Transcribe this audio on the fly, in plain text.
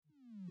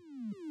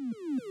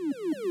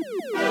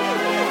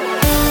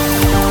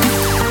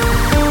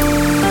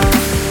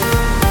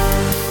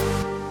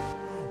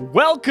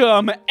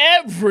Welcome,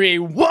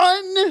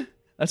 everyone!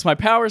 That's my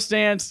power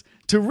stance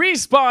to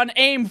Respawn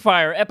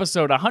Aimfire,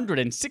 episode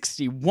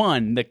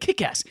 161, the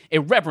kick-ass,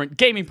 irreverent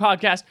gaming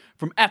podcast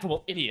from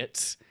Affable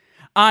Idiots.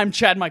 I'm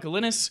Chad Michael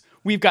Innes.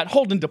 We've got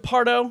Holden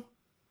DePardo.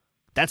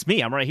 That's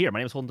me. I'm right here. My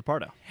name is Holden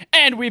DePardo.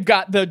 And we've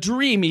got the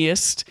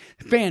dreamiest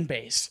fan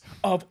base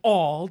of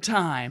all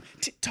time.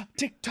 Tick-tock,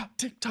 tick-tock,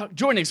 tick-tock.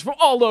 Joining us from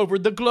all over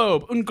the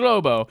globe, un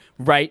globo,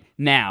 right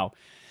now.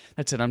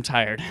 That's it, I'm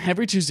tired.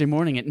 Every Tuesday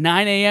morning at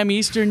 9 a.m.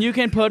 Eastern, you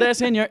can put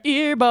us in your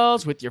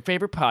earballs with your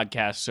favorite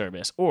podcast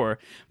service, or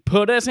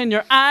put us in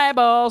your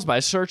eyeballs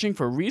by searching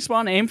for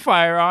Respawn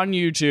Aimfire on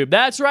YouTube.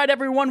 That's right,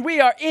 everyone. We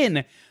are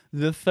in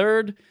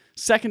the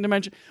second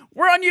dimension.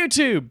 We're on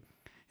YouTube.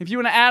 If you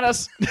want to add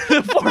us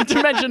to the fourth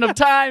dimension of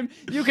time,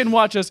 you can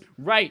watch us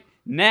right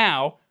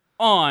now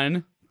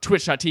on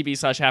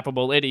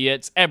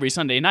twitch.tv/AffableIdiots every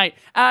Sunday night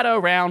at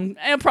around,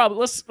 and probably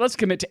let's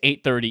commit to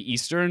 8:30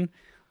 Eastern,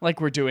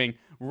 like we're doing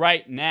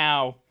right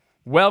now.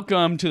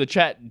 Welcome to the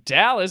chat,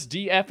 Dallas,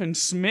 DF, and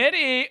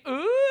Smitty.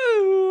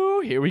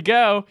 Ooh, here we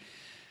go.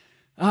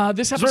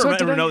 This episode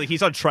today, know that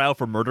he's on trial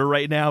for murder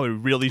right now. It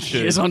really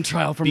should. He is on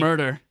trial for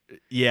murder.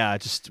 Yeah,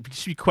 just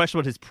be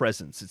questioned about his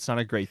presence. It's not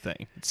a great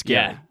thing. It's scary.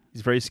 Yeah.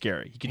 He's very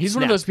scary. He's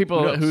one of those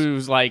people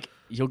who's like,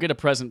 you'll get a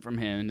present from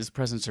him, and his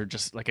presents are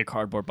just like a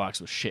cardboard box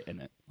with shit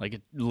in it. Like,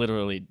 it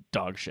literally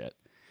dog shit.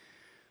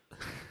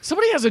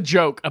 Somebody has a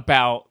joke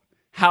about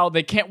how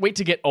they can't wait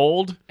to get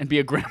old and be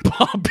a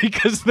grandpa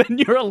because then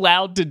you're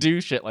allowed to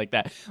do shit like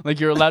that. Like,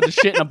 you're allowed to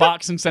shit in a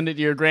box and send it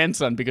to your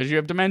grandson because you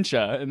have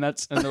dementia. And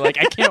they're like,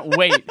 I can't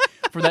wait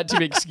for that to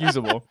be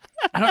excusable.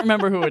 I don't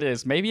remember who it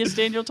is. Maybe it's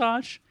Daniel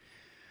Tosh?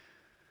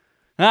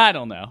 I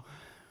don't know.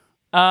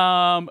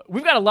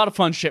 We've got a lot of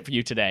fun shit for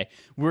you today.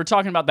 We're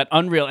talking about that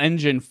Unreal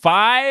Engine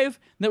 5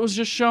 that was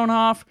just shown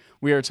off.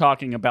 We are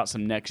talking about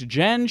some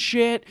next-gen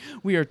shit.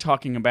 We are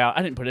talking about,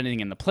 I didn't put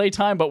anything in the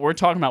playtime, but we're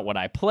talking about what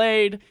I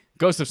played.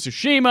 Ghost of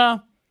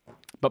Tsushima.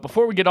 But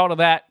before we get all to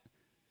that,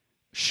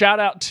 shout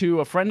out to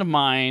a friend of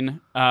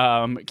mine,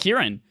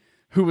 Kieran,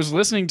 who was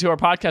listening to our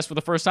podcast for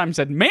the first time and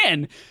said,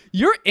 man,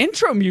 your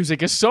intro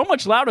music is so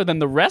much louder than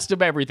the rest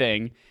of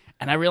everything.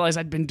 And I realized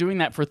I'd been doing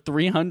that for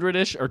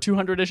 300-ish or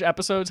 200-ish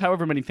episodes,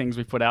 however many things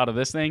we put out of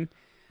this thing.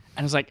 And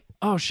I was like,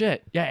 oh,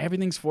 shit. Yeah,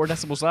 everything's 4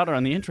 decibels louder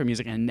on the intro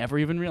music, and I never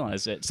even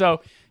realized it.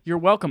 So you're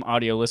welcome,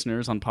 audio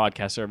listeners on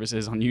podcast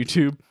services on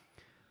YouTube.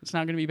 It's now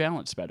going to be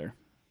balanced better.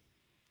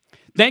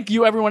 Thank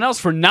you, everyone else,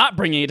 for not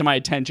bringing it to my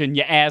attention,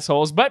 you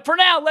assholes. But for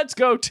now, let's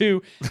go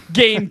to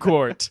Game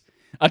Court.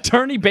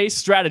 Attorney-based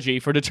strategy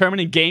for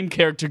determining game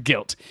character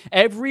guilt.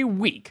 Every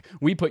week,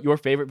 we put your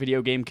favorite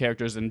video game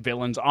characters and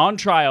villains on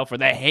trial for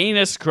the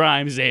heinous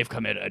crimes they've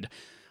committed.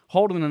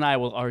 Holden and I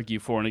will argue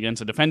for and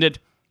against a defendant,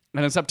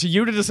 and it's up to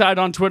you to decide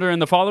on Twitter in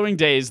the following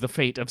days the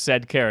fate of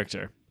said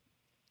character.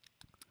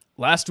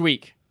 Last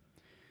week,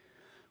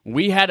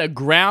 we had a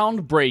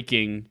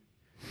groundbreaking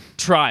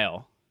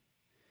trial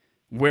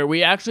where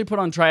we actually put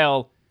on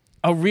trial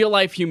a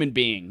real-life human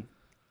being.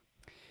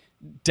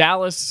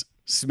 Dallas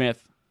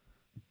Smith,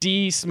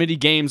 D Smitty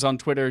Games on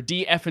Twitter,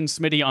 D Effin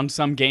Smitty on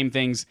some game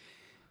things,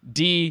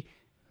 D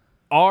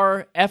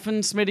R Effin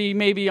Smitty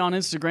maybe on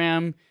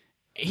Instagram,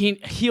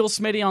 Heel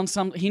Smitty on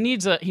some. He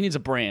needs a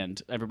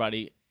brand.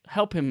 Everybody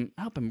help him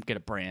get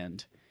a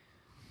brand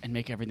and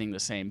make everything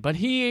the same. But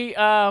he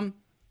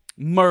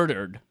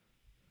murdered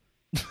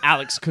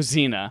Alex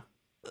Kozina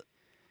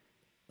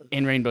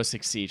in Rainbow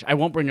Six Siege. I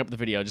won't bring up the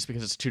video just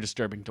because it's too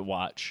disturbing to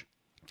watch.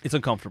 It's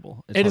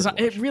uncomfortable.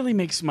 It really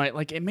makes my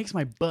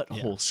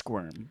butthole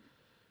squirm.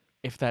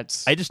 If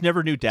that's, I just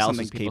never knew Dallas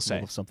was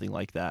capable of something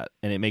like that,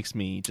 and it makes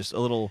me just a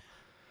little.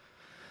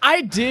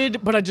 I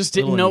did, but I just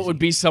didn't know it would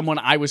be someone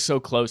I was so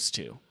close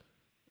to.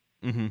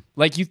 Mm-hmm.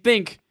 Like, you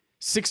think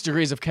 6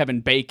 degrees of Kevin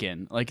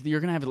Bacon, like, you're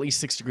gonna have at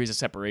least 6 degrees of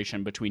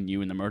separation between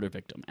you and the murder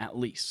victim, at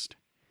least.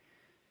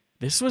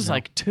 This was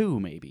like 2,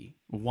 maybe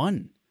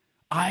 1.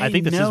 I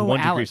think this is 1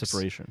 degree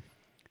separation.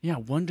 Yeah,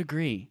 1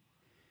 degree.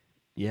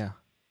 Yeah.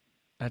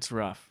 That's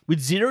rough.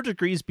 Would 0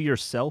 degrees be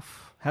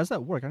yourself? How does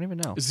that work? I don't even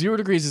know. 0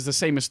 degrees is the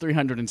same as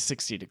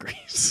 360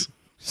 degrees.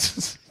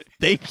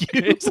 Thank you.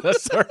 It's a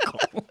circle.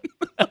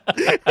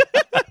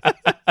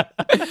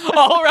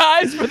 All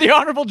rise for the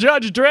Honorable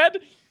Judge Dredd.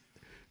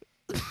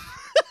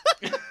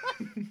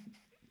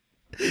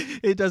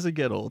 It doesn't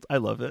get old. I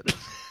love it.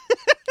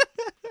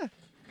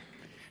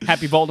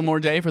 Happy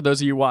Voldemort Day for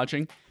those of you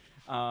watching.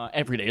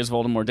 Every day is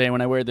Voldemort Day when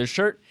I wear this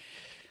shirt.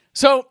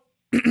 So,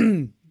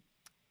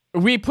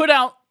 we put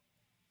out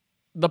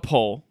the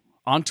poll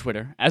on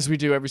Twitter, as we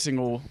do every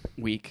single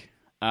week,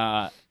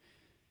 and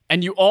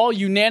you all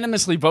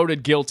unanimously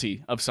voted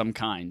guilty of some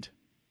kind.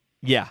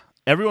 Yeah,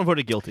 everyone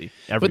voted guilty.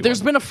 But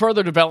there's been a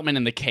further development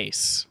in the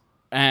case,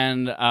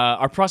 and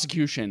our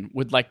prosecution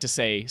would like to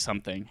say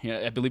something.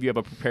 I believe you have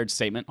a prepared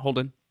statement,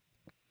 Holden.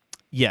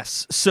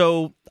 Yes.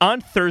 So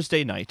on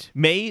Thursday night,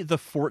 May the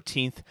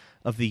 14th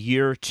of the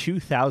year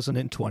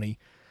 2020,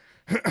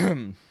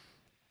 excuse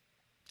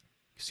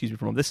me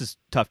for a moment, this is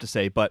tough to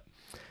say, but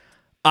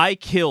I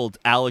killed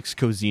Alex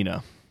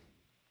Kozina.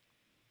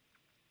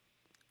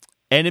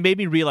 And it made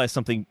me realize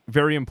something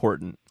very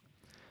important.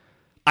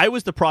 I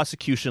was the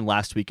prosecution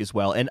last week as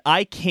well, and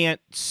I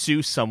can't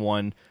sue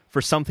someone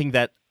for something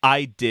that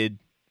I did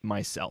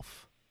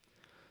myself.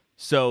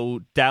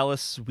 So,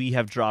 Dallas, we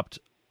have dropped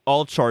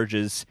all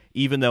charges,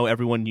 even though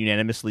everyone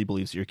unanimously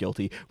believes you're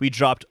guilty. We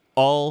dropped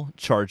all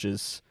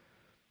charges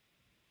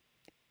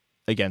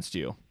against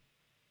you.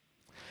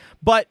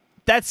 But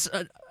that's...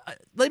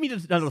 let me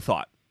just another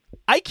thought.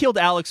 I killed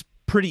Alex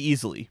pretty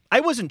easily.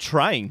 I wasn't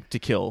trying to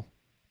kill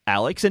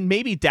Alex, and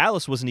maybe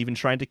Dallas wasn't even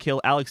trying to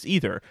kill Alex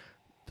either.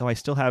 Though I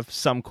still have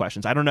some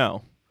questions. I don't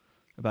know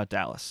about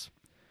Dallas.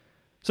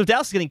 So if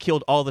Dallas is getting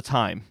killed all the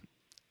time,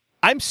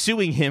 I'm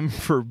suing him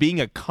for being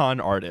a con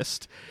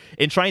artist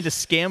and trying to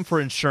scam for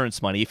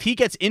insurance money. If he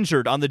gets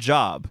injured on the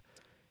job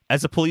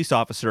as a police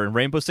officer in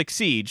Rainbow Six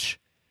Siege,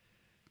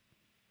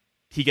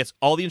 he gets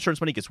all the insurance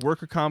money, gets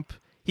worker comp.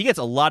 He gets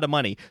a lot of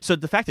money. So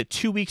the fact that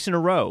 2 weeks in a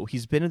row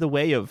he's been in the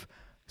way of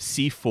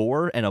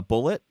C4 and a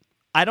bullet,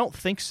 I don't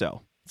think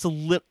so.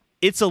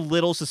 It's a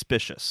little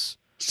suspicious.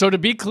 So to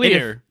be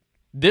clear,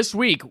 this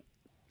week,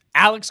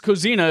 Alex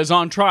Kozina is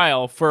on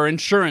trial for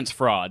insurance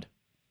fraud.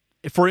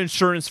 For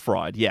insurance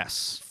fraud,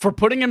 yes. For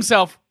putting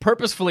himself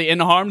purposefully in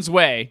harm's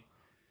way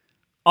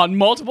on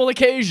multiple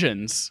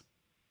occasions.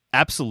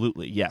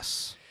 Absolutely,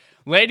 yes.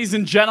 Ladies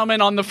and gentlemen,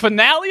 on the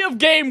finale of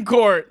Game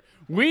Court,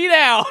 we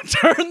now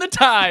turn the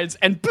tides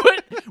and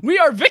we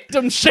are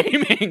victim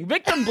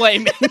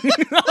blaming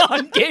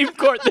on Game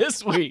Court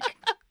this week.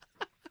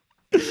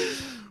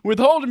 With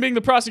Holden being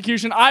the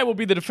prosecution, I will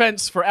be the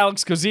defense for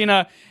Alex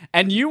Kozina,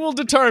 and you will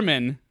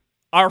determine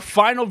our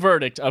final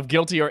verdict of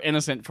guilty or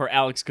innocent for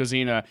Alex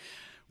Kozina.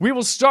 We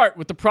will start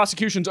with the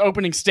prosecution's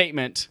opening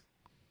statement,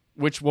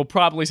 which will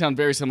probably sound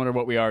very similar to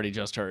what we already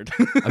just heard.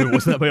 I mean,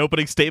 wasn't that my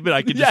opening statement?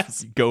 I could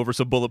just go over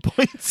some bullet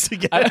points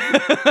again.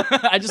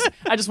 I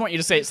just want you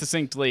to say it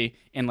succinctly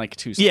in like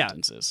 2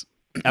 sentences.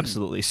 Yeah,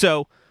 absolutely.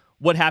 So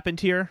what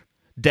happened here?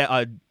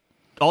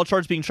 All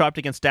charges being dropped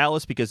against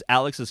Dallas because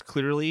Alex is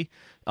clearly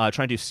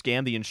trying to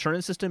scam the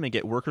insurance system and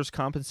get workers'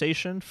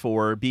 compensation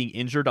for being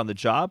injured on the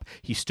job.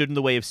 He stood in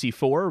the way of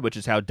C4, which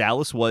is how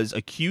Dallas was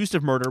accused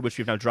of murder, which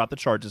we've now dropped the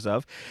charges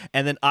of.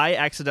 And then I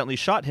accidentally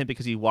shot him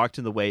because he walked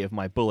in the way of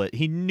my bullet.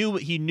 He knew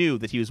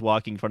that he was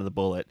walking in front of the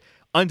bullet.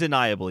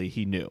 Undeniably,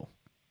 he knew.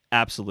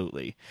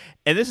 Absolutely.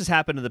 And this has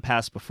happened in the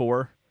past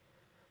before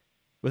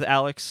with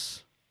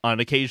Alex. On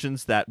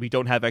occasions that we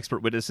don't have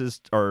expert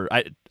witnesses or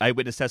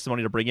eyewitness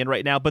testimony to bring in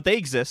right now, but they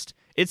exist.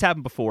 It's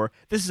happened before.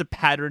 This is a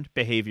patterned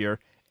behavior,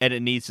 and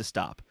it needs to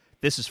stop.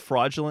 This is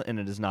fraudulent, and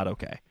it is not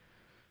okay.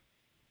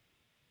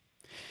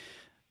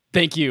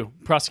 Thank you,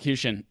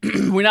 prosecution.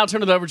 We now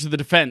turn it over to the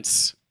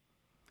defense.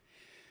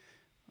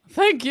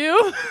 Thank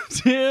you,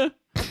 dear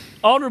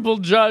Honorable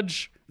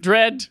Judge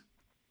Dredd.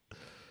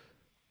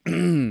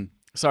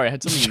 Sorry, I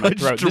had something in my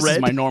throat. Dredd? This is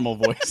my normal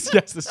voice.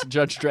 Yes, this is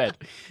Judge Dredd.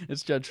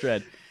 It's Judge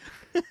Dredd.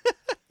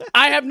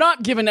 I have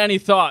not given any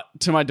thought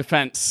to my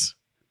defense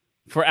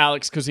for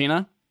Alex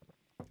Kozina.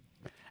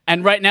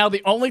 And right now,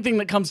 the only thing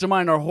that comes to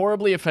mind are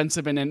horribly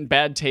offensive and in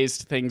bad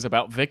taste things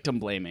about victim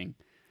blaming.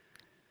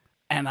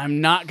 And I'm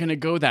not going to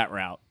go that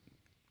route.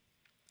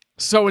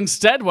 So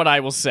instead, what I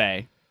will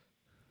say,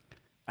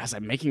 as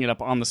I'm making it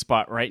up on the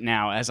spot right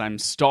now, as I'm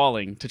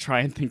stalling to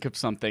try and think of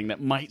something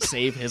that might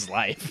save his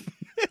life,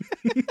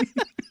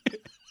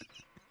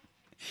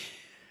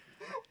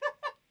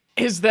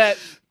 is that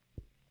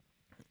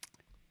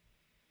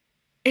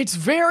it's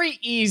very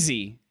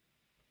easy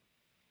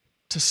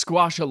to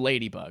squash a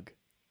ladybug.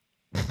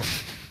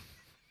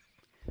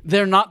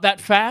 They're not that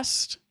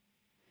fast.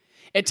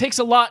 It takes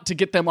a lot to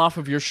get them off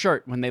of your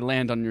shirt when they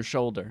land on your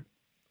shoulder.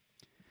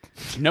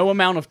 No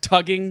amount of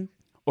tugging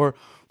or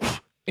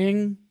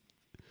ing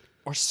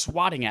or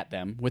swatting at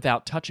them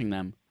without touching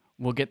them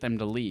will get them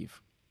to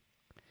leave.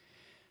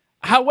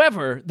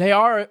 However, they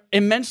are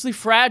immensely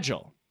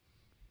fragile.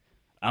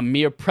 A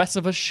mere press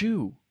of a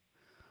shoe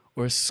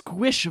or a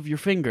squish of your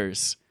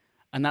fingers,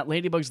 and that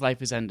ladybug's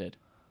life is ended.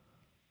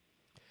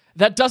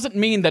 That doesn't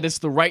mean that it's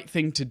the right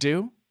thing to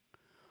do,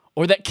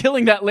 or that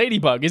killing that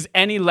ladybug is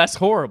any less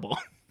horrible.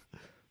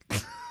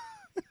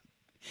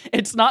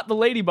 It's not the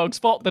ladybug's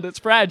fault that it's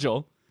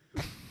fragile.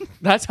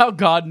 That's how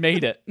God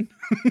made it.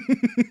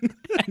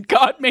 And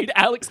God made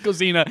Alex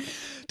Kozina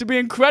to be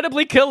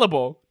incredibly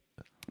killable,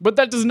 but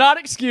that does not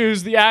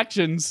excuse the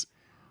actions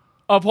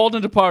of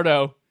Holden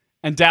DePardo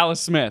and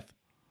Dallas Smith.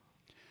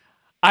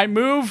 I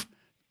move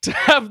to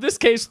have this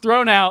case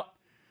thrown out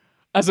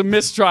as a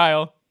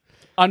mistrial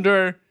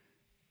under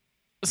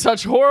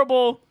such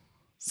horrible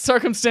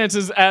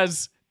circumstances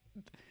as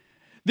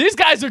these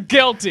guys are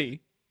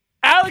guilty.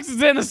 Alex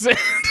is innocent.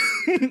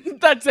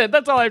 That's it.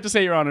 That's all I have to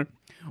say, Your Honor.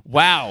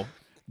 Wow.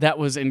 That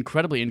was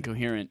incredibly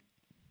incoherent.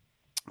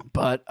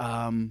 But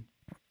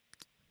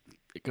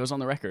it goes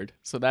on the record.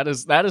 So that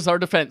is our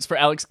defense for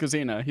Alex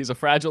Kozina. He's a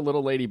fragile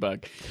little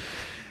ladybug.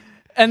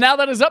 And now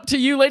that is up to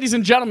you, ladies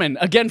and gentlemen.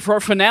 Again, for our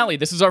finale,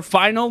 this is our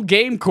final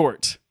game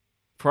court.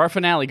 For our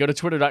finale, go to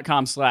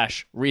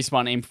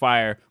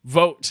twitter.com/respawn-aim-fire.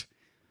 Vote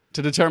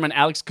to determine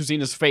Alex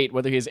Kozina's fate,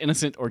 whether he is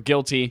innocent or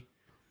guilty.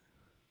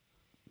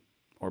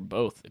 or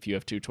both if you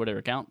have 2 Twitter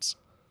accounts.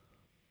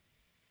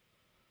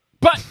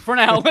 But for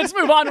now, let's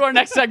move on to our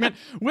next segment,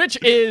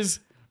 which is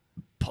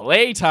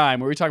Playtime,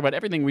 where we talk about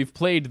everything we've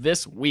played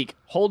this week.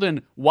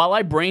 Holden, while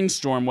I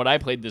brainstorm what I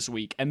played this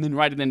week and then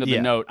write it into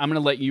the note, I'm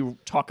going to let you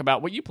talk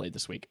about what you played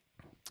this week.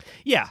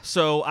 Yeah,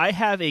 so I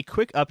have a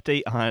quick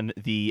update I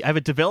have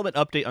a development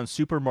update on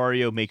Super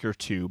Mario Maker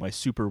 2, my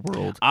Super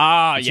World.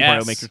 Super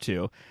Mario Maker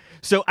 2.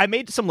 So I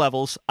made some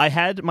levels. I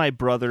had my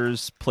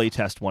brothers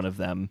playtest one of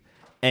them,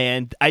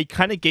 and I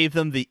kind of gave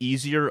them the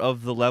easier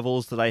of the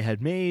levels that I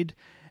had made,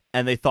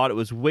 and they thought it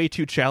was way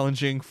too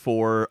challenging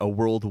for a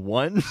World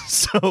 1.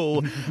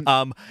 So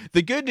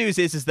the good news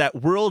is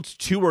that World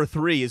 2 or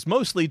 3 is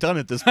mostly done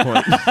at this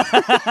point.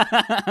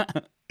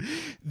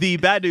 The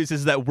bad news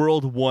is that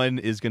World 1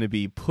 is going to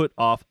be put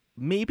off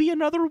maybe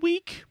another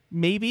week.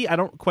 Maybe. I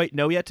don't quite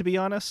know yet, to be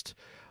honest.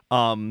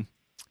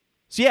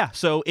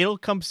 So it'll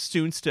come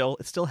soon still.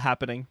 It's still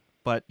happening.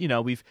 But,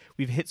 we've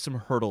hit some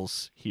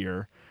hurdles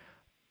here.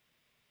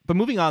 But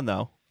moving on,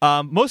 though.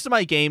 Most of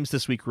my games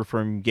this week were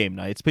from Game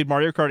Nights. Played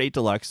Mario Kart 8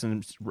 Deluxe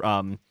and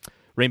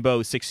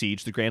Rainbow Six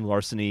Siege, the Grand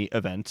Larceny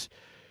event.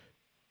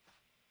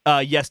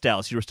 Yes,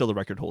 Dallas, you were still the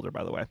record holder,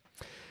 by the way,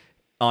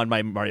 on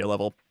my Mario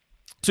level.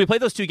 So we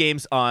played those 2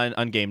 games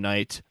on Game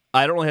Night.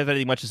 I don't really have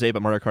anything much to say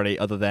about Mario Kart 8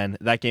 other than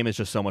that game is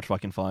just so much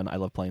fucking fun. I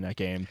love playing that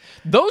game.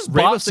 Those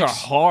bots are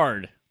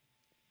hard.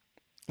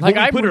 Like,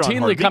 I'm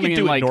routinely coming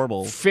in like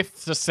normal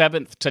 5th to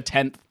 7th to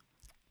 10th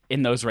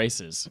in those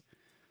races.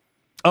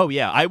 Oh,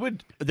 yeah.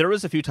 There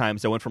was a few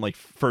times I went from like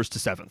 1st to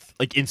 7th,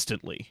 like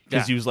instantly.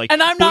 Because he was like,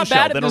 and I'm not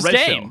bad at this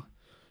game. Shell.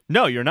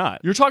 No, you're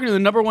not. You're talking to the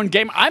number 1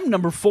 game. I'm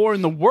number 4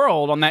 in the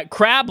world on that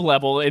crab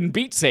level in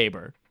Beat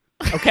Saber.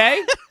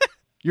 Okay?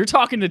 You're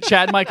talking to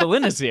Chad Michael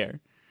Innes here.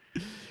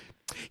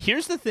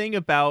 Here's the thing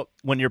about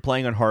when you're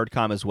playing on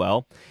hardcom as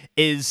well,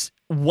 is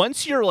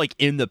once you're like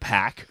in the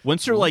pack,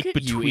 once you're like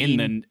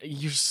between...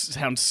 You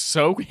sound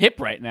so hip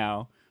right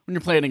now when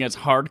you're playing against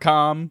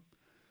hardcom.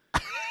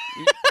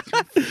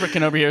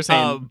 Freaking over here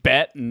saying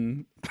bet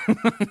and...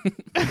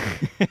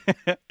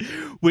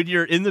 When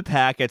you're in the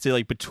pack, I'd say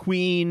like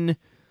between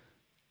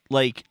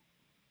like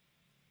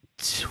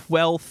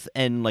 12th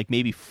and like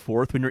maybe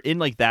 4th, when you're in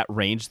like that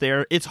range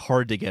there, it's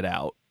hard to get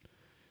out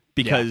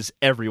because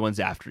everyone's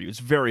after you. It's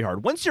very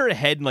hard. Once you're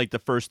ahead in like the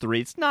first 3,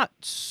 it's not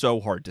so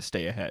hard to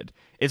stay ahead.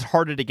 It's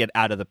harder to get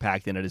out of the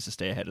pack than it is to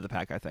stay ahead of the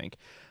pack, I think.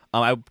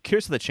 I'm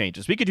curious if that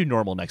changes. We could do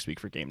normal next week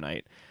for game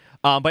night.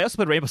 But I also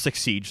played Rainbow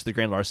Six Siege, the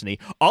Grand Larceny.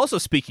 Also,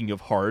 speaking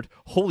of hard,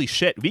 holy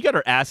shit, we got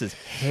our asses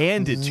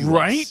handed to us.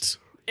 Right?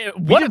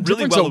 What a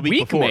difference a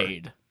week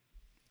made.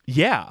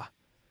 Yeah.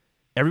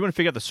 Everyone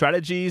figured out the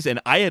strategies, and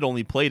I had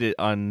only played it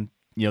on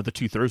the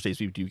 2 Thursdays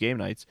we do game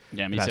nights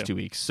the past too. 2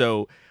 weeks.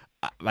 So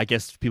I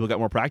guess people got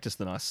more practice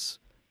than us.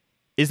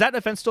 Is that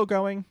event still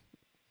going?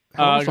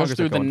 It goes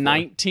through the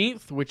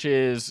 19th, which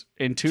is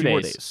in 2 days.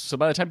 More days. So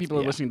by the time people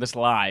are listening to this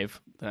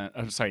live,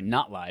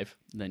 not live,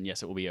 then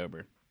yes, it will be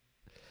over.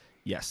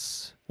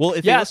 Yes. Well,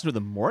 if they listen to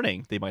the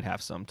morning, they might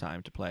have some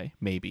time to play,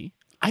 maybe.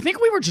 I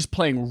think we were just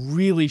playing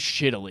really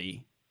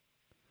shittily.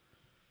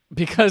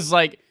 Because,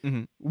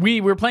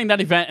 we were playing that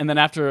event, and then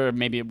after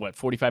maybe,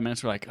 45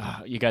 minutes, we're like,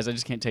 oh, you guys, I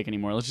just can't take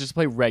anymore. Let's just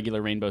play regular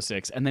Rainbow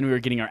Six. And then we were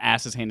getting our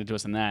asses handed to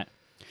us in that.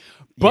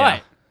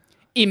 But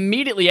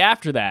immediately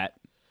after that,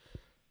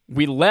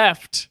 we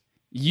left.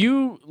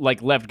 You,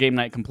 left game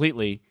night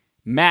completely.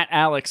 Matt,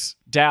 Alex,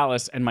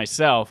 Dallas, and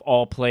myself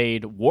all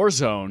played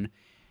Warzone.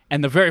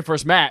 And the very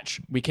first match,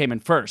 we came in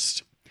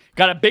first.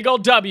 Got a big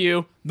old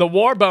W, the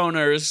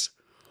Warboners.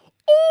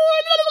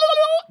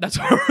 That's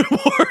our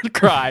reward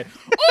cry.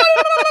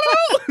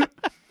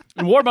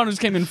 Warboners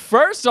came in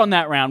first on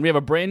that round. We have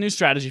a brand new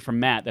strategy from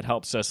Matt that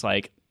helps us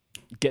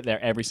get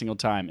there every single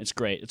time. It's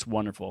great. It's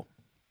wonderful.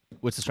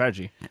 What's the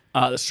strategy?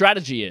 The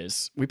strategy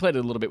is, we played it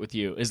a little bit with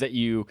you, is that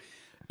you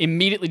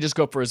immediately just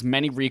go for as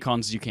many recons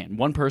as you can.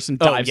 One person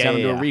dives down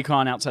into a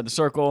recon outside the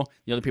circle,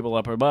 the other people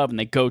up above, and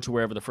they go to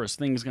wherever the first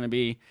thing is going to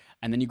be,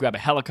 and then you grab a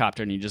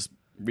helicopter and you just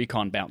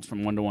recon bounce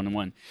from 1 to 1 to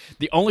 1.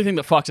 The only thing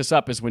that fucks us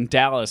up is when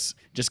Dallas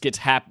just gets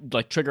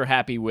trigger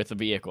happy with a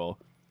vehicle,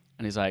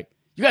 and he's like,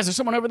 you guys, there's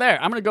someone over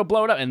there. I'm going to go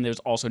blow it up. And there's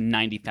also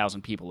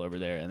 90,000 people over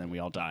there, and then we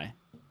all die.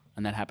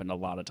 And that happened a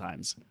lot of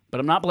times. But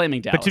I'm not blaming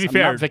Dallas. But to be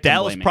fair,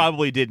 Dallas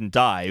probably didn't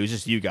die. It was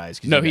just you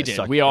guys. No, he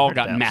did. We all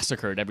got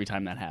massacred every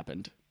time that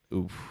happened.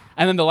 Oof.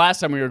 And then the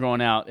last time we were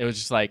going out, it was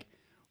just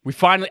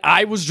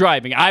I was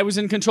driving. I was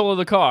in control of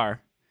the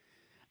car.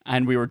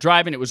 And we were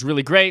driving. It was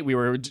really great. We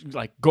were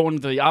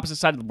going to the opposite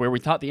side of where we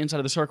thought the inside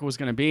of the circle was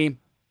going to be.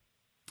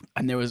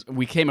 And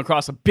we came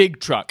across a big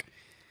truck.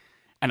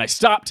 And I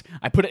stopped.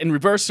 I put it in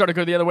reverse, started to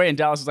go the other way. And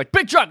Dallas was like,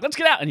 big truck, let's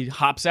get out. And he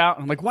hops out.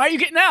 And I'm like, why are you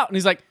getting out? And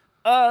he's like,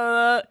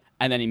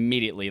 And then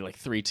immediately,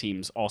 3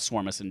 teams all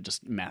swarm us and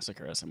just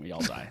massacre us, and we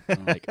all die. And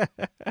I'm like,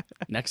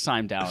 next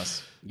time,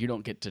 Dallas, you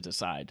don't get to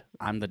decide.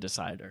 I'm the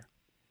decider.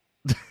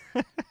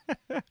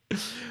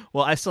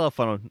 Well, I still have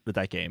fun with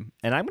that game,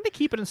 and I'm going to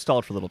keep it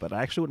installed for a little bit.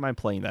 I actually wouldn't mind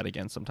playing that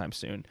again sometime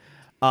soon.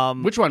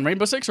 Which one,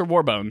 Rainbow Six or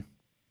Warbone?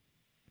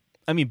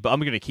 I mean,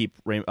 I'm going to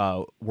keep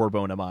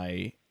Warbone on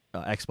my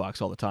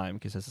Xbox all the time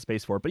because it has the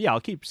space for it. But yeah,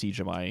 I'll keep Siege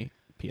on my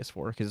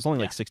PS4 because it's only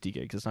like 60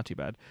 gigs. It's not too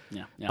bad.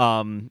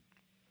 Yeah.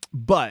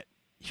 But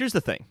here's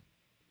the thing.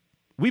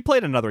 We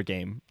played another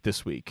game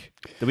this week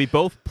that we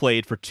both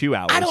played for 2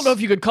 hours. I don't know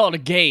if you could call it a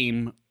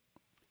game.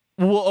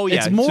 Well, oh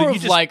yeah. It's more so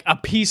of like a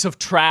piece of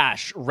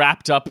trash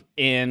wrapped up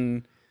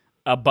in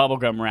a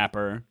bubblegum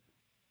wrapper.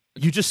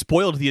 You just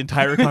spoiled the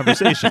entire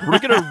conversation. We're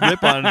going to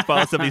rip on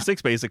Fallout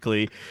 76,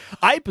 basically.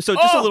 So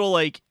just a little,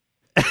 like,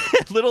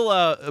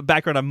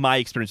 background on my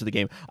experience with the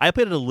game. I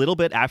played it a little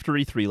bit after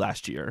E3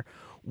 last year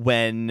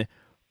when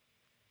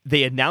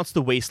they announced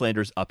the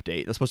Wastelanders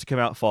update. It was supposed to come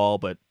out fall,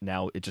 but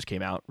now it just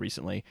came out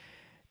recently.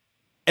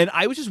 And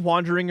I was just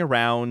wandering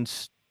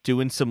around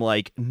doing some,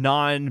 like,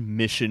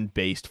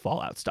 non-mission-based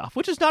Fallout stuff,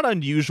 which is not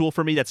unusual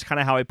for me. That's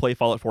kind of how I play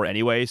Fallout 4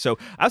 anyway. So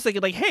I was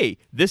thinking, like, hey,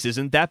 this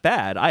isn't that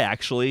bad. I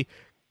actually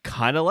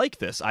kind of like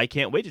this. I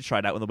can't wait to try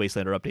it out when the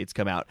Wastelander updates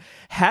come out.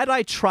 Had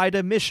I tried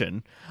a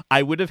mission,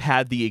 I would have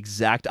had the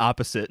exact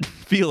opposite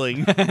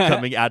feeling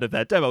coming out of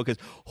that demo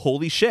because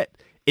holy shit,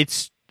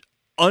 it's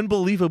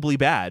unbelievably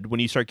bad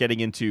when you start getting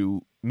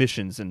into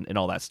missions and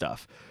all that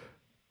stuff.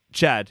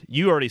 Chad,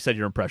 you already said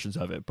your impressions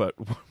of it, but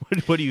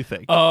what do you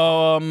think?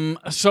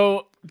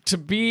 So to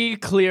be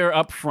clear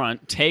up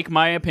front, take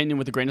my opinion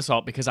with a grain of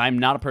salt because I'm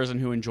not a person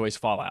who enjoys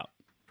Fallout.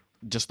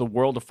 Just the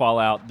world of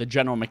Fallout, the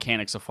general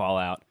mechanics of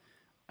Fallout.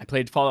 I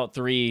played Fallout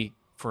 3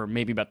 for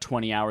maybe about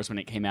 20 hours when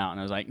it came out, and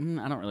I was like,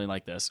 I don't really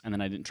like this, and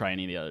then I didn't try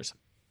any of the others.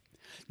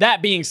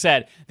 That being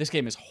said, this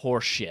game is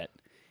horseshit.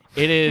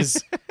 It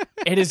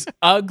is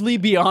ugly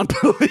beyond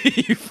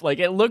belief. Like,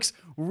 it looks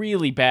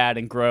really bad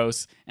and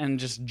gross and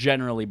just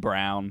generally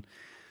brown.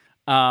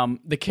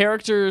 The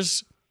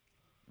characters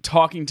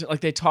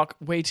they talk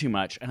way too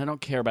much, and I don't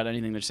care about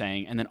anything they're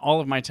saying, and then all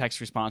of my text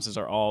responses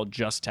are all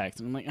just text,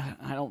 and I'm like,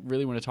 I don't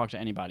really want to talk to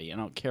anybody. I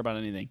don't care about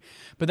anything.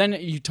 But then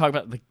you talk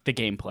about the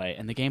gameplay,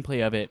 and the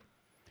gameplay of it,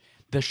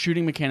 the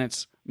shooting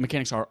mechanics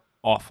are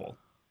awful.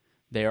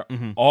 They are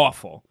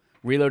awful.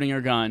 Reloading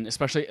your gun,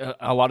 especially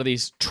a lot of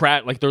these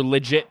they're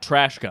legit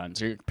trash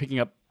guns. You're picking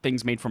up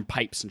things made from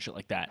pipes and shit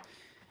like that,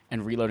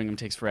 and reloading them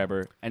takes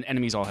forever, and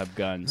enemies all have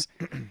guns.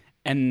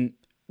 And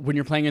when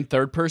you're playing in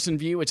third-person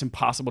view, it's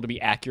impossible to be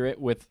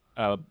accurate with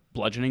a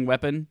bludgeoning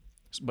weapon.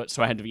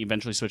 So I had to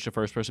eventually switch to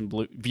first-person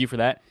view for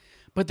that.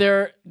 But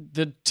they're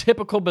the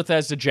typical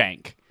Bethesda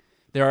jank.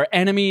 There are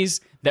enemies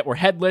that were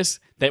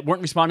headless, that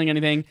weren't responding to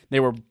anything. They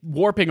were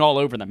warping all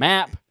over the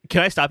map.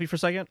 Can I stop you for a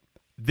second?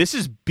 This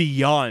is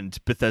beyond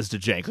Bethesda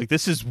jank. Like,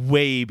 this is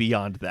way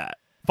beyond that.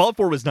 Fallout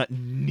 4 was not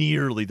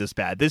nearly this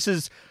bad. This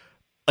is,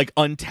 like,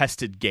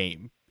 untested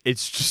game.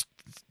 It's just...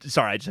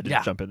 Sorry, I just had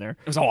to jump in there.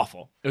 It was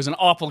awful. It was an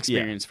awful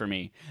experience for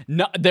me.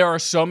 No, there are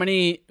so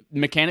many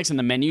mechanics in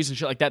the menus and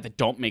shit like that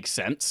don't make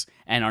sense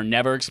and are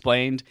never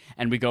explained.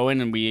 And we go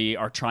in and we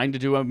are trying to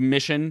do a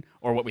mission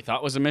or what we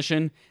thought was a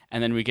mission.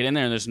 And then we get in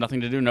there and there's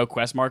nothing to do, no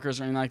quest markers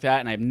or anything like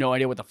that. And I have no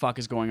idea what the fuck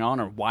is going on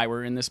or why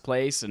we're in this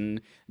place. And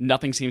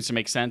nothing seems to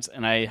make sense.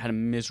 And I had a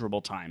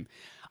miserable time.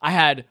 I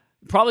had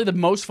probably the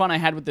most fun I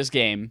had with this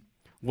game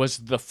was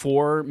the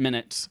 4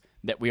 minutes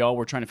that we all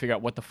were trying to figure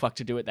out what the fuck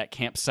to do at that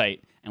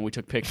campsite, and we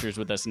took pictures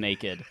with us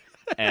naked,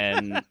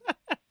 and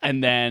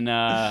then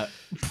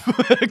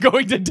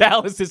going to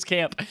Dallas's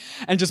camp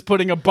and just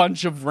putting a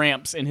bunch of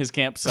ramps in his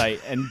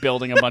campsite and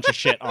building a bunch of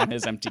shit on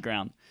his empty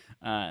ground.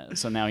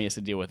 So now he has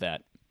to deal with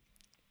that.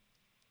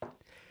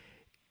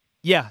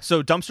 Yeah,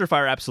 so dumpster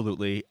fire,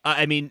 absolutely.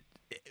 I mean,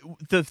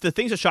 the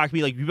things that shocked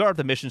me, like you brought up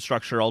the mission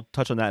structure. I'll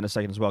touch on that in a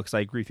second as well because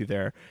I agree with you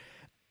there.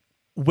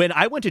 When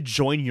I went to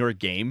join your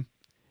game.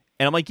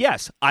 And I'm like,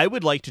 yes, I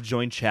would like to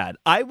join Chad.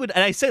 And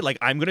I said, like,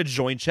 I'm going to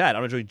join Chad.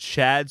 I'm going to join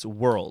Chad's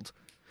world.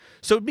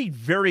 So it'd be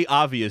very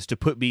obvious to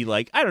put me,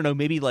 like, I don't know,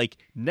 maybe, like,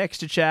 next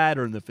to Chad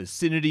or in the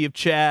vicinity of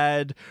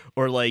Chad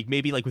or, like,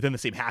 maybe, like, within the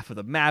same half of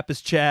the map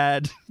as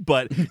Chad.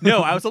 But, no,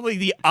 I was on, like,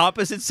 the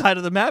opposite side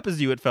of the map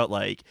as you, it felt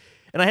like.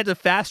 And I had to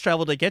fast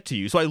travel to get to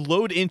you. So I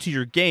load into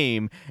your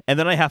game, and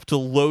then I have to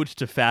load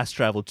to fast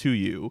travel to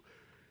you.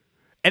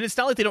 And it's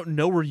not like they don't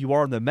know where you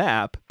are on the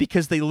map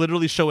because they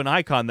literally show an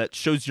icon that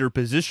shows your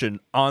position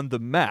on the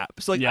map.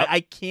 So, like,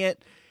 I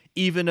can't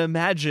even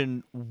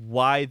imagine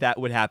why that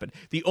would happen.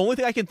 The only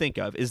thing I can think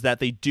of is that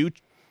they do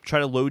try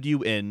to load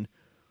you in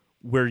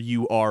where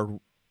you are,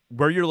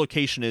 where your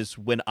location is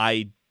when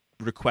I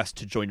request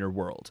to join your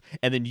world.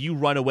 And then you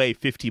run away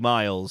 50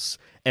 miles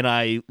and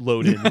I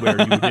load in where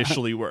you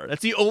initially were.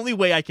 That's the only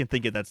way I can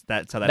think of that's how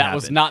that happened. That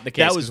was not the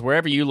case because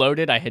wherever you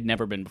loaded, I had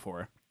never been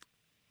before.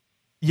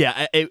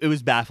 Yeah, it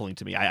was baffling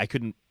to me. I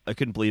couldn't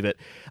believe it.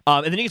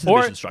 And then you get to the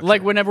mission structure.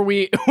 Like whenever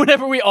we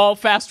all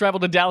fast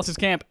traveled to Dallas's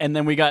camp, and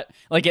then we got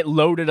it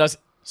loaded us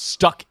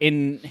stuck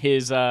in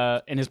his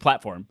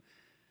platform.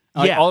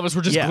 All of us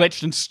were just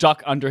glitched and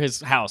stuck under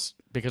his house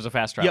because of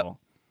fast travel.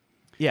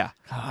 Yep.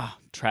 Yeah.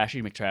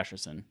 Trashy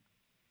McTrasherson.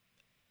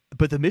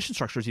 But the mission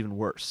structure is even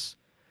worse.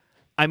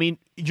 I mean,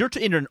 you're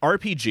in an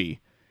RPG.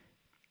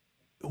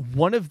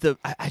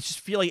 I just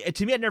feel like,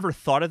 to me, I never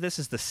thought of this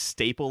as the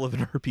staple of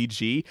an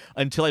RPG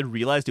until I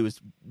realized it was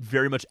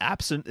very much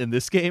absent in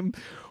this game,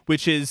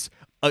 which is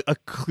a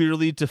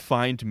clearly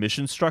defined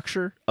mission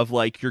structure of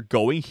like, you're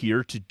going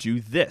here to do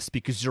this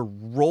because you're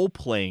role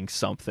playing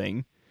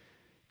something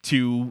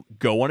to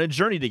go on a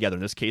journey together.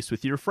 In this case,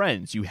 with your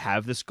friends, you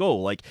have this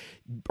goal. Like,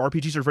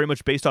 RPGs are very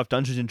much based off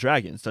Dungeons and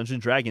Dragons. Dungeons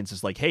and Dragons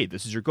is like, hey,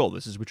 this is your goal.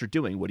 This is what you're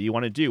doing. What do you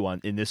want to do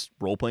in this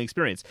role playing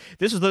experience?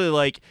 This is literally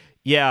like,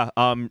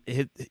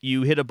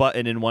 you hit a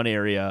button in one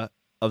area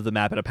of the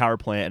map at a power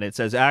plant, and it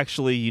says,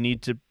 actually, you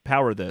need to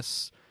power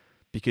this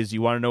because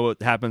you want to know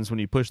what happens when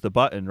you push the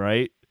button,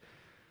 right?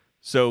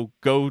 So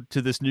go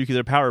to this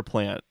nuclear power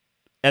plant.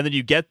 And then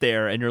you get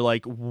there and you're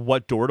like,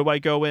 what door do I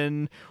go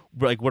in?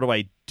 Like, what do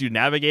I do?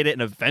 Navigate it.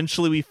 And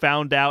eventually we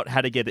found out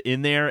how to get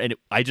in there. And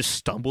I just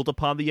stumbled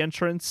upon the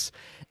entrance.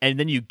 And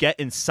then you get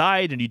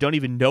inside and you don't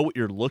even know what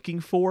you're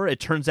looking for. It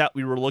turns out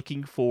we were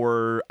looking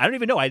for, I don't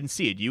even know. I didn't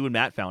see it. You and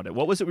Matt found it.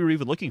 What was it we were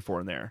even looking for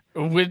in there?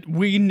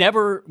 We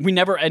never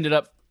ended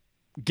up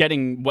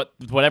getting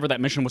whatever that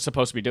mission was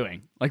supposed to be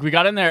doing. Like, we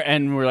got in there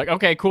and we're like,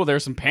 okay, cool.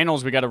 There's some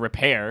panels we got to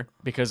repair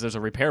because there's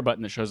a repair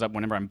button that shows up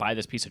whenever I buy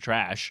this piece of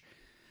trash.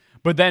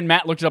 But then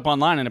Matt looked it up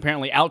online, and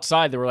apparently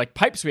outside there were like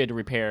pipes we had to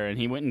repair, and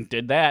he went and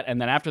did that. And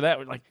then after that,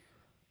 we're like,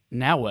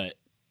 now what?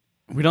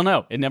 We don't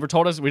know. It never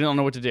told us. We don't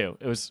know what to do.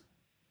 It was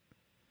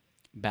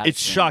bad. It's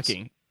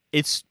shocking.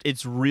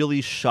 It's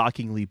really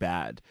shockingly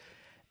bad.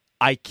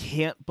 I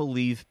can't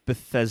believe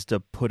Bethesda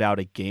put out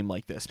a game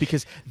like this,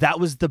 because that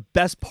was the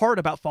best part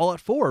about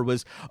Fallout 4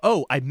 was,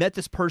 oh, I met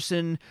this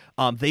person.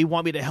 They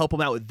want me to help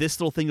them out with this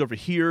little thing over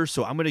here.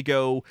 So I'm going to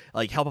go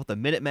like help out the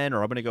Minutemen,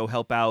 or I'm going to go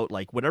help out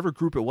like whatever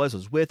group it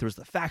was with. There was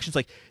the factions.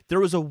 Like, there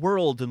was a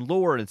world and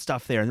lore and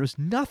stuff there. And there was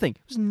nothing.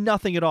 There was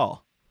nothing at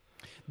all.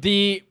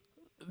 The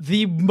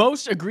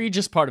most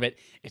egregious part of it,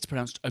 it's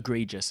pronounced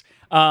egregious.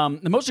 The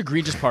most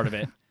egregious part of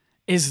it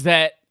is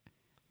that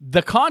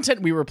the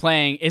content we were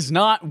playing is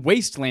not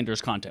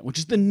Wastelanders content, which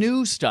is the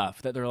new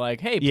stuff that they're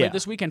like, hey, play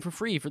this weekend for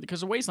free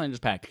because of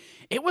Wastelanders pack.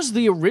 It was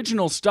the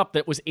original stuff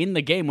that was in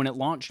the game when it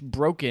launched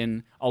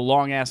broken a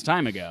long-ass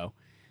time ago.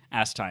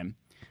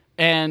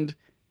 And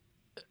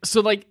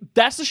so, like,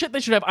 that's the shit they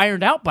should have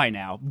ironed out by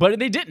now, but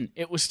they didn't.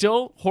 It was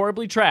still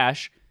horribly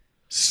trash.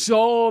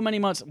 So many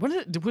months.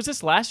 Was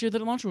this last year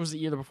that it launched, or was it the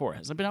year before?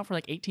 Has it been out for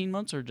like 18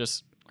 months or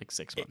just like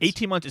 6 months?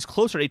 18 months. It's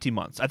closer to 18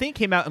 months. I think it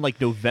came out in like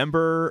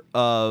November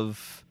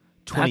of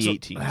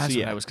 2018. That's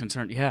what I was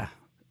concerned. Yeah.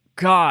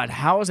 God,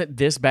 how is it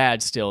this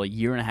bad still a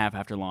year and a half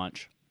after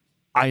launch?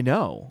 I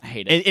know. I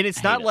hate it. And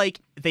it's not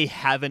like they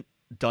haven't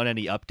done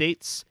any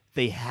updates.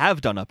 They have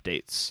done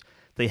updates.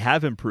 They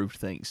have improved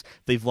things.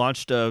 They've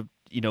launched a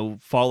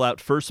Fallout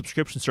first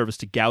subscription service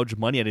to gouge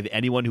money out of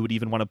anyone who would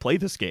even want to play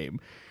this game.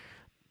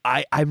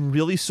 I'm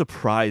really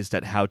surprised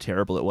at how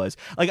terrible it was.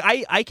 Like,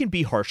 I can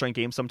be harsh on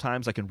games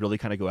sometimes. I can really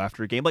kind of go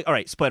after a game. Like, all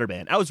right,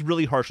 Spider-Man. I was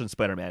really harsh on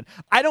Spider-Man.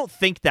 I don't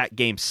think that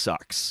game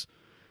sucks.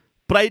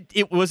 But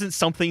it wasn't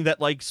something that,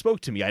 like,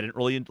 spoke to me. I didn't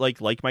really, like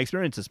my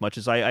experience as much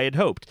as I had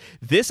hoped.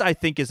 This, I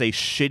think, is a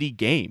shitty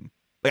game.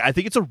 Like, I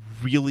think it's a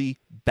really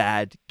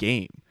bad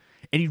game.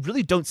 And you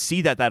really don't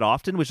see that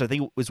often, which I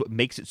think is what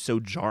makes it so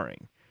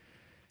jarring.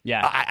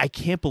 Yeah, I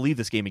can't believe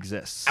this game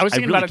exists. I was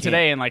thinking about it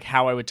today and like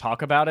how I would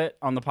talk about it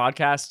on the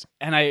podcast,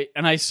 and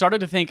I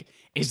started to think,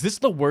 is this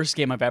the worst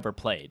game I've ever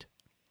played?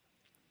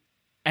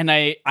 And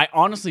I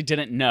honestly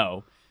didn't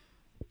know,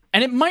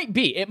 and it might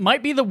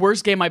be the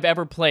worst game I've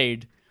ever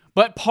played.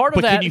 But part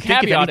of that, can you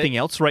think of anything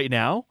else right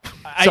now?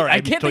 Sorry,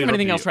 I can't think of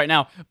anything else right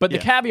now. But the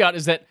caveat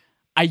is that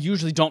I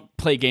usually don't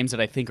play games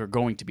that I think are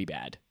going to be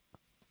bad.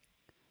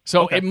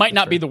 So it might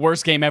not be the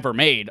worst game ever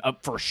made,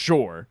 for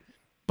sure.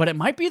 But it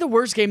might be the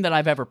worst game that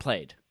I've ever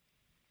played.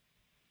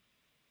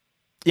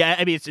 Yeah,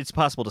 I mean, it's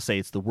possible to say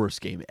it's the worst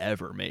game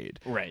ever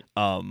made. Right.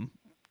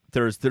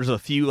 There's a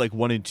few like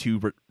 1 and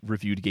 2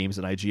 reviewed games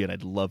in IGN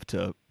I'd love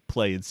to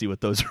play and see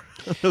what those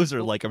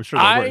are like. I'm sure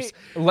they're worse.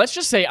 Let's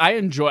just say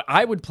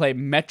I would play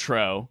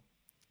Metro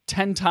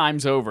 10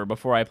 times over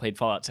before I played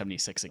Fallout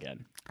 76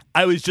 again.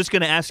 I was just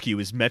going to ask you,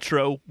 is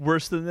Metro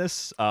worse than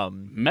this?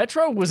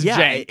 Metro was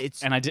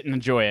jank, and I didn't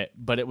enjoy it,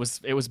 but it was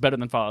better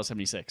than Fallout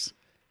 76.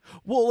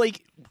 Well,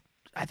 like,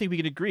 I think we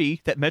can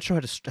agree that Metro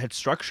had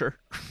structure.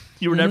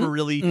 You were never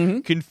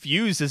really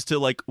confused as to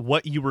like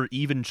what you were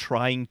even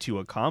trying to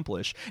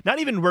accomplish. Not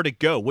even where to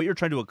go, what you're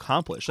trying to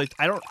accomplish. Like,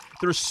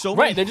 there's so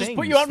many things. They just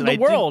put you out in the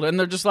world, and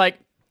they're just like,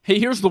 hey,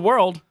 here's the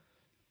world.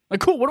 Like,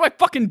 cool, what do I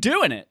fucking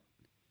do in it?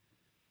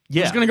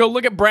 Yeah. I'm just gonna go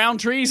look at brown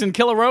trees and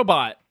kill a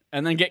robot,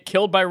 and then get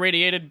killed by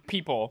radiated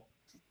people.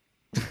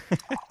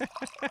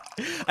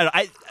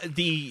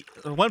 The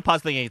one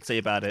positive thing I can say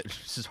about it,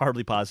 which is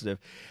hardly positive,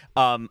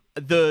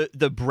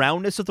 the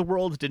brownness of the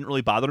world didn't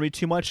really bother me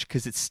too much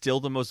because it's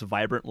still the most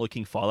vibrant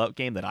looking Fallout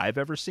game that I've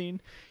ever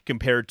seen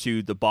compared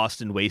to the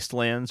Boston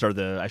Wastelands, or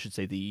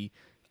the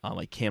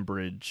like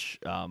Cambridge,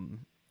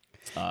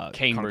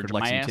 Concord,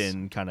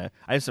 Lexington kind of.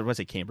 I just want to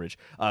say Cambridge,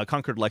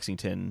 Concord,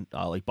 Lexington,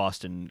 like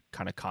Boston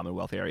kind of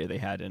Commonwealth area they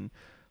had in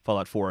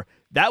Fallout 4.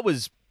 That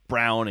was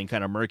brown and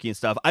kind of murky and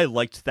stuff. I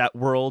liked that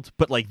world,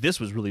 but like this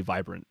was really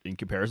vibrant in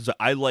comparison. So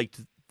I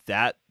liked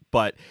that,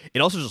 but it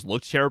also just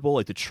looked terrible.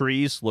 Like the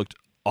trees looked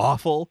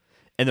awful,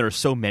 and there are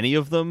so many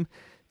of them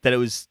that it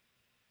was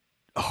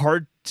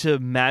hard to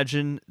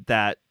imagine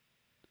that,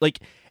 like,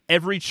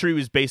 every tree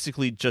was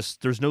basically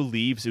just, there's no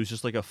leaves. It was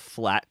just like a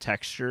flat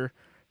texture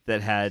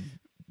that had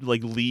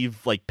like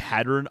leaf like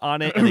pattern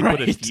on it, and they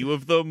put a few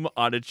of them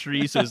on a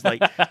tree. So it was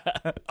like,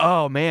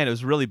 oh man, it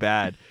was really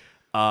bad.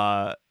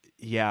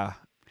 Yeah.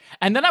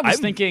 And then I was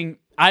thinking,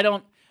 I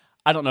don't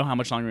know how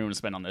much longer we want to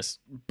spend on this,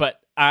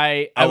 but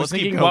I was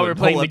thinking while we were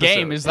playing the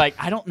game is like,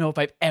 I don't know if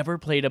I've ever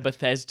played a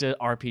Bethesda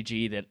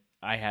RPG that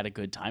I had a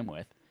good time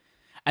with.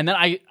 And then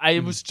I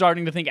was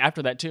starting to think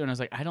after that too, and I was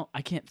like,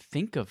 I can't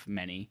think of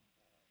many.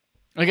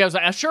 Like I was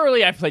like,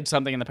 surely I've played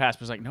something in the past,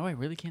 but I was like, no, I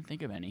really can't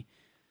think of any.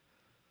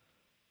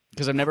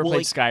 Because I've never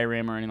played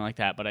Skyrim or anything like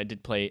that, but I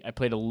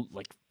played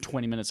like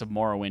 20 minutes of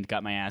Morrowind,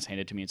 got my ass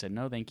handed to me, and said,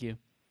 no, thank you.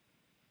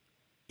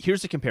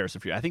 Here's a comparison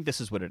for you. I think this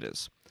is what it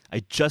is.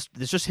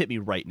 This just hit me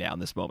right now in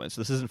this moment,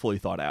 so this isn't fully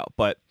thought out.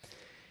 But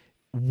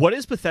what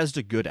is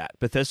Bethesda good at?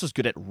 Bethesda's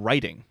good at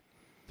writing.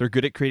 They're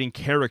good at creating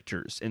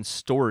characters and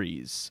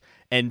stories.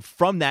 And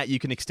from that, you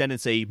can extend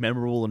and say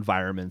memorable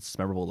environments,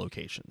 memorable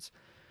locations.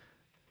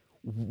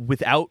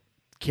 Without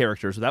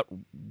characters, without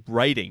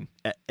writing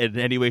in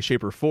any way,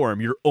 shape, or form,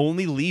 you're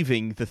only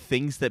leaving the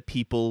things that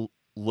people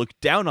look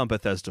down on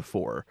Bethesda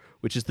for,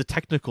 which is the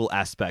technical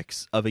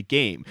aspects of a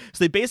game.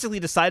 So they basically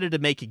decided to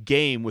make a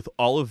game with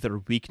all of their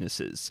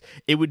weaknesses.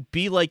 It would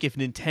be like if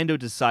Nintendo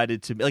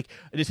decided to, like,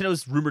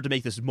 Nintendo's rumored to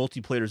make this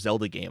multiplayer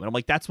Zelda game, and I'm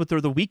like, that's what they're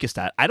the weakest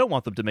at. I don't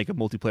want them to make a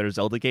multiplayer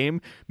Zelda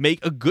game.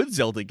 Make a good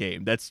Zelda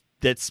game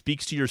that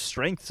speaks to your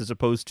strengths, as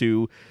opposed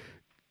to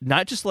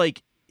not just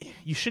like,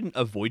 you shouldn't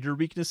avoid your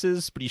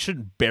weaknesses, but you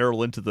shouldn't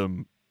barrel into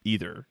them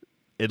either.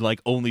 And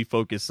like only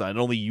focus on,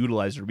 only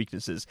utilize your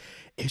weaknesses.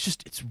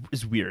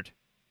 It's weird.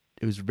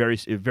 It was a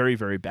very,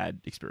 very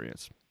bad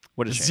experience.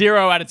 What a shame.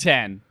 0 out of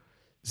 10.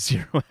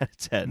 0 out of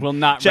 10. Will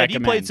not Chad,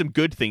 recommend. you played some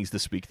good things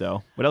this week,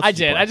 though. What else? I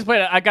did.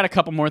 I got a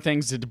couple more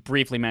things to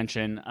briefly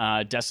mention.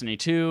 Destiny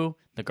 2,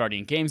 the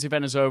Guardian Games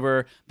event is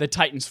over. The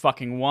Titans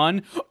fucking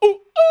won. Ooh.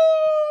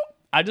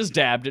 I just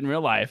dabbed in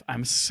real life.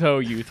 I'm so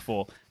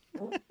youthful.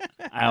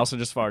 I also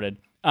just farted.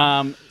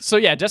 So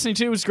yeah, Destiny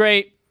 2 was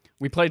great.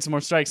 We played some more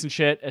strikes and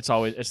shit. It's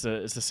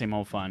the same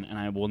old fun, and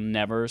I will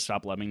never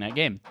stop loving that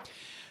game.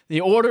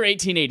 The Order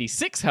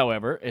 1886,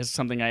 however, is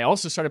something I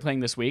also started playing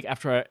this week.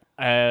 After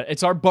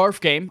it's our barf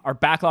game, our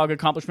backlog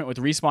accomplishment with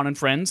Respawn and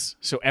friends.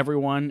 So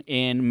everyone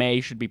in May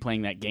should be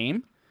playing that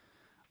game.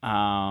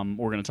 We're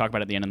going to talk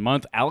about it at the end of the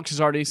month. Alex has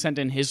already sent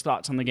in his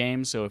thoughts on the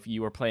game, so if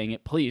you are playing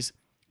it, please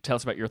tell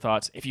us about your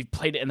thoughts. If you've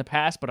played it in the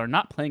past but are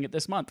not playing it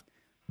this month,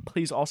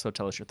 please also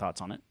tell us your thoughts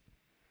on it.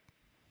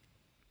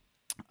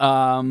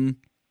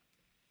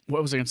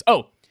 What was I going to say?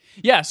 Oh,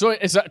 yeah, so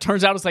it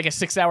turns out it's like a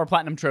 6-hour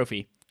platinum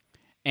trophy.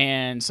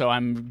 And so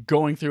I'm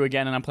going through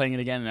again, and I'm playing it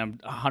again,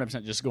 and I'm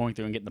 100% just going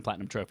through and getting the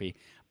platinum trophy.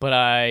 But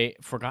I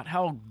forgot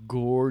how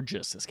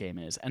gorgeous this game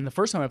is. And the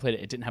first time I played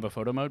it, it didn't have a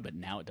photo mode, but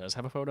now it does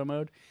have a photo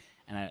mode.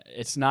 And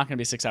it's not going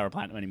to be a 6-hour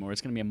platinum anymore.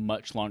 It's going to be a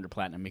much longer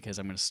platinum because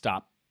I'm going to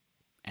stop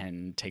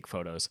and take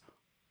photos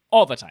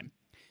all the time.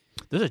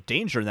 There's a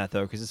danger in that,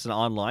 though, because it's an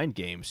online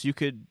game. So you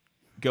could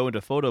go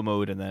into photo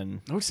mode and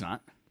then... No, it's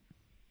not.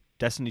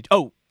 Destiny.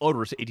 Oh, Order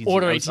 1886.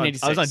 Order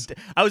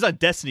 1886. I was on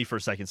Destiny for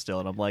a second still,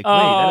 and I'm like, wait,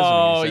 that doesn't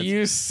make any sense.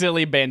 You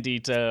silly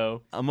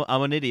bandito. I'm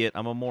an idiot.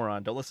 I'm a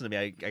moron. Don't listen to me.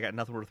 I got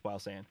nothing worthwhile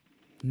saying.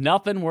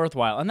 Nothing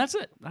worthwhile. And that's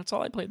it. That's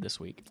all I played this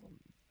week.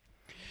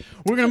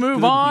 We're going to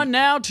move on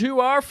now to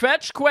our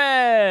Fetch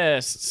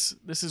Quests.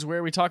 This is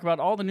where we talk about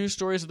all the news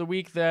stories of the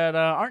week that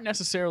aren't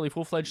necessarily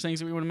full-fledged things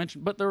that we want to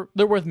mention, but they're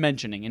worth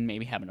mentioning and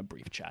maybe having a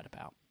brief chat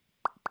about.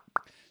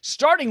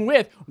 Starting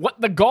with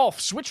What the Golf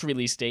Switch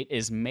release date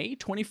is May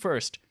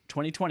 21st,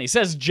 2020.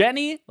 Says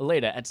Jenny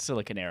Leda at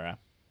Silicon Era.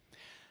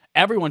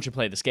 Everyone should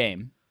play this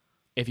game.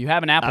 If you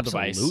have an Apple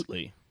device,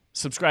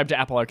 subscribe to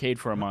Apple Arcade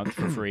for a month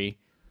for free,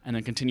 and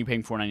then continue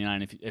paying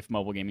 $4.99 if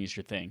mobile gaming is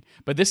your thing.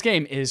 But this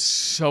game is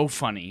so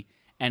funny,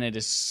 and it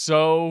is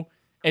so...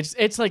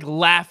 It's like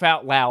laugh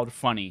out loud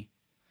funny.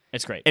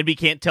 It's great. And we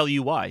can't tell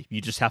you why. You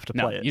just have to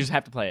play it. You just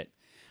have to play it.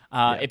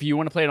 If you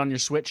want to play it on your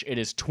Switch, it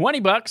is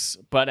 $20,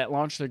 but at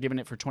launch they're giving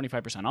it for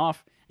 25%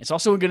 off. It's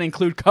also going to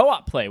include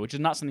co-op play, which is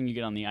not something you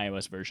get on the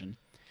iOS version.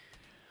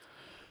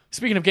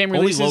 Speaking of game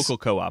releases... Only local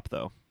co-op,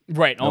 though.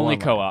 Right, only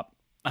co-op.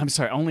 I'm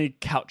sorry, only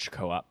couch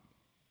co-op.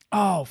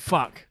 Oh,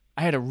 fuck.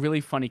 I had a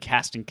really funny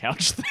casting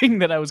couch thing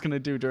that I was going to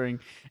do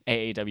during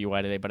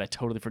AAWI today, but I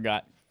totally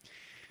forgot.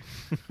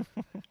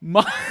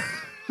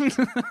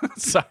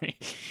 Sorry.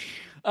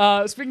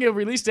 Speaking of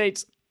release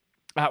dates...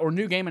 or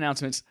new game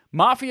announcements,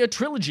 Mafia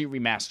Trilogy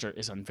Remaster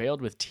is unveiled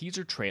with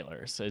teaser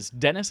trailer, says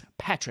Dennis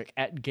Patrick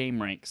at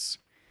GameRanks.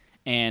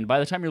 And by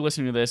the time you're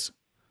listening to this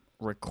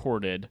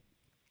recorded,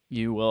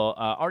 you will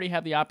already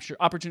have the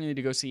opportunity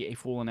to go see a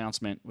full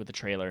announcement with the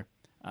trailer.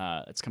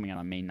 It's coming out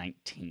on May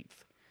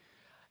 19th.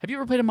 Have you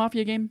ever played a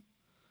Mafia game?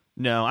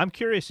 No, I'm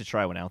curious to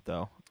try one out,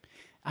 though.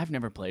 I've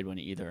never played one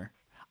either.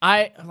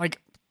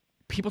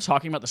 people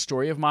talking about the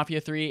story of Mafia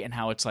 3 and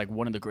how it's like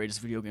one of the greatest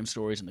video game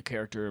stories and the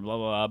character and blah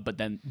blah blah.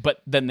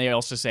 But then they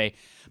also say,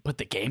 but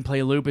the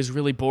gameplay loop is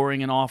really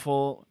boring and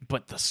awful,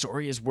 but the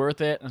story is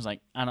worth it. And I was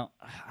like, I don't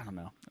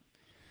know.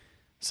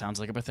 Sounds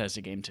like a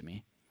Bethesda game to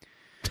me.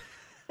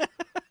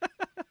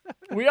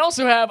 We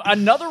also have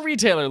another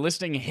retailer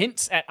listing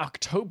hints at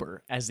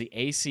October as the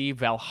AC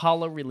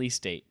Valhalla release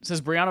date. It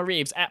says Brianna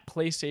Reeves at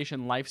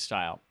PlayStation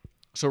Lifestyle.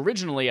 So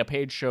originally, a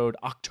page showed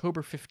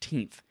October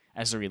 15th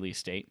as the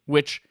release date,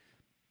 which,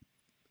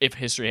 if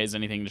history has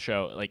anything to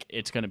show, like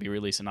it's going to be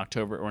released in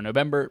October or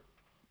November.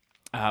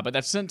 But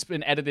that's since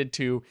been edited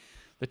to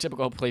the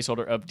typical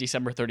placeholder of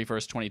December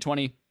 31st,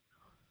 2020,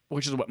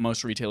 which is what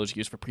most retailers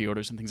use for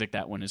pre-orders and things like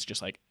that. One is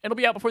just like, it'll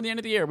be out before the end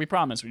of the year. We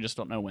promise. We just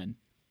don't know when.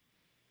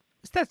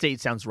 That date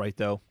sounds right,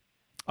 though.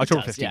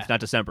 October 15th, yeah. Not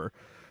December.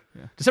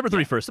 Yeah. December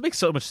 31st. That makes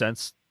so much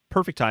sense.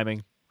 Perfect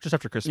timing. Just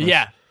after Christmas.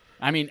 Yeah.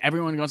 I mean,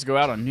 everyone wants to go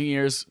out on New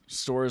Year's.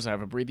 Stores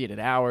have abbreviated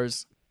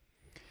hours.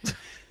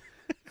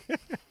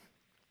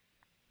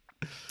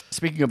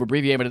 Speaking of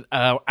abbreviated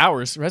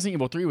hours, Resident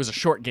Evil 3 was a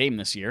short game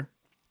this year.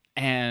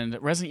 And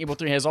Resident Evil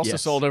 3 has also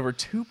sold over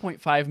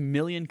 2.5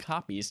 million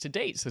copies to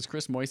date, says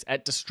Chris Moyse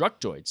at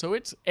Destructoid. So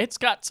it's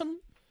got some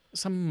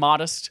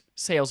modest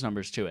sales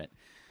numbers to it.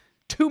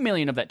 2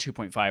 million of that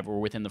 2.5 were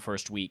within the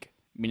first week,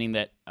 meaning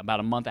that about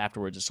a month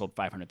afterwards it sold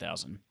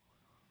 500,000.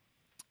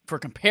 For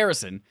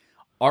comparison,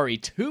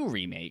 RE2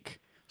 Remake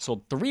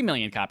sold 3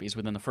 million copies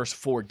within the first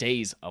 4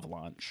 days of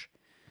launch.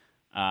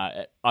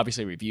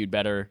 Obviously reviewed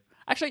better.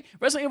 Actually,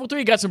 Resident Evil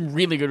 3 got some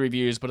really good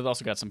reviews, but it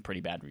also got some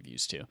pretty bad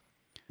reviews too.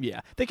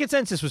 Yeah, the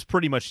consensus was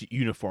pretty much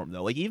uniform,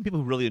 though. Like, even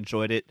people who really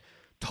enjoyed it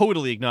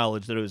totally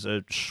acknowledged that it was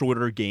a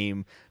shorter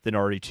game than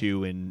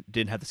RE2 and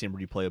didn't have the same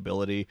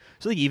replayability.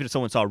 So I think even if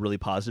someone saw a really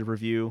positive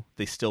review,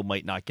 they still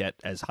might not get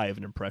as high of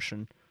an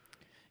impression.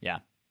 Yeah.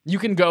 You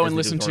can go and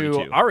listen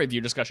to our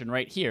review discussion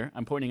right here.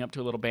 I'm pointing up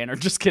to a little banner.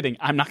 Just kidding.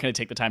 I'm not going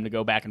to take the time to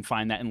go back and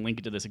find that and link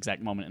it to this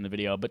exact moment in the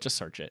video, but just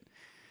search it.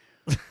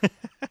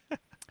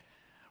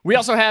 We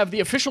also have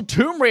the official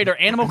Tomb Raider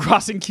Animal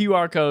Crossing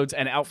QR codes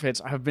and outfits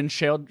have been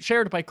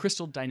shared by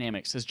Crystal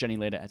Dynamics, says Jenny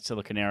Leda at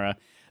Siliconera.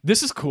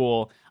 This is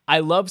cool. I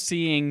love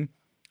seeing,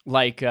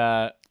 like,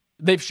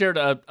 they've shared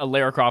a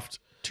Lara Croft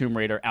Tomb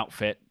Raider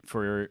outfit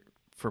for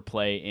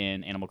play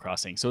in Animal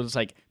Crossing. So it's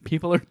like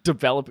people are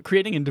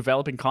creating and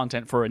developing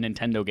content for a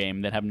Nintendo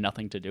game that have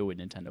nothing to do with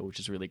Nintendo, which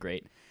is really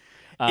great.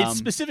 It's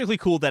specifically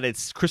cool that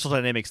it's Crystal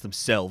Dynamics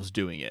themselves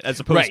doing it, as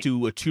opposed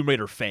to a Tomb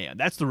Raider fan.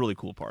 That's the really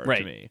cool part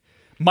to me.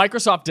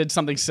 Microsoft did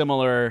something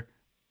similar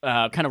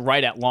kind of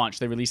right at launch.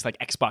 They released like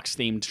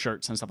Xbox-themed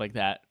shirts and stuff like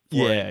that.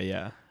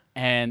 Yeah.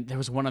 And there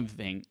was one other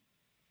thing.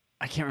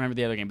 I can't remember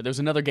the other game, but there was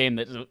another game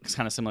that was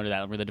kind of similar to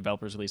that where the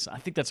developers released. I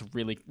think that's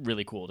really,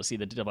 really cool to see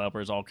the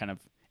developers all kind of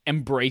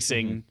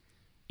embracing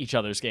each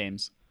other's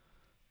games.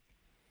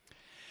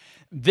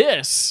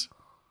 This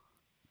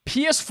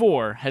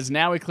PS4 has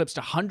now eclipsed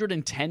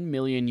 110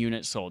 million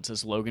units sold,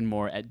 says Logan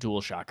Moore at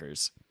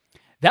DualShockers.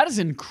 That is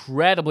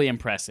incredibly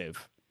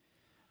impressive.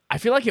 I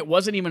feel like it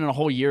wasn't even a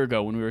whole year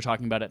ago when we were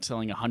talking about it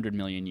selling 100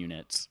 million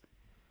units.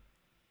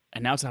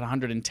 And now it's at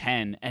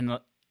 110. And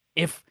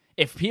if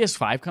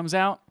PS5 comes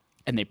out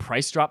and they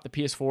price drop the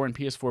PS4 and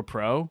PS4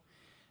 Pro,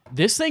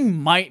 this thing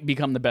might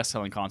become the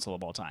best-selling console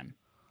of all time.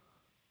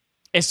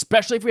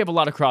 Especially if we have a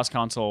lot of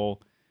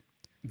cross-console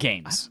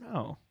games.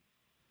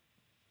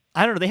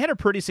 I don't know. They had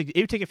it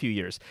would take a few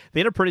years. They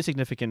had a pretty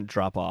significant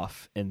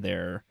drop-off in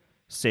their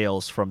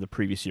sales from the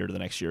previous year to the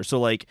next year. So,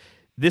 like,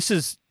 this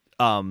is...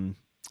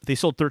 they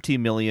sold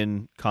 13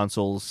 million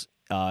consoles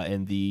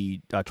in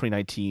the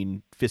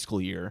 2019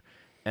 fiscal year.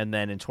 And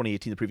then in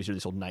 2018, the previous year, they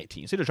sold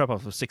 19. So they had a drop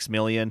off of 6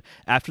 million.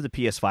 After the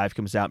PS5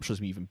 comes out, I'm sure it's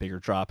going to be an even bigger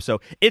drop. So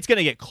it's going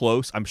to get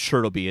close. I'm sure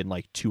it'll be in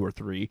like 2 or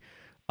 3.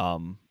 I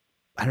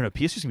don't know.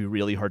 PS2 is going to be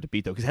really hard to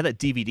beat, though, because it had that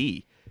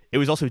DVD. It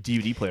was also a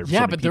DVD player for so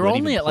many but people they're that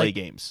only even at play like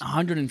games.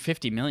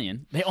 150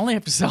 million. They only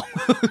have to sell,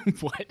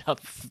 a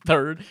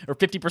third or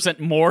 50%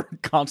 more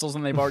consoles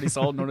than they've already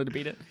sold in order to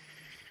beat it?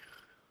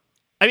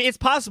 I mean, it's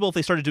possible if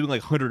they started doing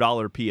like $100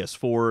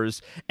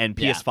 PS4s and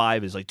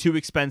PS5 is like too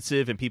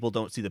expensive and people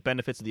don't see the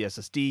benefits of the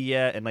SSD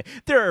yet. And like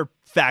there are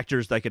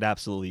factors that could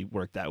absolutely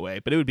work that way,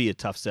 but it would be a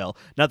tough sell.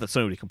 Not that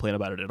Sony would complain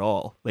about it at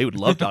all. They would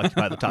love to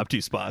occupy the top 2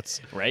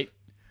 spots. Right?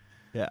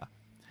 Yeah.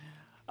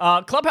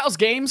 Clubhouse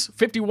Games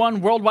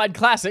 51 Worldwide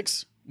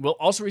Classics will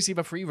also receive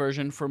a free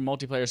version for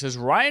multiplayer, says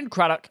Ryan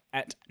Craddock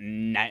at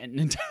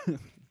Nintendo.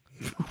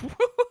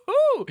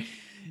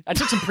 I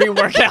took some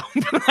pre-workout.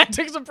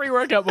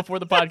 Before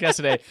the podcast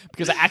today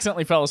because I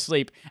accidentally fell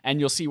asleep, and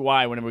you'll see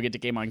why whenever we get to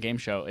Game on Game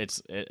Show.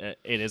 It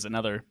is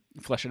another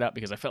flesh it out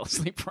because I fell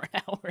asleep for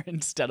an hour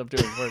instead of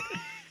doing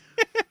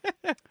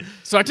work.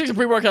 So I took some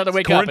pre-workout to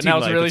wake up, and now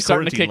it's really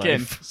starting to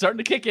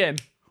kick in.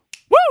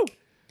 Woo!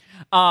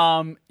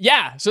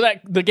 So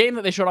that the game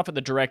that they showed off at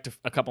the Direct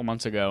a couple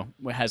months ago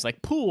has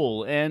like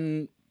pool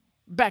and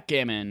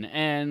backgammon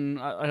and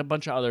a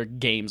bunch of other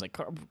games like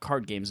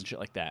card games and shit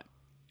like that.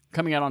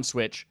 Coming out on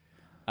Switch,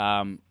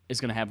 is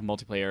going to have a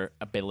multiplayer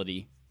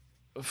ability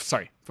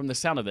from the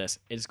sound of this,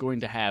 it's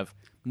going to have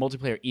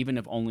multiplayer even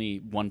if only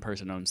one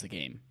person owns the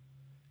game.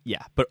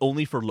 Yeah, but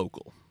only for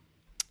local.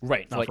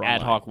 Right, Not like for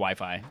ad online. hoc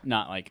Wi-Fi,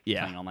 not like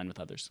Yeah. playing online with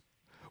others.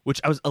 Which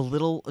I was a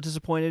little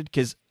disappointed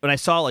because when I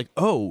saw like,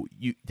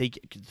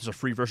 there's a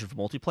free version for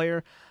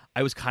multiplayer,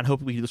 I was kind of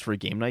hoping we could do this for a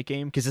game night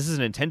game because this is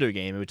a Nintendo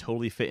game. It would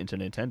totally fit into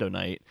Nintendo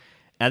night.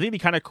 And I think it'd be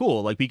kind of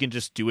cool. Like we can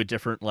just do a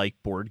different like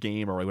board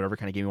game or like, whatever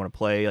kind of game you want to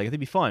play. Like I think it'd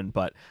be fun,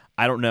 but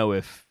I don't know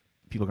if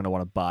people are going to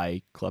want to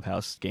buy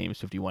Clubhouse Games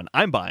 51.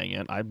 I'm buying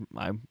it. I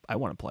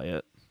want to play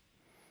it.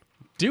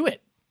 Do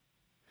it,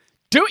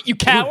 you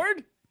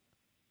coward!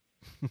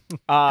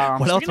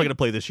 What else am I going to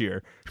play this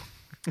year?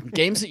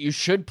 Games that you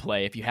should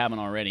play if you haven't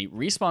already.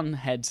 Respawn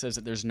Head says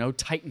that there's no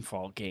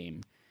Titanfall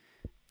game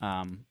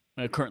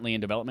currently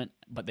in development,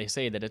 but they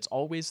say that it's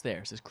always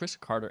there. Says Chris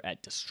Carter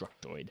at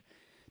Destructoid.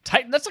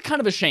 That's a kind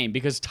of a shame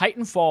because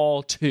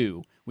Titanfall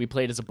 2 we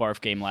played as a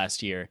barf game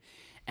last year,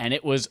 and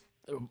it was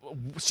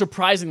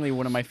surprisingly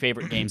one of my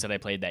favorite games that I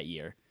played that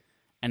year.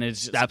 And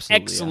it's just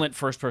Absolutely, excellent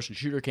first-person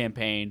shooter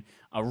campaign,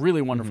 a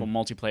really wonderful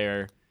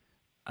multiplayer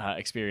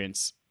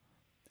experience.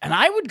 And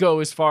I would go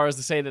as far as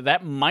to say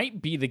that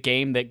might be the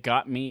game that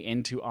got me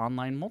into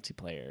online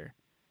multiplayer.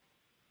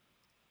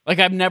 Like,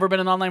 I've never been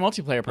an online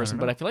multiplayer person,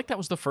 but I feel like that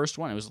was the first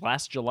one. It was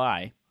last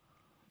July.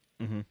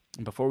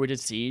 Mm-hmm. Before we did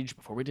Siege,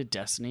 before we did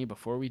Destiny,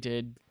 before we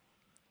did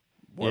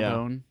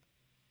Warzone.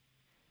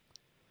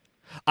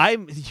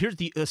 Here's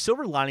the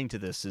silver lining to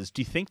this is,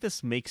 do you think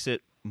this makes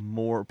it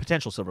more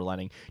potential silver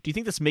lining? Do you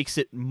think this makes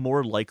it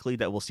more likely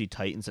that we'll see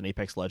Titans and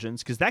Apex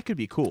Legends? Because that could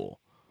be cool.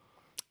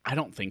 I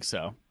don't think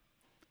so.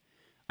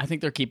 I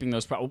think they're keeping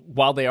those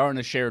while they are in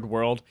a shared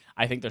world.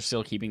 I think they're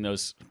still keeping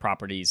those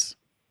properties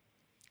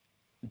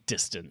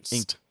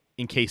distanced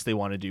in case they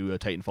want to do a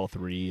Titanfall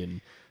 3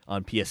 and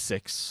on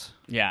PS6.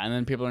 Yeah, and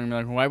then people are gonna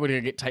be like, "Why would I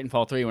get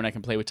Titanfall 3 when I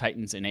can play with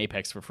Titans in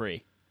Apex for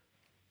free?"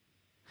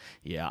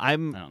 Yeah, I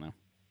don't know.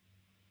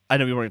 I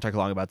know we weren't going to talk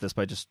long about this,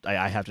 but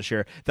I have to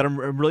share that I'm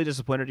really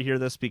disappointed to hear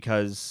this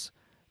because,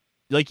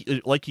 like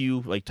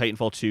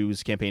Titanfall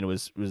 2's campaign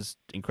was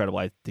incredible.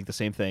 I think the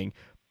same thing.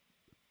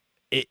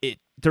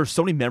 There's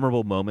so many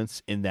memorable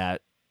moments in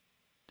that,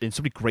 and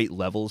so many great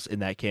levels in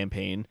that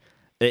campaign.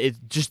 It's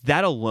just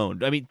that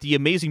alone. I mean, the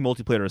amazing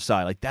multiplayer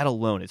aside, like that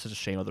alone, it's such a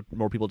shame that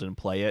more people didn't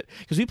play it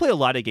because we play a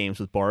lot of games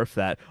with Barf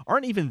that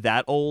aren't even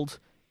that old.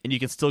 And you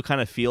can still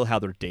kind of feel how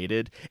they're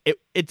dated.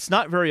 It's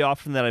not very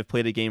often that I've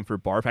played a game for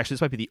Barf. Actually,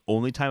 this might be the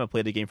only time I've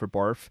played a game for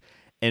Barf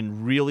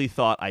and really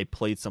thought I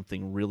played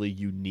something really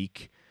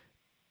unique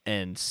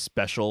and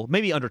special.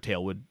 Maybe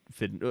Undertale would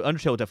fit.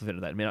 Undertale would definitely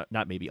fit into that.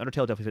 Not maybe.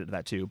 Undertale would definitely fit into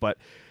that too. But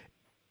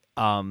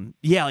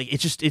like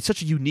it's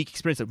such a unique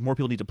experience that more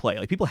people need to play.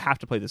 Like people have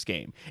to play this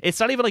game. It's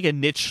not even like a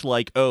niche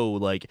like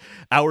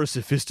our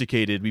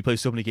sophisticated. We play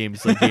so many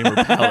games like gamer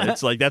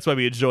palates. Like that's why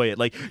we enjoy it.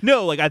 Like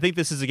no, like I think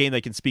this is a game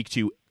that can speak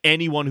to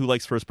anyone who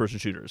likes first person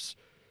shooters.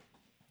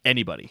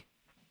 Anybody.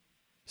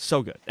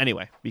 So good.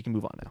 Anyway, we can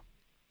move on now.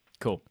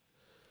 Cool.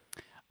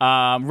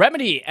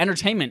 Remedy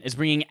Entertainment is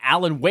bringing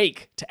Alan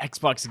Wake to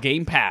Xbox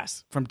Game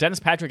Pass. From Dennis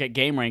Patrick at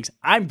GameRanks,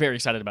 I'm very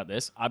excited about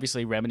this.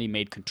 Obviously, Remedy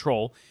made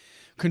Control.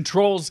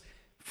 Control's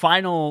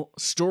final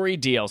story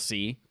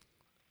DLC,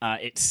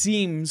 it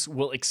seems,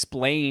 will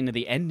explain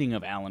the ending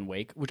of Alan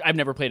Wake, which I've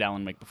never played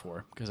Alan Wake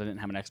before because I didn't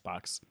have an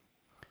Xbox.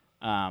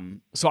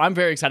 So I'm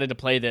very excited to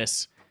play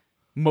this,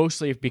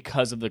 mostly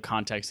because of the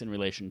context in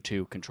relation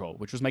to Control,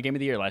 which was my game of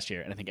the year last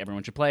year, and I think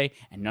everyone should play,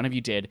 and none of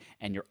you did,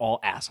 and you're all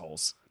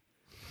assholes.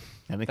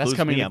 And that's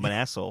coming. I'm an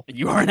asshole.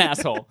 You are an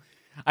asshole.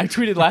 I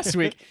tweeted last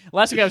week.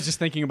 Last week I was just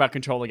thinking about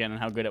Control again and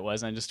how good it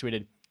was, and I just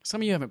tweeted,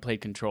 some of you haven't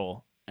played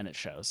Control, and it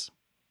shows.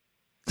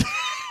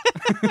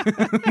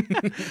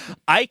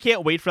 I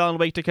can't wait for Alan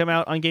Wake to come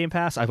out on Game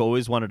Pass. I've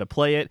always wanted to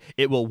play it.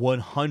 It will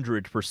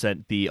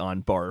 100% be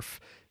on Barf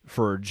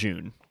for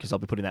June because I'll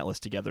be putting that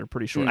list together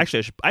pretty short.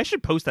 Actually, I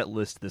should post that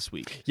list this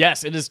week.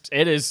 Yes, it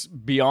is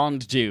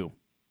beyond due.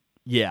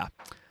 Yeah,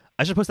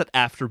 I should post that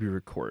after we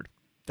record.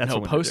 That's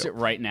no, post it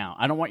right now.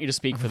 I don't want you to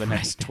speak for the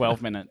next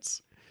 12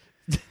 minutes.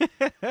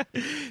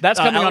 That's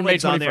coming on May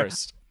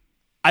 21st.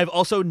 I've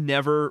also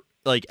never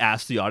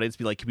asked the audience,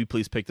 be like, can we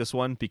please pick this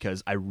one?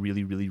 Because I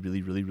really, really,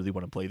 really, really, really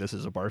want to play this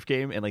as a Barf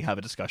game and have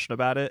a discussion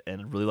about it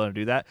and really want to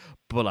do that.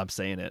 But I'm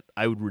saying it.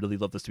 I would really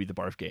love this to be the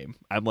Barf game.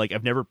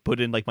 I've never put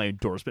in my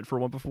endorsement for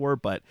one before,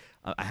 but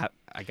I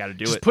got to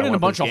do it. Just put in a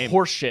bunch of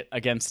horse shit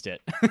against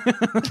it.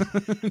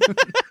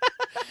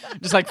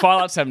 Just like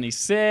Fallout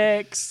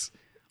 76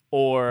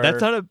 or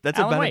that's not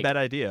a Wake. bad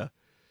idea.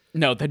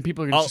 No, then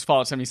people are going to just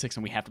Fallout 76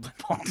 and we have to play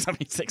Fallout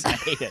 76 and I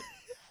hate it.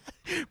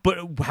 But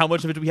how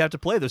much of it do we have to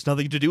play? There's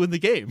nothing to do in the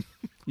game.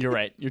 You're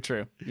right. You're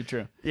true.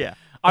 Yeah.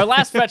 Our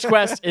last fetch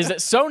quest is that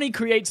Sony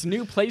creates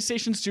new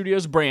PlayStation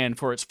Studios brand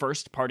for its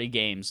first-party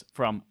games,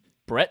 from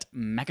Brett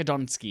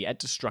Makedonsky at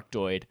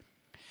Destructoid.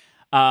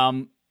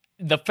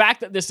 The fact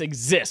that this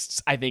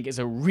exists, I think, is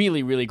a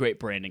really, really great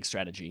branding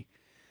strategy.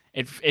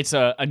 It's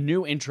a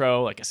new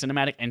intro, like a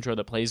cinematic intro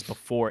that plays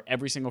before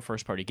every single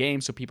first-party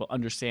game, so people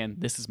understand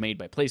this is made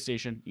by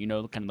PlayStation. You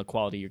know kind of the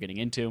quality you're getting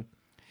into.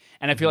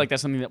 And I feel like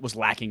that's something that was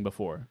lacking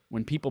before.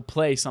 When people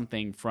play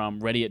something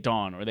from Ready at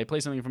Dawn or they play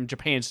something from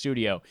Japan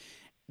Studio,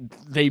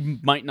 they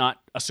might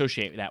not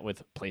associate that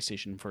with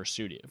PlayStation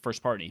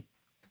first party.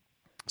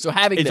 So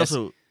having It's this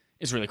also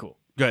is really cool.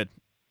 good.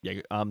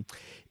 Yeah.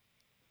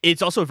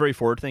 It's also very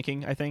forward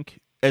thinking, I think,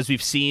 as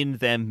we've seen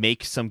them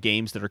make some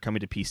games that are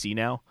coming to PC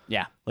now.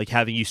 Yeah. Like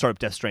having you start up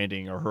Death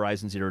Stranding or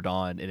Horizon Zero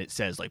Dawn and it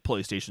says like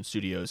PlayStation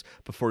Studios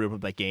before you open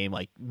up that game,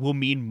 like will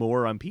mean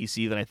more on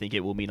PC than I think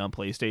it will mean on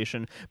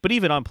PlayStation. But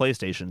even on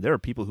PlayStation, there are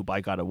people who buy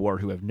God of War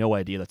who have no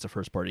idea that's a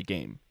first party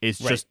game. It's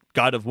just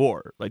God of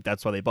War. Like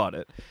that's why they bought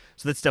it.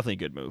 So that's definitely a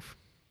good move.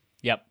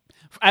 Yep.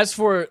 As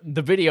for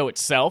the video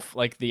itself,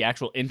 like the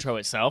actual intro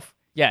itself,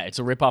 yeah, it's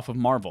a ripoff of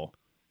Marvel.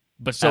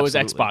 But so is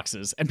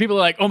Xbox's. And people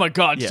are like, oh my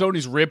God,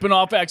 Sony's ripping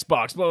off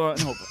Xbox. Blah,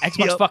 blah. No,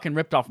 Xbox fucking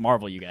ripped off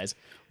Marvel, you guys.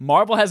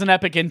 Marvel has an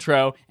epic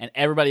intro, and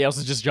everybody else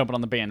is just jumping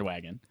on the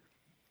bandwagon.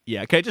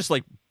 Yeah, okay, just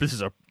like, this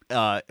is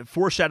a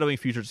foreshadowing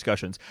future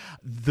discussions.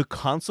 The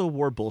console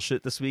war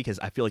bullshit this week has,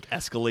 I feel like,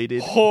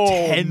 escalated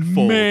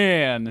tenfold.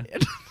 Man.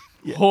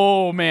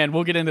 Oh, man.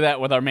 We'll get into that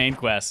with our main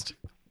quest.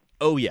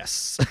 Oh,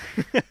 yes.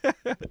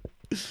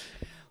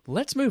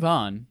 Let's move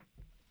on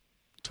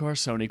to our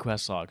Sony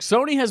Quest log.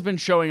 Sony has been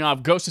showing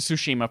off Ghost of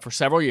Tsushima for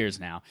several years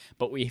now,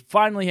 but we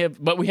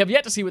have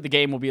yet to see what the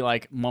game will be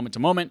like moment to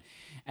moment,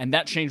 and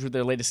that changed with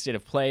their latest state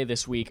of play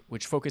this week,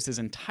 which focuses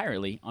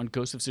entirely on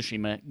Ghost of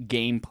Tsushima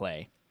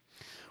gameplay.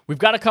 We've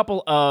got a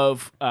couple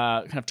of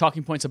kind of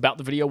talking points about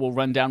the video we'll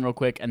run down real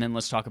quick, and then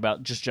let's talk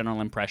about just general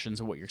impressions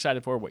of what you're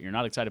excited for, what you're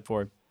not excited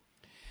for.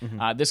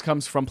 This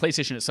comes from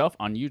PlayStation itself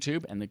on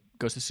YouTube and the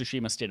Ghost of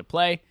Tsushima state of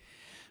play.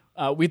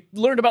 We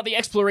learned about the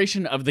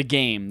exploration of the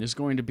game. There's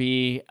going to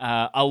be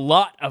a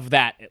lot of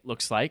that, it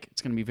looks like.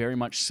 It's going to be very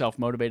much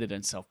self-motivated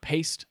and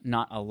self-paced,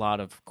 not a lot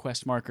of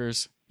quest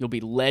markers. You'll be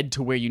led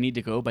to where you need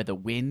to go by the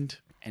wind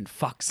and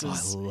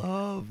foxes. I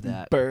love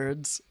that.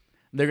 Birds.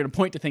 They're going to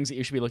point to things that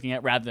you should be looking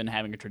at rather than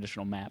having a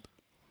traditional map.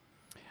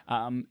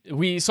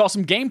 We saw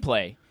some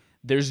gameplay.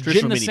 There's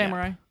Jin the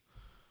Samurai.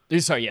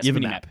 Sorry, yes, you have a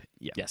mini-map. map.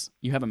 Yeah. Yes,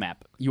 you have a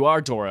map. You are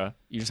Dora.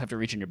 You just have to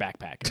reach in your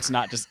backpack. It's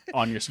not just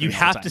on your screen. You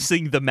have to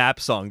sing the map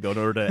song, though, in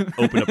order to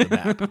open up the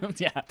map.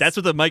 Yeah, that's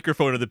what the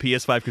microphone of the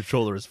PS5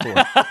 controller is for.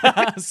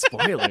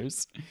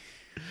 Spoilers.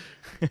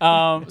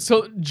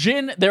 So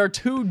Jin, there are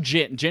two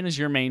Jin. Jin is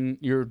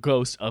your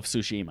ghost of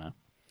Tsushima,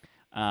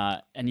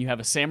 and you have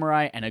a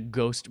samurai and a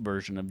ghost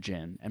version of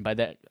Jin. And by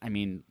that, I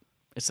mean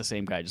it's the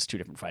same guy, just two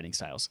different fighting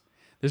styles.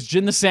 There's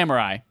Jin the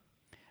samurai,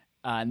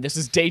 and this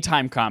is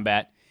daytime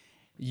combat.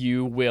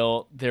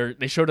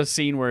 They showed a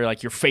scene where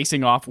like you're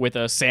facing off with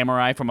a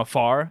samurai from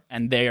afar,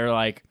 and they are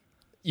like,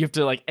 you have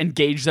to like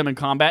engage them in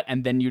combat,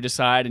 and then you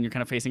decide, and you're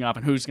kind of facing off,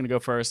 and who's going to go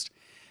first.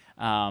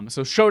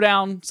 So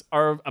showdowns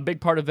are a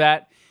big part of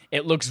that.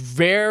 It looks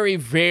very,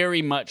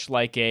 very much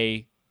like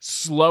a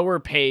slower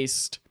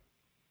paced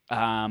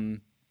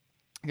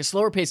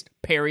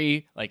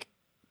parry like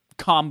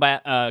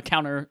combat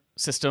counter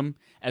system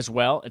as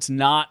well. It's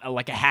not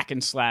like a hack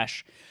and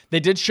slash. They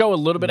did show a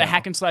little bit of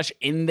hack and slash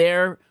in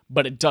there,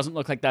 but it doesn't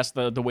look like that's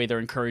the way they're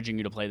encouraging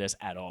you to play this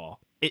at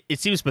all. It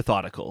seems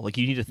methodical. Like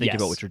you need to think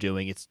about what you're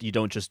doing. You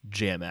don't just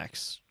jam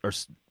X or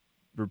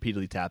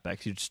repeatedly tap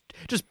X. You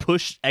just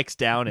push X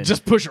down and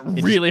just push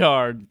really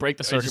hard. Break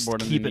the circuit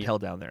board and keep it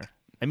held down there.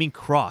 I mean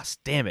cross.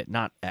 Damn it,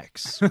 not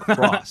X.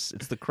 Cross.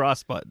 It's the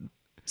cross button.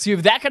 So you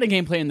have that kind of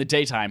gameplay in the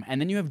daytime, and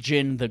then you have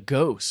Jin the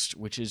Ghost,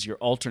 which is your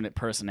alternate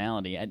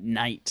personality at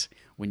night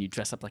when you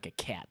dress up like a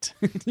cat.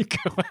 You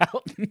go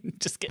out and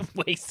just get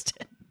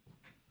wasted.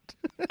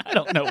 I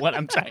don't know what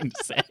I'm trying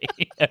to say.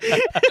 That's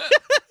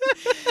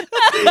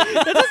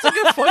a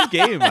good fun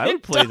game. I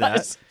would play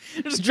that.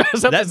 Just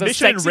dress up that as a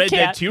mission in sexy Red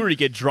cat. Dead 2 where you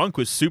get drunk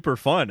was super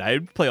fun.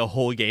 I'd play a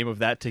whole game of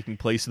that taking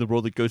place in the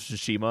world of Ghost of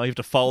Tsushima. You have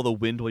to follow the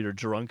wind while you're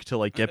drunk to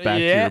like get back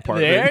to your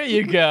apartment. There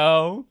you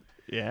go.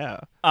 Yeah.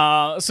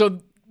 So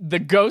the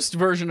ghost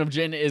version of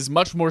Jin is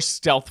much more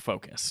stealth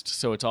focused.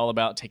 So it's all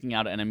about taking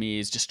out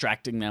enemies,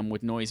 distracting them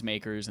with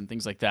noisemakers and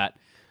things like that.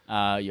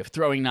 You have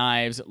throwing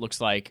knives, it looks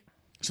like.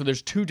 So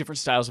there's two different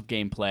styles of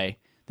gameplay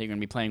that you're going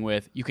to be playing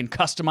with. You can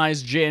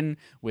customize Jin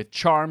with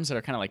charms that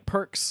are kind of like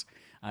perks.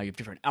 You have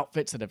different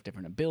outfits that have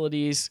different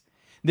abilities.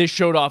 They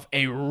showed off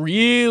a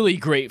really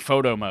great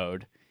photo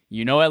mode.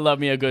 You know I love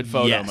me a good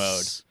photo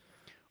mode.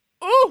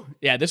 Ooh!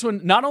 Yeah, this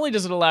one, not only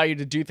does it allow you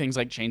to do things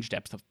like change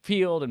depth of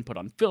field and put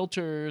on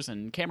filters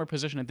and camera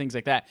position and things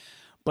like that,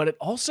 but it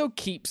also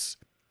keeps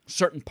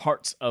certain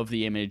parts of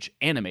the image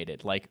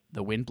animated, like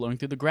the wind blowing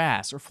through the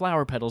grass or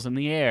flower petals in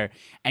the air.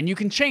 And you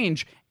can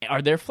change,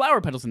 are there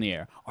flower petals in the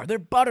air? Are there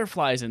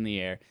butterflies in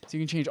the air? So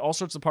you can change all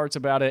sorts of parts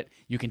about it.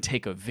 You can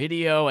take a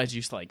video as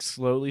you like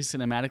slowly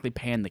cinematically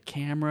pan the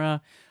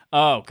camera.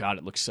 Oh God,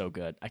 it looks so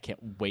good. I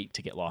can't wait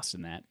to get lost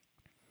in that.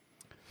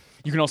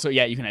 You can also,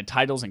 you can add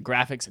titles and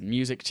graphics and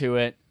music to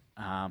it.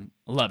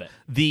 Love it.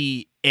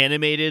 The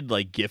animated,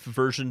 like, GIF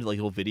version, like,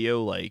 little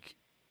video, like,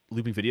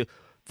 looping video,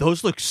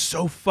 those look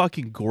so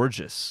fucking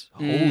gorgeous.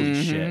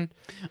 Holy shit.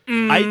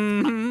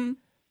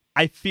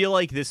 I feel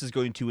like this is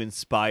going to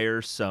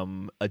inspire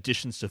some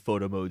additions to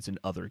photo modes in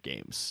other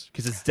games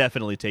because it's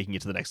definitely taking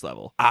it to the next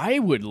level. I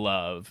would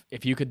love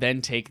if you could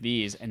then take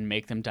these and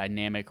make them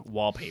dynamic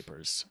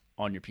wallpapers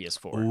on your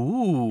PS4.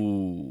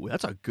 Ooh,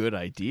 that's a good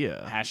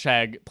idea.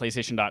 Hashtag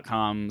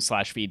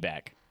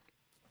PlayStation.com/feedback.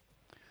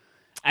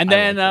 And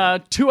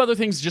then two other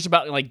things just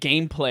about like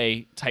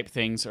gameplay type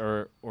things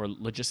or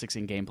logistics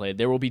in gameplay.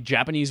 There will be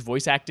Japanese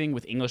voice acting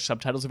with English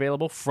subtitles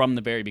available from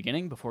the very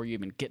beginning before you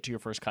even get to your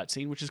first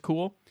cutscene, which is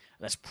cool.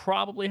 That's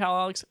probably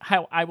how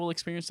I will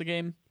experience the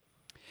game.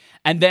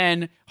 And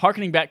then,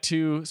 harkening back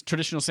to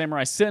traditional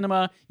samurai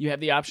cinema, you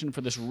have the option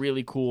for this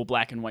really cool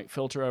black and white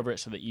filter over it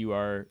so that you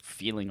are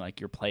feeling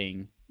like you're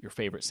playing your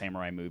favorite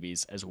samurai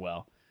movies as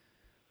well.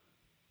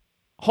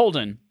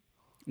 Holden,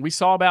 we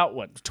saw about,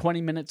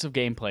 20 minutes of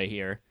gameplay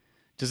here.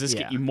 Does this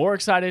get you more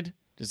excited?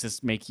 Does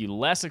this make you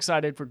less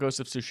excited for Ghost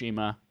of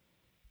Tsushima?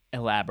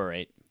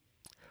 Elaborate.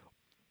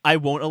 I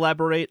won't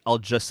elaborate. I'll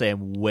just say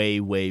I'm way,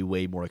 way,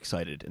 way more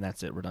excited. And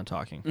that's it. We're done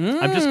talking.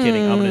 I'm just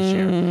kidding. I'm going to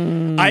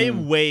share. I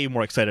am way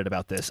more excited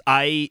about this.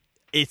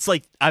 It's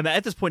like, I'm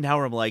at this point now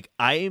where I'm like,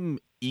 I'm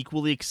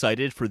equally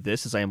excited for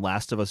this as I am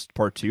Last of Us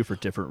Part 2 for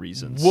different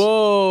reasons.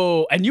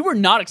 Whoa. And you were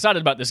not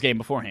excited about this game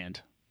beforehand.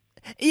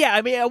 Yeah,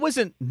 I mean, I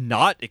wasn't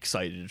not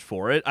excited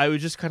for it. I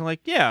was just kind of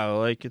like, yeah,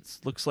 like it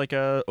looks like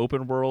a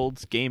open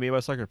world game made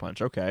by Sucker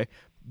Punch. Okay.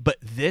 But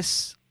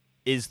this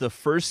is the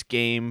first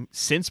game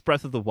since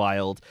Breath of the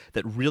Wild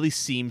that really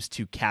seems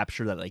to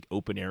capture that like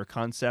open air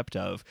concept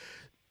of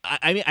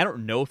I mean, I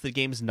don't know if the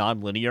game is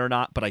non-linear or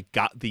not, but I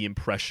got the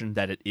impression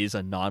that it is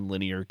a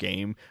non-linear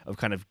game of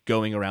kind of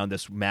going around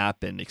this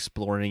map and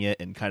exploring it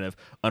and kind of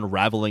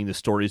unraveling the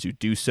stories you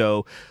do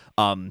so.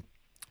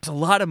 There's a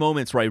lot of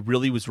moments where I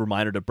really was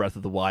reminded of Breath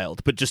of the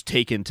Wild, but just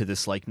taken to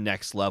this like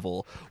next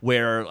level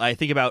where I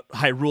think about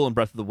Hyrule and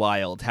Breath of the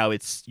Wild, how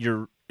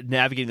you're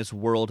navigating this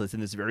world that's in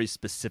this very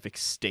specific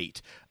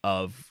state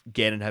of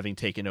Ganon having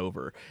taken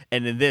over.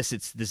 And in this,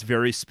 it's this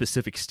very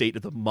specific state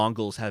of the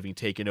Mongols having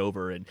taken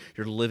over, and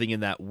you're living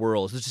in that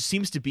world. So it just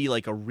seems to be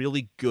like a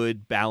really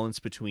good balance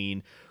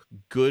between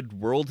good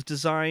world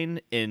design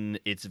in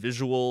its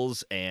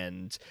visuals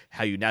and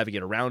how you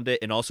navigate around it,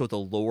 and also the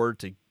lore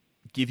to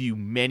give you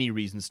many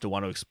reasons to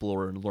want to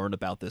explore and learn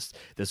about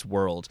this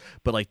world.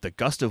 But like the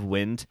Gust of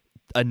Wind,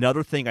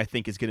 another thing I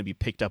think is going to be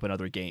picked up in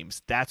other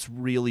games. That's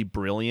really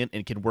brilliant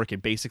and can work in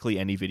basically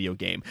any video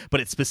game,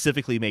 but it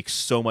specifically makes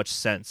so much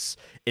sense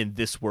in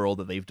this world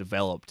that they've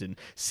developed, and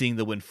seeing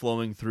the wind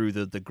flowing through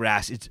the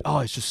grass. It's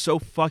just so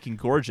fucking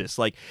gorgeous.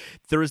 Like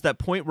there is that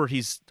point where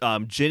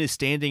Jin is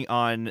standing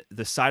on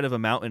the side of a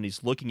mountain,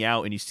 he's looking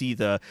out, and you see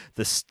the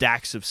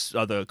stacks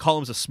of the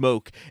columns of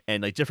smoke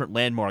and like different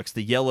landmarks,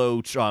 the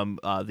yellow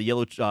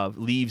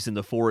leaves in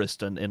the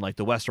forest and in like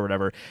the west or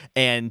whatever.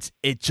 And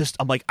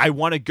I'm like, I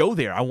want to go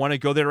there. I want to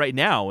go there right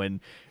now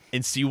and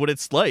see what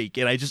it's like.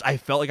 And I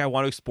felt like I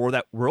want to explore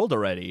that world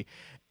already.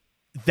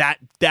 That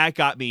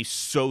got me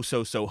so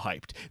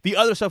hyped. The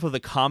other stuff of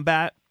the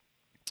combat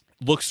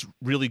looks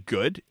really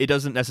good. It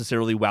doesn't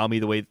necessarily wow me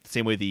the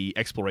same way the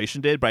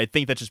exploration did, but I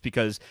think that's just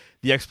because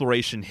the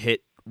exploration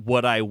hit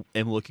what I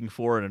am looking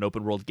for in an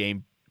open world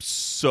game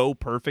so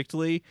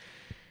perfectly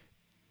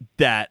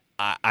that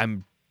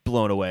I'm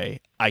blown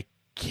away. I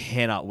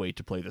cannot wait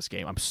to play this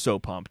game. I'm so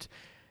pumped.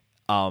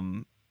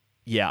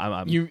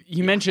 Yeah,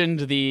 You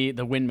mentioned the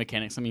wind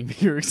mechanics. I mean,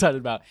 you're excited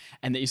about,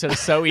 and that you said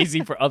it's so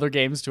easy for other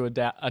games to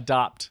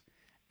adopt.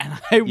 And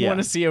I want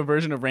to see a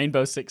version of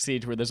Rainbow Six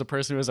Siege where there's a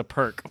person who has a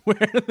perk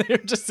where they're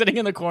just sitting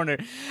in the corner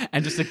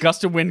and just a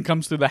gust of wind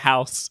comes through the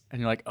house, and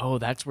you're like, oh,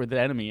 that's where the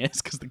enemy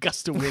is because the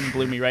gust of wind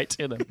blew me right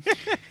to them.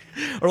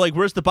 Or like,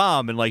 where's the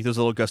bomb? And like, there's a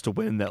little gust of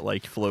wind that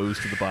like flows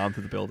to the bomb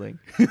through the building.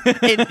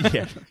 And,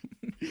 yeah.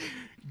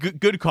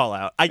 Good call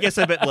out. I guess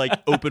I meant like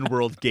open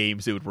world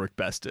games it would work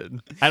best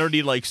in. I don't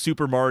need like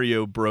Super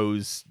Mario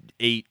Bros.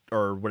 8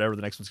 or whatever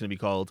the next one's going to be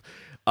called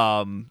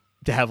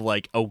to have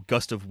like a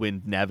gust of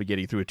wind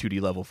navigating through a 2D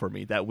level for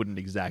me. That wouldn't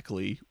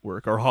exactly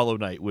work. Or Hollow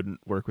Knight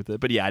wouldn't work with it.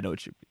 But yeah, I know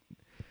what you mean.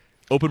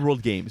 Open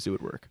world games, it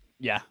would work.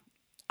 Yeah.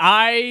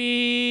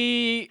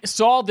 I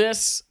saw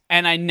this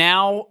and I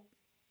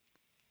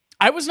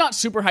was not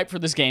super hyped for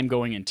this game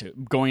going into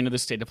the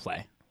state of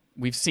play.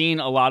 We've seen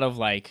a lot of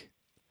like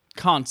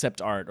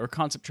concept art or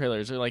concept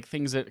trailers or like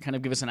things that kind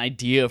of give us an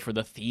idea for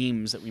the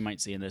themes that we might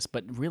see in this,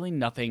 but really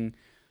nothing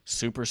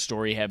super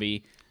story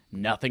heavy,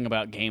 nothing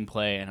about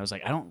gameplay. And I was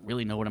like, I don't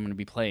really know what I'm going to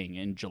be playing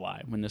in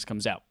July when this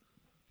comes out.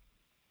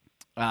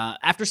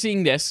 After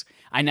seeing this,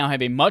 I now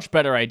have a much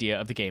better idea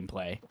of the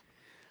gameplay.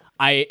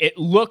 It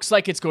looks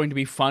like it's going to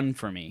be fun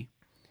for me.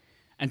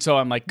 And so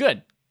I'm like,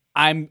 good.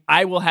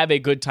 I will have a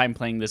good time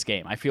playing this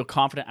game. I feel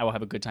confident I will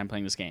have a good time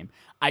playing this game.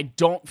 I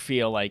don't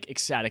feel like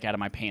ecstatic out of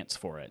my pants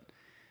for it.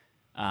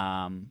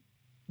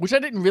 Which I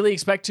didn't really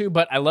expect to,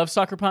 but I love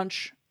Sucker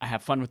Punch. I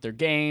have fun with their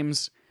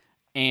games.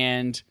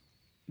 And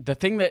the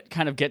thing that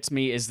kind of gets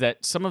me is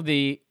that some of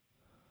the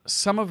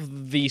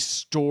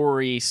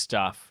story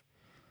stuff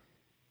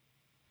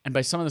And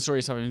by some of the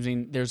story stuff, I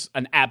mean there's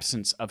an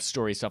absence of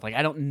story stuff. Like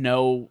I don't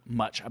know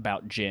much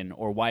about Jin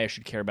or why I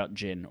should care about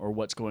Jin or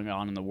what's going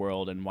on in the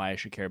world and why I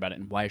should care about it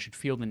and why I should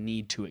feel the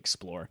need to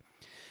explore.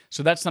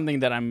 So that's something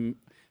that I'm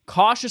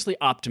cautiously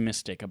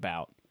optimistic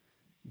about,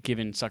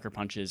 given Sucker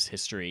Punch's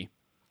history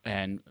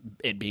and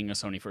it being a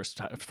Sony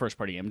first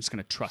party game. I'm just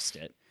going to trust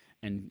it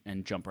and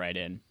jump right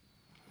in.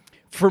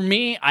 For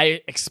me,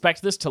 I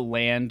expect this to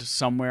land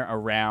somewhere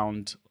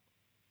around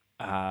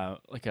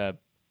like a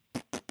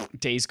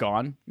Days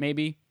Gone,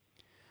 maybe,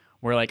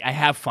 where like I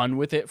have fun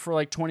with it for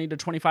like 20 to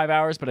 25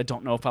 hours, but I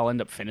don't know if I'll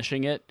end up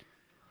finishing it.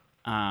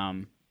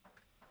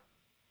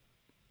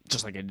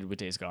 Just like I did with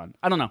Days Gone.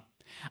 I don't know.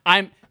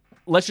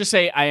 Let's just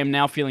say I am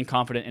now feeling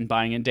confident in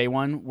buying it day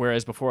one,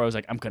 whereas before I was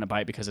like, I'm going to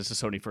buy it because it's a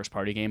Sony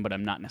first-party game, but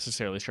I'm not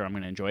necessarily sure I'm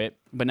going to enjoy it.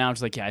 But now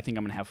it's like, yeah, I think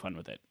I'm going to have fun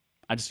with it.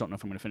 I just don't know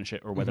if I'm going to finish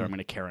it or whether I'm going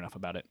to care enough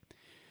about it.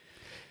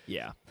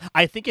 Yeah.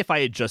 I think if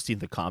I had just seen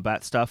the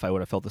combat stuff, I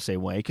would have felt the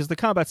same way, because the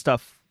combat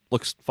stuff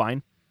looks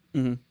fine.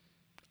 Mm-hmm.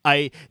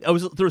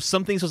 There were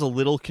some things I was a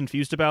little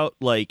confused about,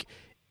 like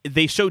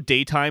they show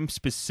daytime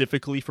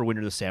specifically for when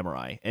you're the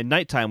samurai and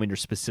nighttime when you're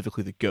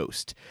specifically the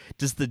ghost.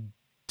 Does the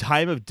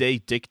time of day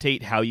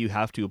dictate how you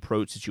have to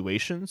approach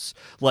situations?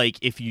 Like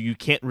if you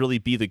can't really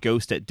be the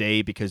ghost at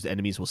day because the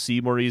enemies will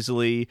see more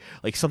easily,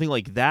 like something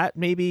like that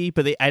maybe,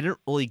 but I didn't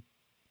really,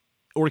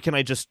 or can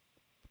I just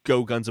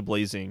go guns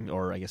a-blazing,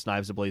 or I guess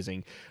knives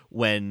a-blazing,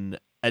 when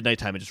at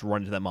nighttime I just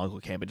run into that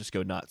Mongol camp and just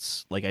go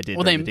nuts like I did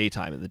during the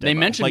daytime in the demo. They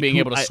mentioned like, being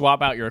able to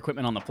swap out your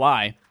equipment on the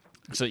fly,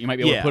 so that you might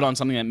be able to put on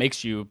something that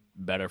makes you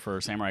better for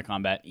samurai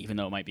combat, even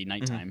though it might be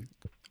nighttime.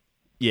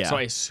 Yeah. So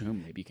I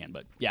assume maybe you can,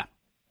 but yeah.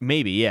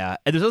 Maybe, yeah.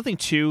 And there's another thing,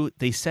 too.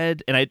 They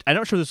said, and I'm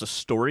not sure if there's a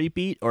story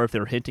beat or if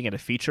they're hinting at a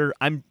feature.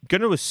 I'm going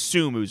to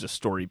assume it was a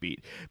story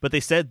beat. But they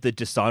said the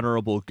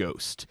dishonorable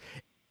ghost.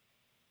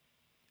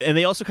 And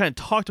they also kind of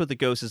talked about the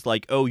ghost as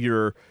like, oh,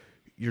 you're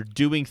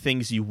doing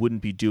things you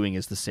wouldn't be doing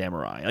as the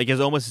samurai. Like,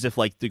 it's almost as if,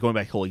 like, they're going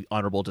back wholly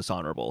honorable,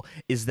 dishonorable.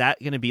 Is that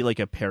going to be like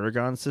a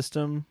paragon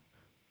system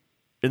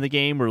in the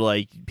game where,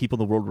 like, people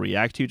in the world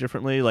react to you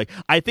differently? Like,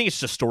 I think it's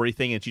just a story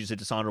thing, and she's a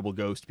dishonorable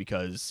ghost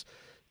because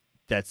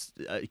that's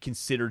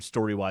considered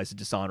story-wise a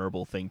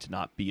dishonorable thing to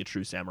not be a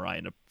true samurai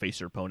and to face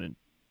your opponent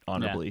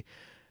honorably.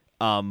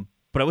 Yeah.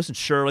 But I wasn't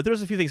sure. Like,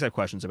 there's a few things I have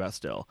questions about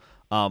still.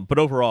 But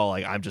overall,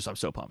 like, I'm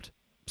so pumped.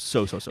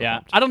 So yeah.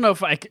 pumped. I don't know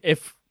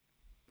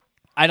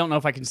I don't know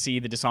if I can see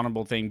the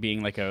dishonorable thing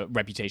being like a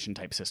reputation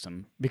type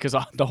system, because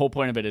the whole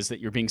point of it is that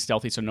you're being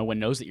stealthy, so no one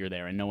knows that you're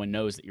there and no one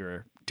knows that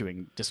you're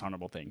doing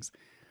dishonorable things.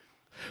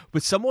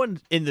 But someone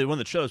in one of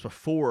the shows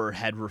before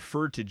had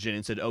referred to Jin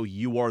and said, "Oh,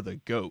 you are the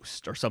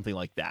ghost," or something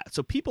like that.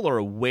 So people are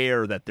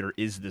aware that there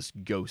is this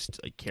ghost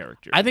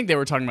character. I think they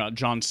were talking about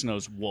Jon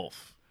Snow's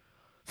wolf.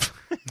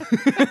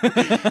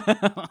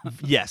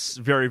 Yes,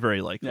 very,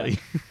 very likely.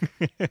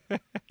 Yeah.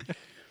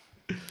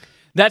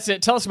 That's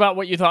it. Tell us about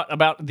what you thought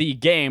about the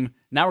game.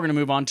 Now we're going to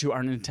move on to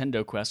our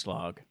Nintendo Quest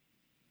log.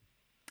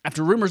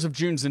 After rumors of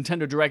June's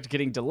Nintendo Direct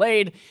getting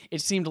delayed,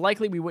 it seemed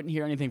likely we wouldn't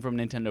hear anything from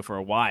Nintendo for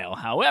a while.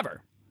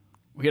 However,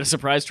 we had a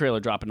surprise trailer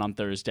dropping on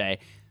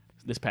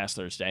this past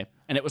Thursday,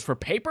 and it was for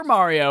Paper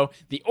Mario,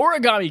 The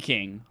Origami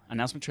King,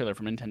 announcement trailer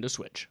from Nintendo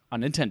Switch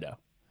on Nintendo,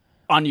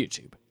 on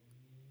YouTube,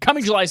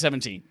 coming July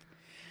 17th.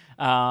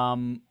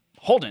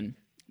 Holden,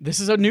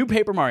 this is a new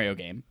Paper Mario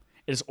game.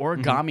 It is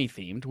origami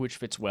themed, which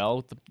fits well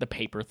with the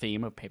paper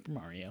theme of Paper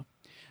Mario.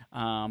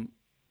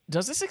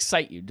 Does this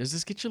excite you? Does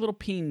this get your little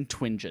peen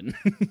twinging?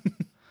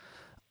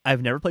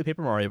 I've never played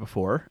Paper Mario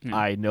before.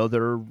 I know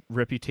their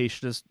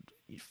reputation has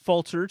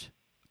faltered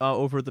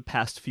over the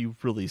past few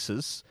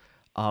releases.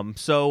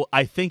 So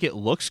I think it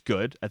looks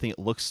good. I think it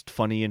looks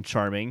funny and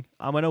charming.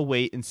 I'm going to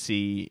wait and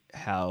see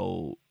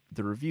how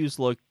the reviews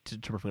look to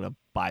determine if I'm going to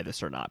buy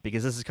this or not,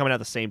 because this is coming out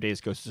the same day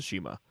as Ghost of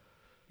Tsushima.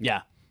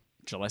 Yeah,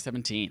 July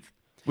 17th.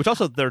 Which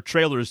also, their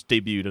trailers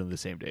debuted on the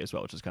same day as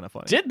well, which is kind of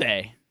funny. Did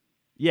they?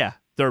 Yeah.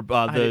 They're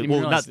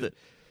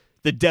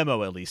the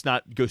demo, at least,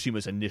 not Ghost of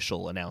Tsushima's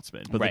initial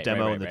announcement, but the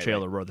demo and the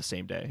trailer were the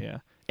same day, yeah.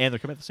 And they're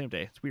coming out the same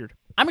day. It's weird.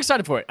 I'm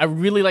excited for it. I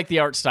really like the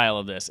art style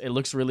of this. It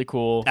looks really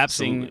cool.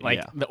 Absolutely.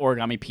 Seeing, the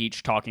Origami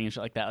Peach talking and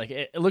shit like that. Like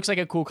it looks like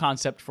a cool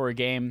concept for a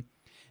game.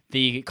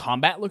 The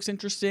combat looks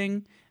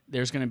interesting.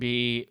 There's going to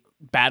be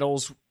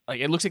battles. Like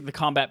it looks like the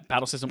combat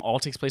battle system all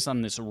takes place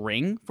on this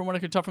ring, from what I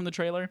could tell from the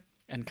trailer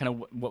and kind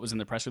of what was in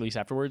the press release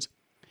afterwards.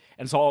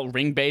 And it's all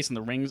ring based, and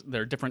the rings,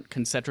 they're different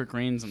concentric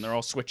rings, and they're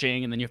all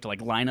switching, and then you have to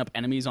like line up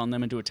enemies on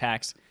them and do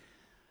attacks.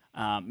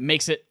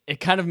 It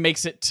kind of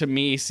makes it to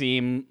me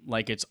seem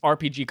like it's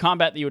RPG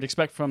combat that you would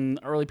expect from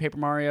early Paper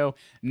Mario,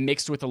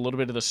 mixed with a little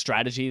bit of the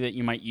strategy that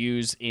you might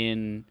use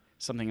in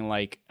something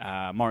like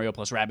Mario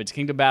plus Rabbids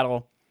Kingdom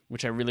Battle,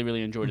 which I really,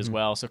 really enjoyed as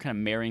well. So kind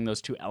of marrying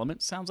those two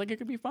elements sounds like it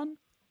could be fun.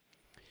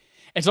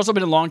 It's also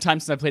been a long time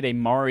since I played a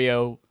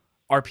Mario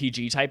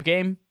RPG type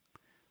game,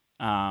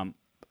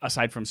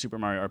 aside from Super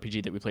Mario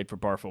RPG that we played for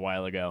Barf a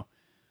while ago.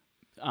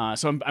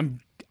 So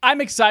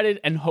I'm excited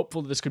and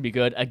hopeful that this could be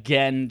good.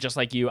 Again, just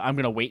like you, I'm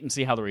going to wait and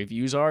see how the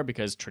reviews are,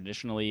 because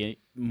traditionally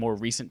more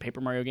recent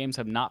Paper Mario games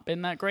have not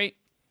been that great.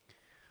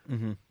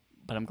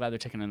 But I'm glad they're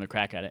taking another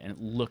crack at it, and it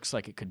looks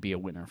like it could be a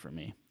winner for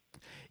me.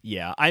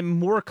 Yeah, I'm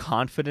more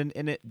confident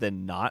in it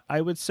than not,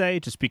 I would say,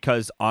 just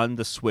because on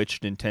the Switch,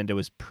 Nintendo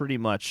has pretty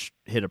much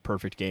hit a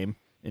perfect game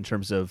in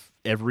terms of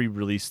every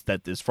release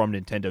that is from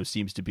Nintendo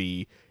seems to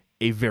be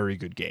a very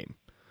good game.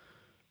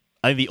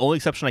 I think the only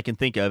exception I can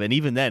think of, and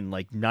even then,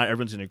 like, not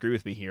everyone's going to agree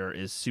with me here,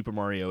 is Super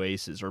Mario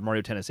Aces or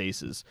Mario Tennis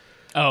Aces.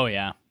 Oh,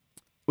 yeah.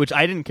 Which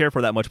I didn't care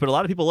for that much, but a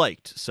lot of people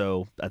liked,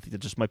 so I think that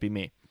just might be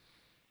me.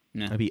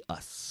 Yeah. Might be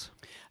us.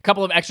 A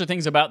couple of extra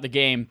things about the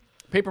game.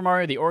 Paper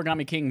Mario, the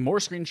Origami King, more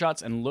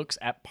screenshots and looks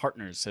at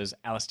partners, says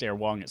Alistair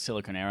Wong at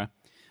Silicon Era.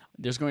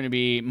 There's going to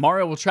be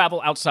Mario will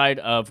travel outside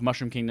of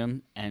Mushroom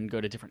Kingdom and go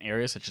to different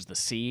areas such as the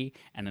sea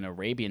and an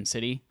Arabian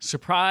city.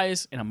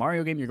 Surprise, in a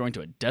Mario game, you're going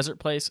to a desert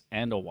place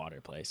and a water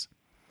place.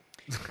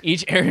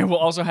 Each area will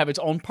also have its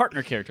own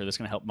partner character that's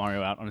going to help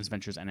Mario out on his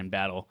ventures and in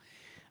battle.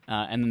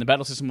 And then the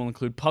battle system will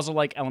include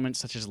puzzle-like elements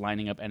such as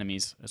lining up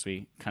enemies, as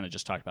we kind of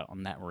just talked about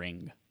on that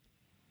ring.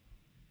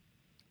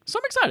 So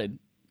I'm excited.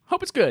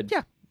 Hope it's good.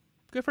 Yeah.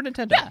 Good for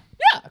Nintendo. Yeah,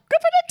 good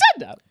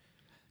for Nintendo.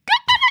 Good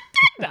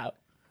for Nintendo.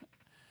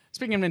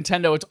 Speaking of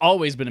Nintendo, it's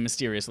always been a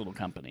mysterious little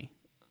company.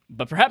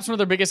 But perhaps one of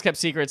their biggest kept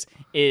secrets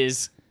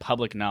is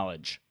public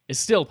knowledge. Is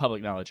still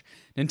public knowledge.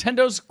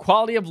 Nintendo's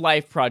quality of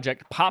life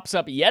project pops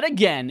up yet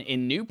again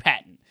in new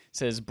patent,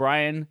 says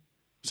Ryan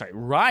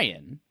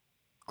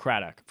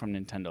Craddock from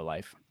Nintendo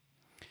Life.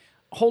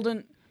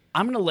 Holden,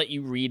 I'm going to let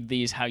you read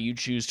these how you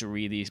choose to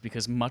read these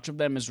because much of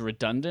them is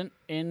redundant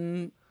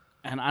and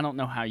I don't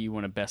know how you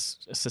want to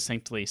best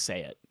succinctly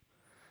say it.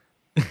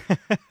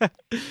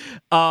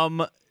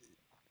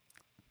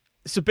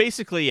 So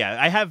basically, yeah,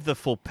 I have the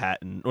full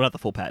patent, well, not the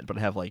full patent, but I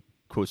have like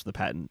quotes of the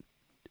patent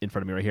in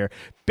front of me right here.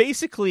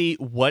 Basically,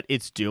 what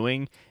it's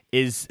doing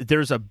is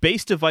there's a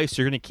base device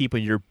you're going to keep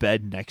on your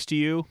bed next to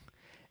you.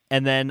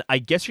 And then I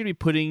guess you're going to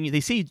be putting, they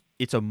say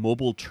it's a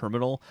mobile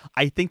terminal.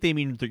 I think they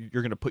mean that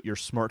you're going to put your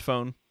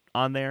smartphone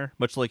on there,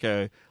 much like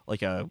a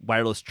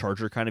wireless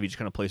charger kind of. You just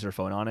kind of place your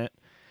phone on it.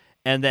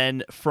 And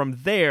then from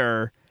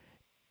there,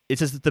 it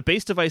says that the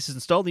base device is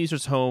installed in the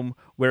user's home,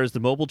 whereas the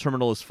mobile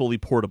terminal is fully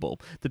portable.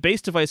 The base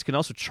device can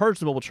also charge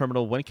the mobile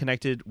terminal when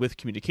connected with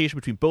communication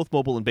between both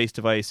mobile and base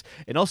device,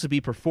 and also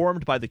be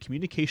performed by the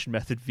communication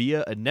method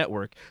via a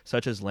network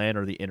such as LAN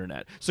or the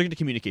internet. So you're going to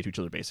communicate to each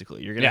other,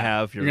 basically. You're going to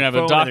have your phone,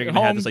 a dock and you're going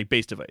to at have home. this like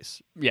base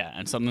device. Yeah,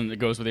 and something that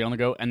goes where they on the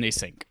go, and they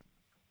sync.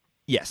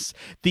 Yes.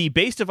 The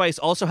base device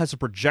also has a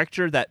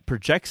projector that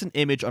projects an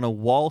image on a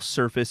wall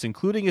surface,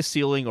 including a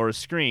ceiling or a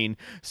screen.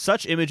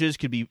 Such images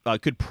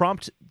could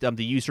prompt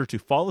the user to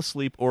fall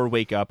asleep or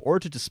wake up, or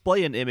to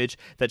display an image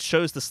that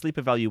shows the sleep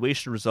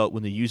evaluation result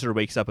when the user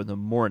wakes up in the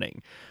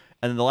morning.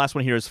 And then the last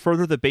one here is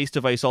further, the base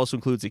device also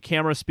includes a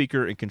camera,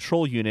 speaker, and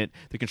control unit.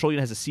 The control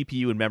unit has a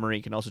CPU and memory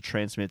and can also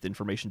transmit the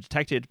information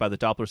detected by the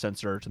Doppler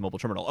sensor to the mobile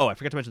terminal. Oh, I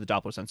forgot to mention the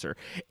Doppler sensor.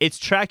 It's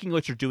tracking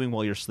what you're doing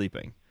while you're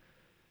sleeping.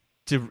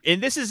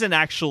 And this isn't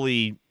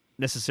actually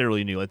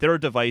necessarily new. Like, there are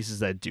devices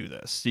that do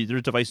this. There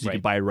are devices you can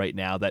buy right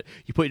now that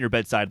you put in your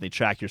bedside and they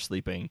track your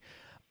sleeping.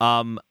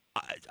 It's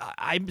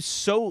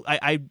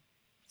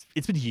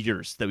been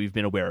years that we've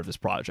been aware of this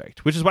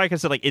project, which is why I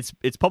said, like,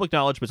 it's public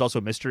knowledge, but it's also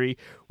a mystery.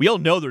 We all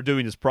know they're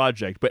doing this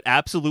project, but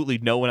absolutely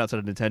no one outside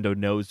of Nintendo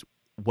knows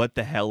what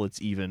the hell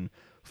it's even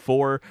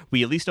for.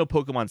 We at least know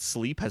Pokemon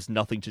Sleep has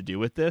nothing to do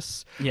with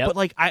this. Yep. But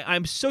like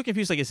I'm so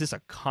confused. Like, is this a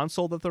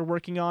console that they're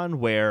working on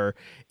where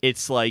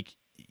it's like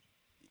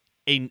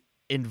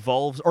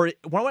involves, or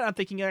what I'm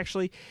thinking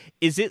actually,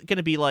 is it going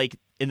to be like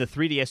in the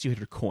 3DS you had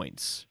your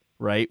coins,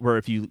 right? Where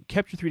if you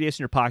kept your 3DS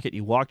in your pocket,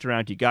 you walked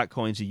around, you got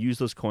coins, you use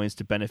those coins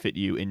to benefit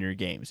you in your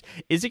games.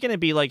 Is it going to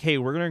be like, hey,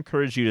 we're going to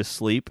encourage you to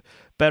sleep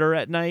better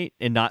at night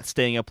and not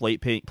staying up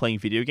late playing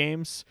video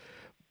games?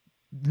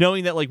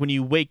 Knowing that, like, when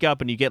you wake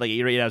up and you get like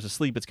 8 hours of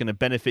sleep, it's going to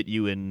benefit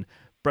you in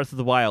Breath of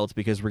the Wild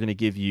because we're going to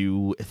give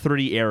you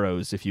 30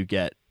 arrows if you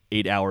get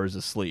 8 hours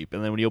of sleep.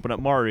 And then when you open up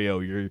Mario,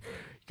 you're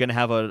going to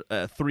have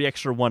a 3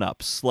 extra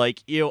 1-ups.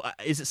 Like,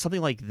 is it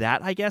something like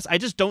that, I guess? I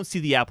just don't see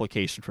the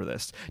application for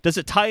this. Does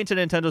it tie into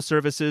Nintendo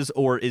services,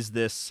 or is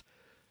this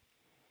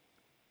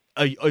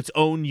its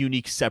own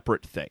unique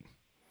separate thing?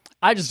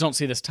 I just don't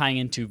see this tying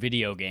into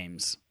video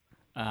games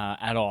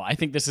at all. I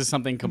think this is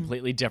something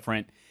completely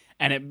different.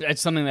 And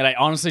it's something that I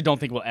honestly don't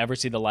think will ever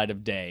see the light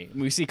of day.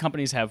 We see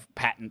companies have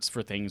patents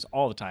for things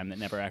all the time that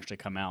never actually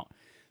come out.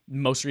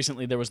 Most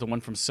recently, there was the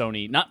one from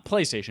Sony, not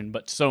PlayStation,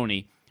 but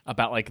Sony,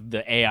 about like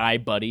the AI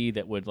buddy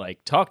that would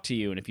like talk to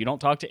you, and if you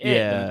don't talk to it,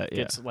 then it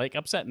gets like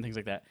upset and things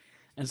like that.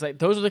 And it's like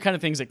those are the kind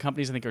of things that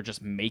companies I think are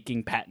just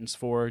making patents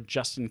for,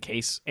 just in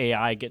case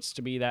AI gets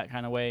to be that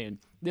kind of way. And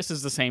this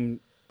is the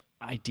same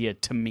idea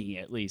to me,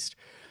 at least.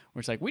 Where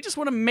it's like, we just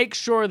want to make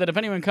sure that if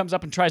anyone comes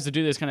up and tries to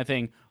do this kind of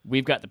thing,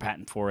 we've got the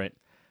patent for it.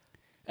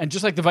 And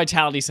just like the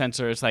vitality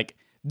sensor, it's like,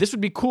 this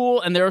would be cool,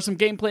 and there are some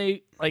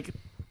gameplay like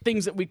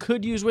things that we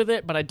could use with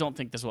it, but I don't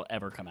think this will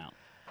ever come out.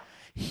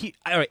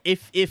 All right,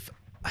 if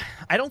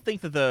I don't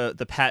think that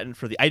the patent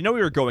for the... I know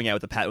we were going out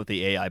with the patent with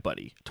the AI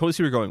buddy. Totally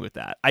see where you're going with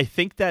that. I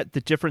think that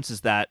the difference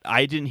is that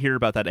I didn't hear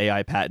about that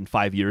AI patent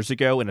 5 years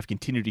ago, and I've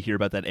continued to hear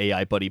about that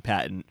AI buddy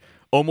patent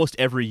almost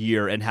every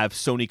year, and have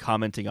Sony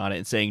commenting on it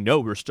and saying, no,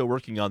 we're still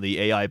working on the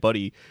AI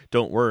buddy.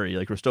 Don't worry.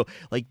 Like, we're still...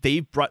 Like, they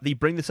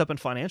bring this up in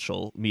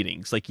financial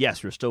meetings. Like,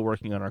 yes, we're still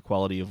working on our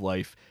quality of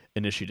life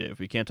initiative.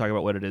 We can't talk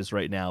about what it is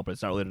right now, but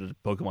it's not related to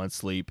Pokemon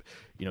Sleep.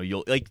 You know,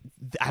 you'll like...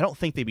 I don't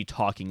think they'd be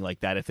talking like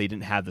that if they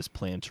didn't have this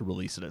plan to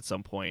release it at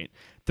some point.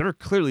 They're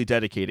clearly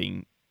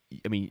dedicating,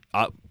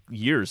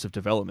 years of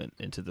development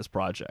into this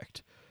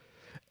project.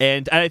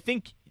 And I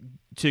think,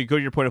 to go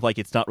to your point of, like,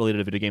 it's not related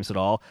to video games at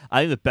all,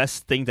 I think the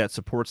best thing that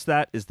supports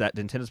that is that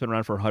Nintendo's been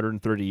around for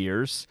 130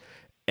 years,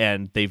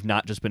 and they've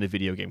not just been a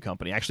video game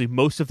company. Actually,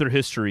 most of their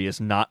history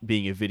is not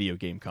being a video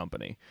game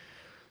company.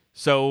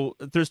 So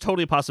there's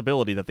totally a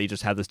possibility that they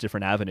just have this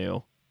different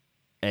avenue,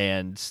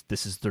 and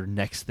this is their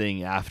next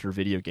thing after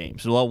video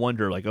games. They'll all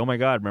wonder, like, oh my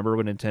god, remember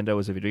when Nintendo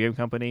was a video game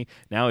company?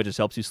 Now it just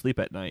helps you sleep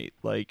at night.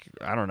 Like,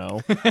 I don't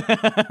know.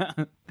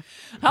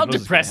 How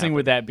depressing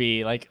would that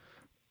be? Like,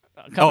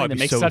 a company that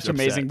makes so such upset.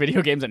 amazing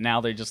video games that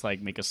now they just,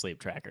 like, make a sleep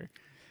tracker.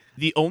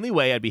 The only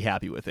way I'd be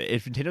happy with it,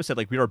 if Nintendo said,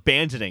 like, we are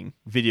abandoning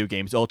video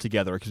games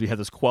altogether because we have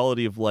this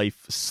quality of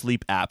life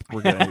sleep app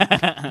we're going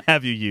to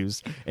have you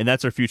use, and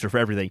that's our future for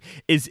everything,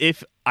 is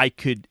if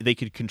they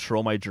could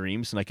control my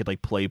dreams, and I could,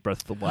 like, play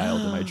Breath of the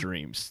Wild in my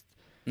dreams.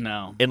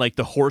 No. And, like,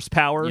 the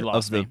horsepower You of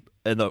lost me.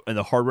 and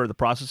the hardware of the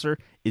processor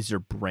is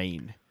your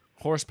brain.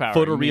 Horsepower.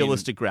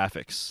 Photorealistic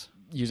graphics.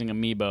 Using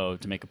Amiibo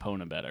to make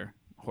Epona better.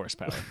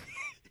 Horsepower.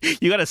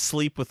 You gotta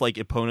sleep with, like,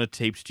 Epona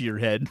taped to your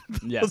head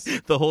Yes.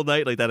 the whole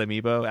night, like that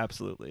Amiibo.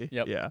 Absolutely.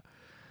 Yep. Yeah.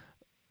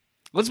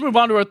 Let's move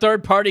on to our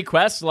third-party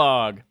quest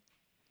log.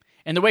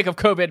 In the wake of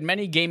COVID,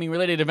 many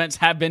gaming-related events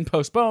have been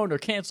postponed or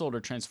canceled or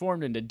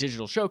transformed into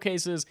digital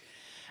showcases.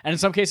 And in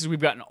some cases, we've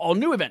gotten all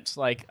new events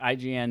like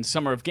IGN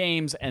Summer of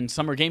Games and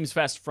Summer Games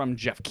Fest from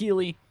Jeff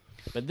Keighley.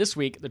 But this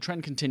week, the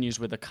trend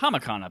continues with a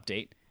Comic-Con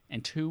update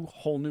and 2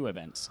 whole new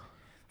events.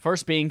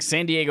 First being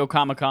San Diego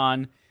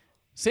Comic-Con.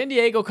 San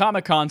Diego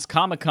Comic-Con's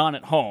Comic-Con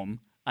at Home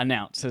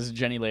announced, says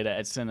Jenny Leda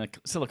at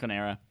Silicon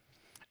Era.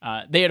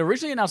 They had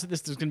originally announced that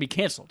this was going to be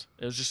canceled.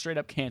 It was just straight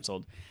up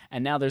canceled.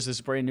 And now there's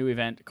this brand new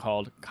event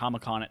called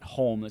Comic-Con at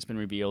Home that's been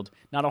revealed.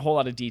 Not a whole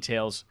lot of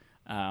details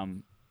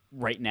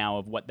right now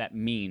of what that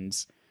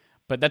means.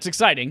 But that's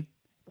exciting.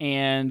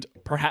 And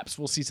perhaps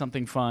we'll see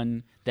something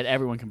fun that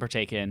everyone can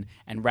partake in.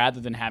 And rather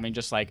than having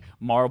just like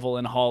Marvel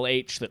and Hall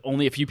H that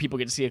only a few people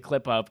get to see a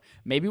clip of,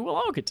 maybe we'll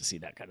all get to see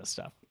that kind of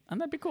stuff. And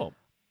that'd be cool.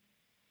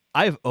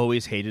 I've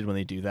always hated when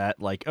they do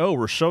that. Like, oh,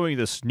 we're showing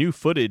this new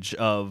footage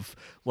of,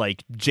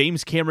 like,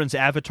 James Cameron's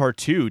Avatar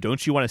 2.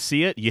 Don't you want to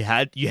see it? You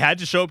had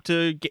to show up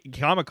to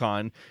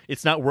Comic-Con.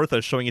 It's not worth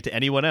us showing it to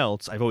anyone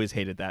else. I've always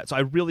hated that. So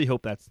I really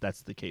hope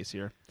that's the case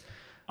here.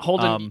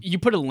 Holden, you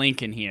put a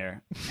link in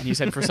here, and you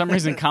said, for some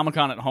reason,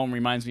 Comic-Con at Home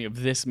reminds me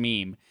of this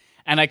meme.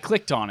 And I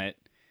clicked on it,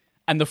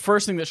 and the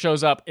first thing that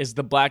shows up is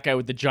the black guy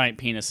with the giant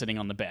penis sitting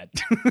on the bed.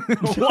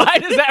 Why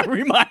does that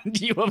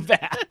remind you of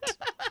that?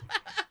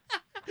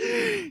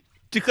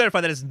 To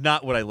clarify, that is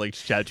not what I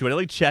liked Chad 2. What I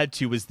liked Chad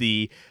 2 was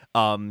the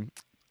Mom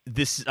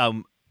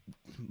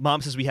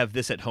says we have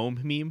this at home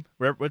meme.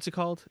 What's it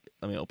called?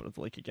 Let me open up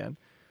the link again.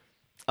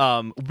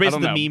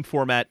 Basically the meme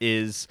format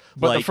is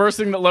but like, the first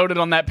thing that loaded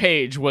on that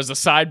page was a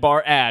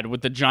sidebar ad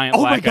with the giant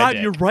black guy. Oh my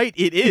god, you're right,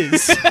 it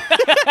is.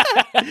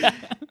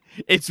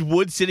 It's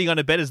Wood sitting on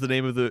a bed is the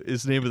name of the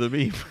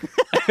meme.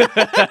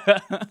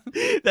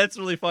 That's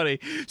really funny.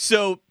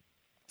 So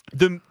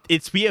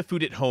it's We Have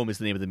Food at Home is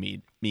the name of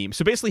the meme.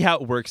 So basically how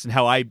it works and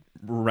how I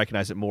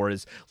recognize it more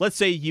is, let's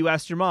say you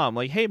asked your mom,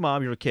 like, hey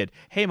mom, you're a kid.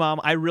 Hey mom,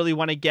 I really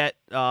want to get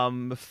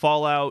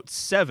Fallout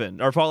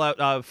 7 or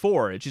Fallout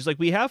 4. And she's like,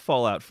 we have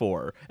Fallout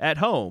 4 at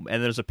home.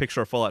 And there's a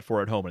picture of Fallout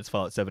 4 at home and it's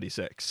Fallout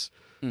 76.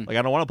 Like,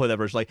 I don't want to play that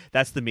version. Like,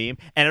 that's the meme.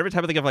 And every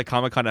time I think of, like,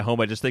 Comic-Con at home,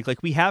 I just think,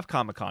 like, we have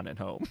Comic-Con at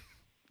home.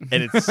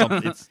 And it's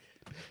something,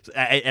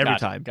 every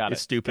time.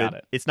 It's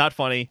stupid. It's not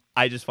funny.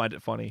 I just find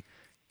it funny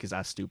because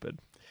that's stupid.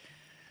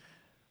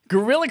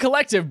 Guerrilla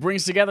Collective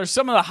brings together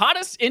some of the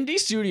hottest indie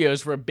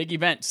studios for a big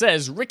event,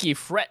 says Ricky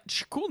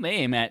Fretch. Cool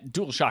name at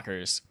Dual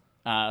Shockers.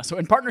 So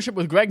in partnership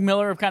with Greg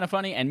Miller of Kinda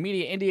Funny and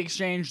Media Indie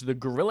Exchange, the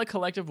Guerrilla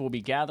Collective will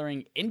be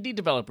gathering indie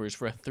developers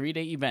for a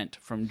 3-day event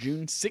from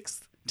June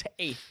 6th to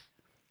 8th.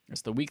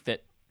 That's the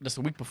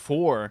week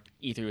before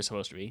E3 was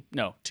supposed to be.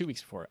 No, 2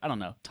 weeks before. I don't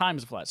know. Time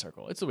is a flat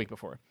circle. It's the week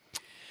before.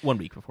 1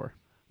 week before.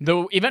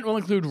 The event will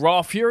include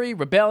Raw Fury,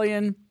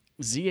 Rebellion,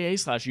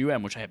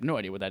 ZA/UM, which I have no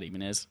idea what that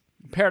even is.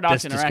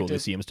 Paradox That's Interactive. Cool to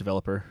see him as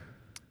developer.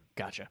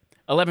 Gotcha.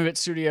 11-Bit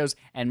Studios,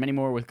 and many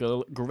more with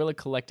Guerrilla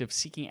Collective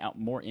seeking out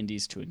more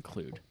indies to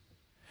include.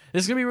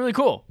 This is going to be really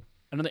cool.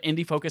 Another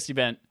indie-focused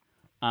event.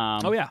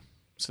 Yeah.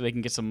 So they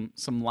can get some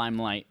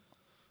limelight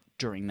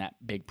during that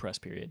big press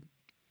period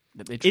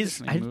that they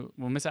traditionally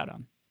will miss out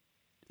on.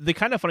 The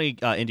Kinda Funny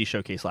indie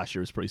showcase last year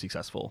was pretty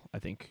successful, I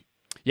think.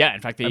 Yeah, in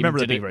fact, they did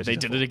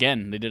it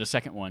again. They did a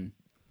second one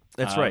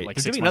That's right. Like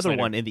There's 6 going to be months another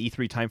later. one in the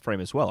E3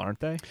 timeframe as well, aren't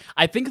they?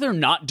 I think they're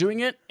not doing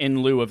it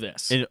in lieu of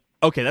this.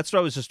 Okay, that's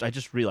what I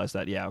just realized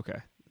that. Yeah, okay.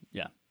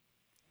 Yeah.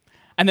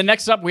 And then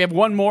next up, we have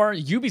one more.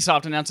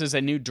 Ubisoft announces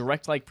a new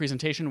Direct-like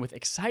presentation with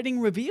exciting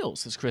reveals,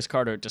 says Chris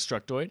Carter at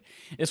Destructoid.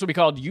 This will be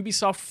called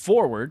Ubisoft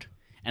Forward,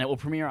 and it will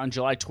premiere on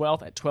July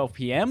 12th at 12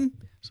 p.m.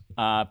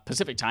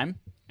 Pacific time,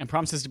 and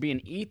promises to be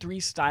an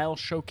E3-style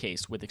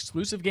showcase with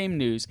exclusive game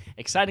news,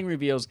 exciting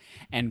reveals,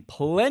 and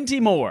plenty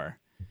more.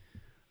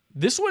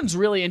 This one's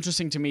really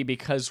interesting to me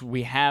because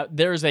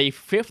there's a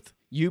fifth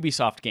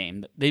Ubisoft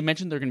game. They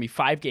mentioned there are going to be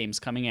 5 games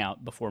coming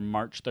out before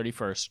March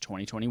 31st,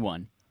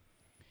 2021.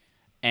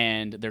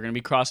 And they're going to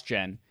be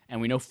cross-gen, and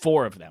we know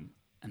 4 of them.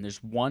 And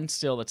there's one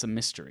still that's a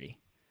mystery.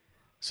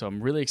 So I'm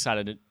really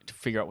excited to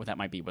figure out what that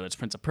might be, whether it's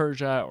Prince of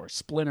Persia or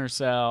Splinter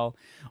Cell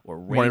or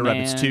Mario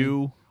Rabbids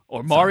 2.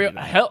 Or Mario.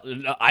 Hell,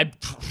 I'd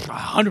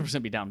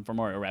 100% be down for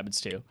Mario Rabbids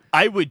 2.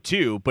 I would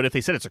too, but if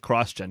they said it's a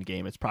cross-gen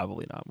game, it's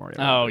probably not Mario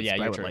Rabbids. Oh, yeah, I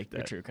you're would true. like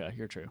that. You're true, Ka.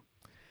 You're true.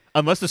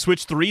 Unless the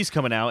Switch 3 is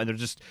coming out and they're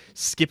just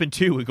skipping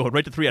 2 and going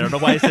right to 3. I don't know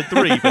why I said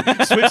 3,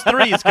 but Switch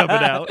 3 is coming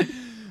out.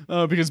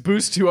 Because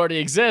Boost 2 already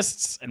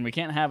exists, and we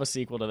can't have a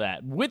sequel to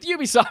that. With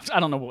Ubisoft, I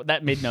don't know,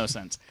 that made no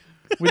sense.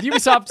 With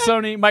Ubisoft,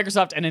 Sony,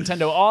 Microsoft, and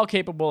Nintendo all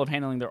capable of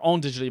handling their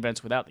own digital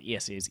events without the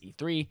ESA's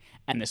E3,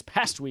 and this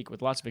past week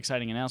with lots of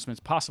exciting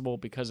announcements possible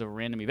because of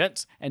random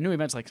events and new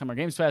events like Summer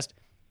Games Fest,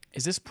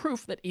 is this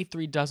proof that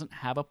E3 doesn't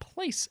have a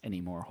place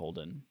anymore,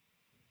 Holden?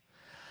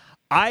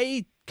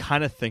 I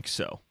kind of think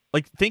so.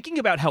 Like, thinking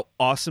about how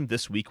awesome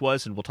this week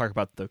was, and we'll talk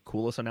about the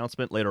coolest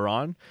announcement later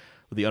on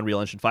with the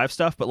Unreal Engine 5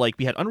 stuff, but like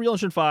we had Unreal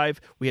Engine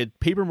 5, we had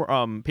Paper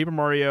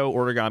Mario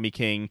Origami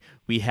King,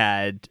 we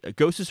had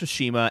Ghost of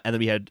Tsushima, and then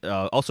we had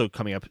also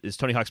coming up is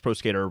Tony Hawk's Pro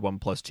Skater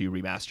 1+2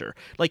 Remaster.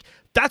 Like,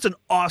 that's an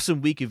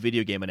awesome week of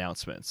video game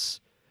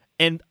announcements.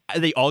 And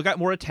they all got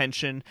more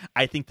attention.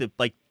 I think that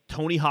like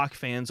Tony Hawk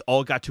fans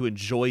all got to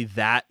enjoy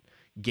that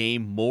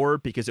game more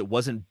because it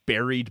wasn't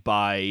buried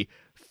by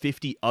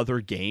 50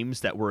 other games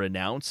that were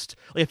announced.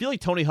 Like, I feel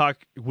like Tony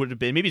Hawk would have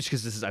been, maybe it's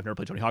because I've never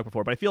played Tony Hawk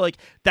before, but I feel like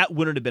that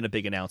wouldn't have been a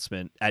big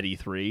announcement at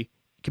E3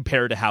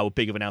 compared to how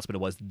big of an announcement it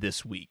was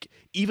this week,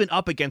 even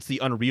up against the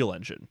Unreal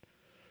Engine.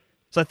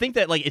 So I think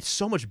that like it's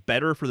so much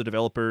better for the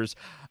developers.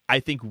 I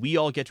think we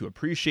all get to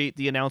appreciate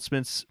the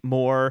announcements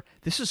more.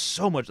 This is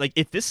so much like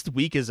if this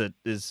week is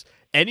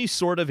any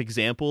sort of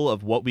example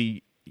of what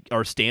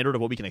our standard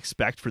of what we can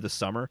expect for the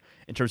summer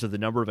in terms of the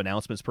number of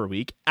announcements per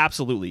week,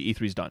 absolutely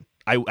E3's done.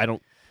 I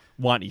don't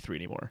want E3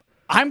 anymore.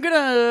 I'm going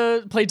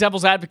to play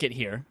devil's advocate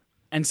here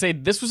and say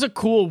this was a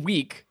cool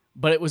week,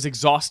 but it was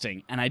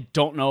exhausting, and I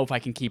don't know if I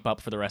can keep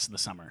up for the rest of the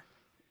summer.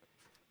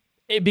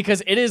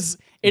 Because it is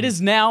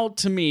now,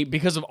 to me,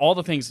 because of all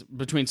the things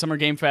between Summer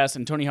Game Fest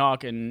and Tony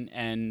Hawk and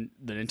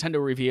the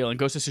Nintendo reveal and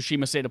Ghost of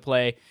Tsushima State of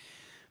Play,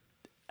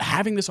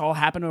 having this all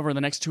happen over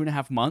the next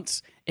 2.5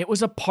 months, it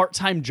was a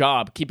part-time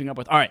job keeping up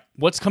with, all right,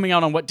 what's coming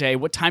out on what day?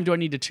 What time do I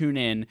need to tune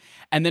in?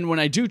 And then when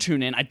I do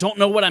tune in, I don't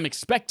know what I'm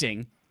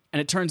expecting. And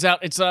it turns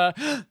out it's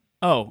a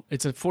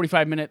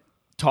 45-minute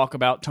talk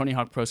about Tony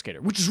Hawk Pro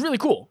Skater, which is really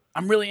cool.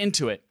 I'm really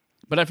into it.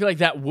 But I feel like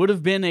that would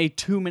have been a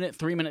 2-minute,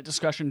 3-minute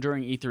discussion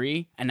during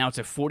E3, and now it's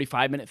a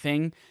 45-minute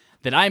thing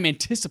that I'm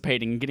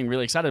anticipating and getting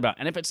really excited about.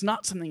 And if it's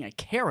not something I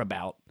care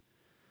about,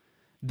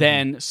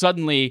 then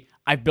suddenly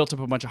I've built up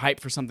a bunch of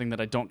hype for something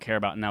that I don't care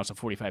about, and now it's a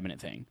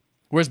 45-minute thing.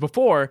 Whereas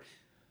before,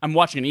 I'm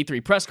watching an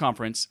E3 press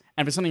conference,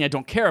 and if it's something I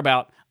don't care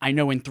about, I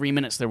know in 3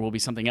 minutes there will be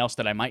something else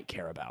that I might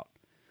care about.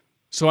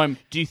 So what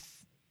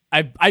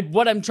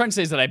I'm trying to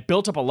say is that I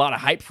built up a lot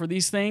of hype for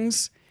these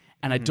things,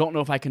 and I don't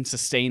know if I can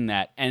sustain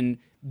that. And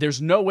there's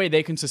no way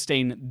they can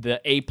sustain the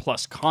A+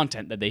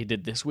 content that they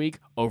did this week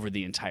over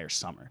the entire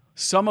summer.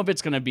 Some of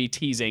it's going to be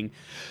teasing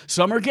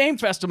Summer Game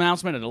Fest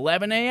announcement at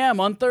 11 a.m.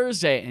 on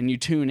Thursday, and you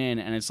tune in,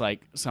 and it's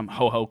like some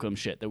ho-hokum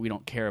shit that we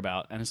don't care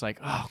about. And it's like,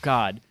 oh,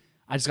 God,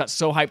 I just got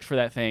so hyped for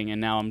that thing, and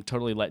now I'm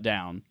totally let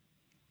down.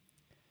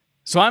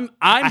 So I'm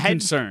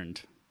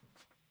concerned.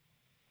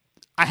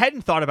 I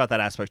hadn't thought about that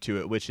aspect to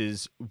it, which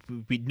is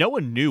no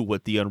one knew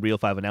what the Unreal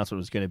 5 announcement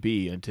was going to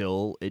be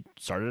until it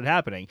started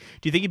happening.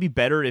 Do you think it'd be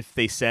better if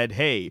they said,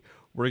 hey,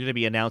 we're going to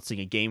be announcing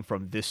a game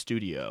from this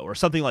studio or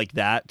something like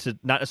that, to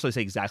not necessarily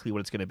say exactly what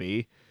it's going to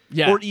be?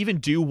 Yeah. Or even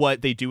do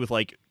what they do with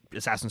like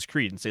Assassin's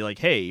Creed and say like,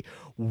 hey,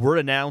 we're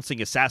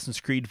announcing Assassin's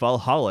Creed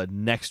Valhalla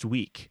next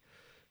week.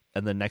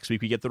 And then next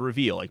week we get the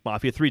reveal. Like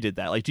Mafia 3 did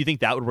that. Like, do you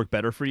think that would work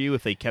better for you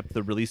if they kept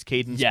the release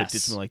cadence but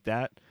did something like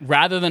that?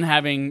 Rather than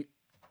having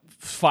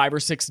 5 or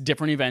 6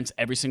 different events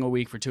every single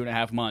week for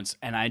 2.5 months,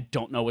 and I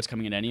don't know what's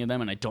coming in any of them,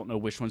 and I don't know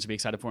which ones to be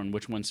excited for and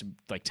which ones to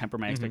like temper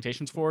my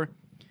expectations for.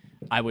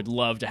 I would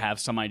love to have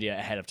some idea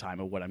ahead of time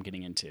of what I'm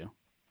getting into.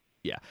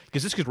 Yeah,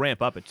 because this could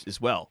ramp up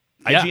as well.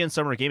 Yeah. IGN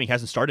Summer Gaming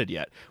hasn't started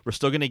yet. We're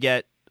still going to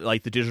get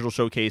like the digital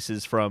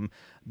showcases from,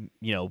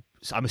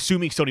 I'm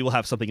assuming Sony will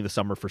have something in the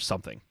summer for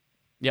something.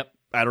 Yep.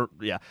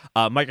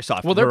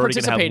 Microsoft. Well, they're already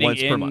gonna have participating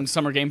once per month. in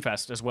Summer Game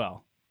Fest as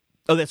well.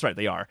 Oh, that's right,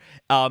 they are.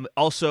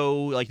 Also,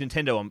 like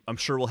Nintendo, I'm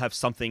sure will have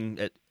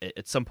something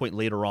at some point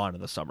later on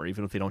in the summer,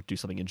 even if they don't do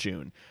something in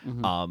June.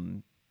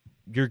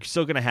 you're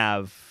still going to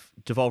have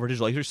Devolver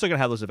Digital. Like, you're still going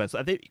to have those events.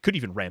 They could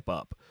even ramp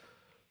up.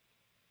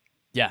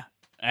 Yeah.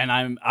 And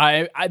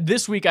I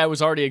this week I was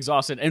already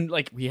exhausted, and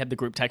like we had the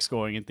group text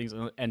going and things,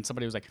 and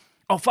somebody was like,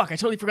 "Oh fuck, I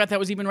totally forgot that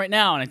was even right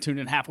now," and I tuned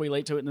in halfway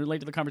late to it and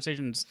late to the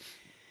conversations.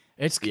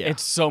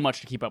 It's so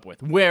much to keep up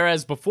with.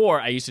 Whereas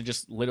before, I used to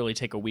just literally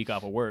take a week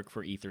off of work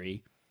for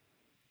E3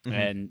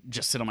 and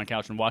just sit on my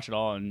couch and watch it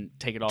all and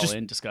take it all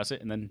in, discuss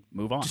it, and then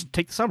move on. Just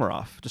take the summer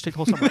off. Just take the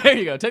whole summer off. There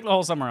you go. Take the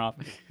whole summer off.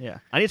 Yeah.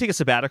 I need to take a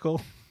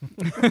sabbatical.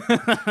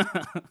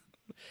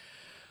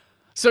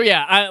 So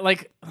yeah,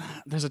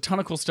 there's a ton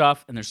of cool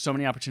stuff and there's so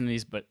many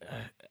opportunities, but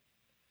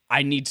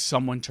I need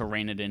someone to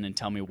rein it in and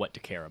tell me what to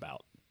care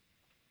about.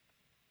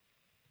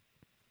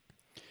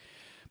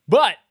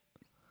 But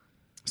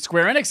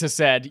Square Enix has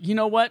said, you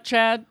know what,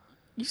 Chad?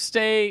 You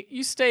stay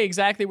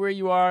exactly where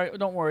you are.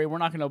 Don't worry, we're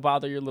not going to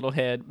bother your little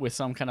head with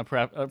some kind of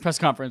press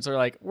conference, or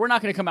like we're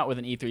not going to come out with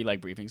an E3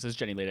 like briefing. Says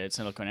Jenny Leda at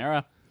Silicon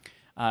Era.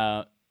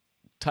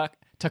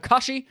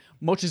 Takashi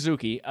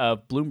Mochizuki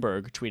of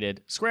Bloomberg tweeted,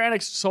 Square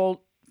Enix sold.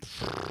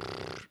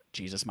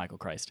 Jesus, Michael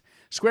Christ.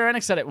 Square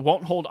Enix said it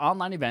won't hold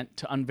online event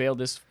to unveil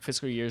this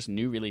fiscal year's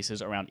new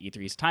releases around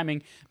E3's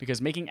timing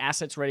because making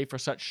assets ready for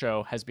such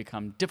show has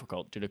become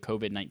difficult due to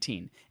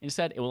COVID-19.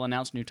 Instead, it will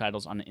announce new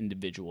titles on an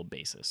individual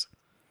basis.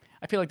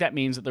 I feel like that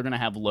means that they're going to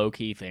have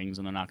low-key things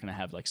and they're not going to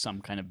have like some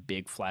kind of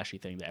big flashy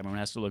thing that everyone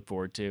has to look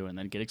forward to and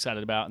then get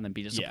excited about and then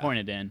be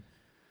disappointed in.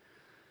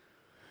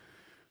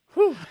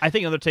 Whew. I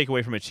think another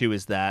takeaway from it too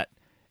is that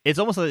it's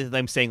almost like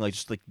I'm saying like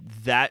just like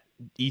that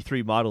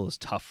E3 model is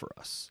tough for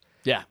us.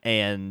 Yeah.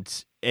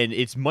 And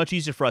it's much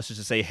easier for us just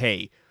to say,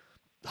 hey,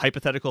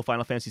 hypothetical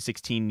Final Fantasy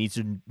 16 needs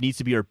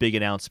to be our big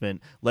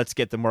announcement. Let's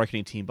get the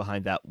marketing team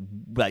behind that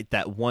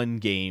one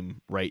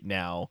game right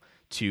now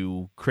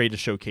to create a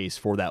showcase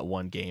for that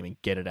one game and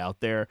get it out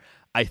there.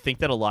 I think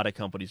that a lot of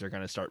companies are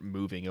going to start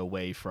moving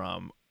away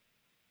from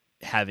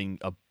having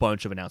a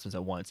bunch of announcements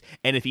at once.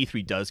 And if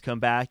E3 does come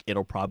back,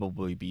 it'll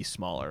probably be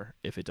smaller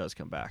if it does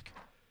come back.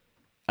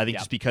 I think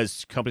just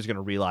because companies are going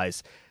to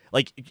realize,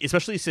 like,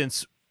 especially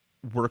since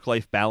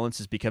work-life balance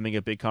is becoming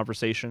a big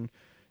conversation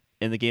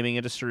in the gaming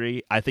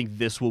industry, I think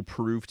this will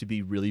prove to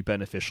be really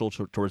beneficial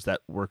towards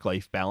that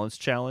work-life balance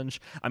challenge.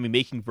 I mean,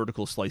 making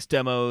vertical slice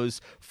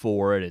demos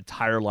for an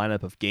entire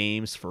lineup of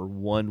games for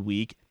 1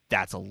 week,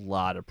 that's a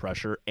lot of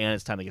pressure, and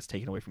it's time that gets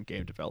taken away from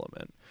game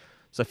development.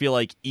 So I feel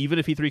like even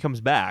if E3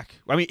 comes back,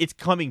 I mean, it's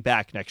coming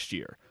back next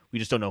year. We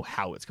just don't know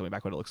how it's coming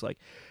back, what it looks like.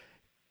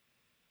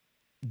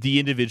 The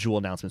individual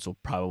announcements will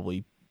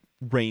probably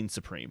reign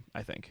supreme,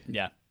 I think.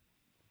 Yeah.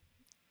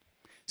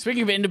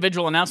 Speaking of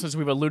individual announcements,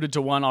 we've alluded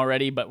to one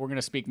already, but we're going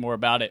to speak more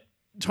about it.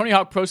 Tony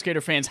Hawk Pro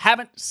Skater fans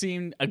haven't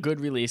seen a good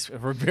release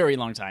for a very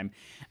long time,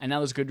 and now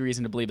there's good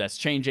reason to believe that's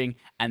changing,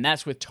 and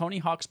that's with Tony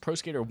Hawk's Pro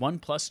Skater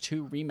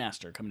 1+2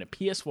 Remaster coming to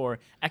PS4,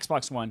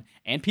 Xbox One,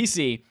 and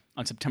PC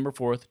on September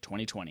 4th,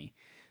 2020,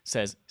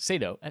 says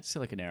Sato at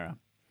Silicon Era.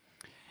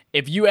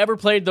 If you ever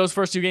played those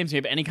first two games and you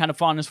have any kind of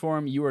fondness for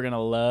them, you are going to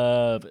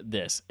love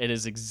this. It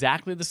is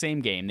exactly the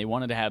same game. They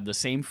wanted to have the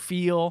same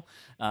feel.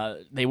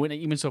 They went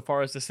even so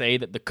far as to say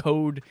that the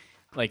code,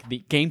 like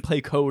the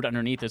gameplay code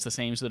underneath is the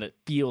same so that it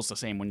feels the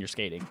same when you're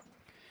skating.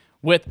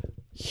 With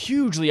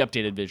hugely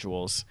updated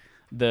visuals.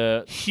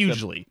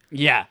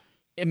 Yeah.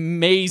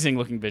 Amazing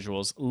looking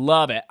visuals.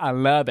 Love it. I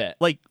love it.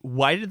 Like,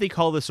 why did they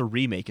call this a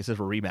remake instead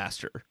of a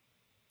remaster?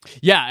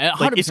 Yeah, 100%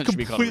 like, it's should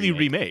be called a completely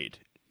remake. remade.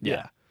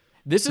 Yeah.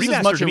 This is remaster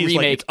as much a to me remake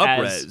is like it's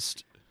as...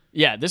 up-resed.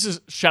 Yeah, this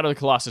is Shadow of the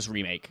Colossus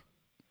remake.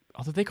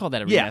 Although they called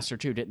that a remaster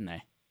too, didn't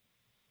they?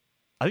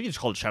 I think you just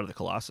called it Shadow of the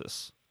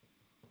Colossus.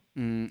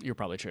 You're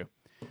probably true.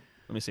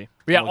 Let me see.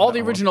 But yeah, all the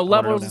original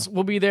levels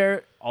will be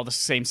there. All the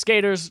same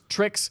skaters,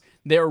 tricks.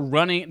 They're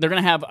going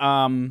to have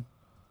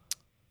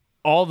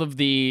all of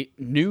the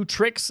new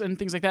tricks and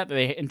things like that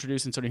they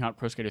introduced in Tony Hawk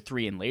Pro Skater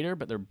 3 and later,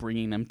 but they're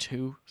bringing them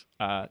to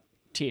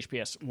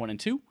THPS 1 and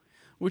 2,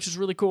 which is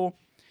really cool.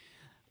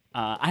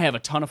 I have a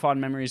ton of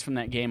fond memories from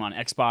that game on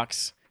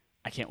Xbox.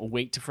 I can't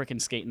wait to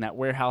frickin' skate in that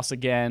warehouse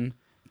again,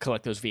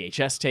 collect those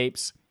VHS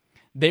tapes.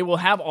 They will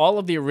have all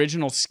of the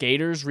original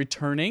skaters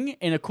returning.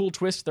 In a cool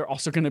twist, they're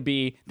also going to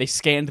be, they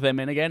scanned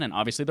them in again, and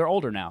obviously they're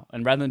older now.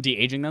 And rather than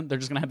de-aging them, they're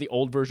just going to have the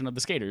old version of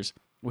the skaters,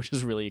 which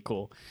is really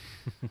cool.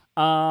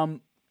 The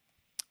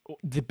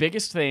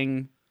biggest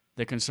thing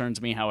that concerns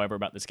me, however,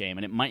 about this game,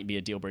 and it might be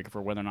a deal breaker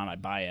for whether or not I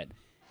buy it,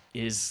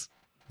 is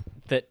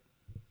that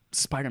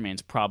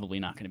Spider-Man's probably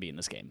not going to be in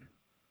this game.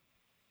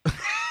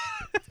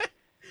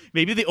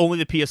 Maybe only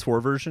the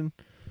PS4 version?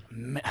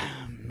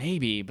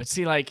 Maybe, but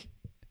see, like,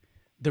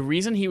 the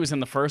reason he was in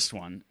the first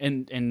one,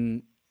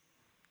 and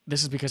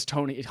this is because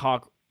Tony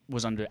Hawk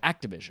was under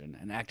Activision,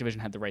 and Activision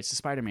had the rights to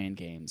Spider-Man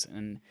games,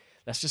 and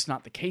that's just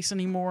not the case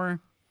anymore.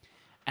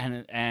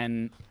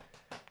 And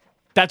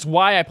that's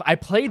why I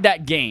played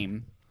that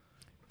game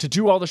to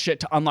do all the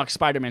shit to unlock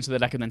Spider-Man so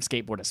that I could then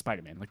skateboard as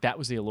Spider-Man. Like, that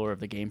was the allure of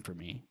the game for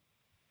me.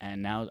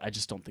 And now I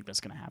just don't think that's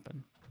going to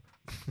happen.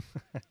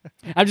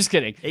 I'm just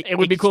kidding. It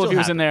would be cool if he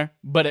was in there,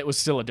 but it was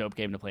still a dope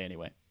game to play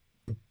anyway.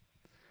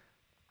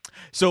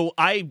 So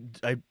I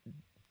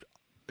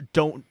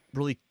don't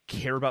really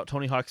care about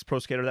Tony Hawk's Pro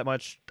Skater that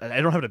much.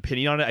 I don't have an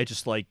opinion on it. I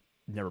just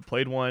never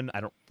played one.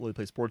 I don't really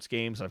play sports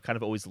games. I've kind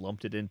of always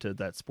lumped it into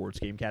that sports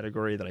game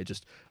category that I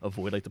just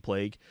avoid like the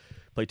plague.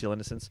 Plague Tale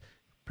Innocence,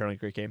 apparently a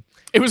great game.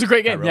 It was a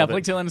great game. Yeah,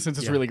 Plague Tale Innocence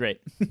is really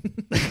great.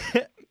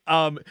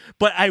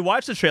 But I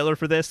watched the trailer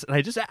for this, and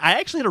I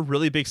actually had a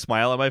really big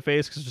smile on my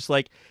face because just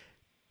like,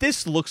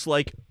 this looks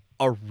like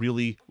a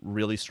really,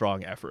 really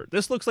strong effort.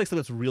 This looks like something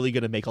that's really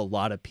going to make a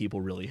lot of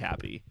people really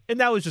happy, and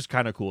that was just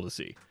kind of cool to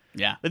see.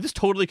 Yeah. Like, this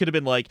totally could have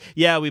been like,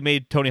 yeah, we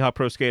made Tony Hawk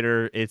Pro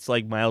Skater. It's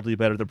like mildly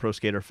better than Pro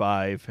Skater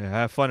 5.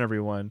 Have fun,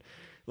 everyone.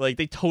 Like,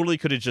 they totally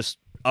could have just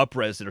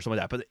up-resed it or something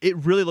like that. But it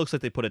really looks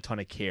like they put a ton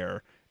of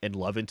care and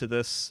love into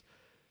this.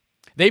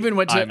 They even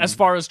went to as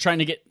far as trying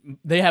to get.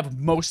 They have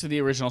most of the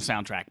original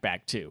soundtrack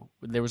back too.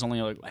 There was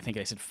only I think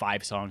they said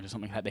 5 songs or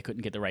something like that. They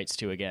couldn't get the rights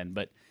to again.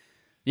 But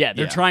yeah,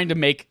 they're trying to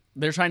make.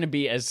 They're trying to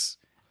be as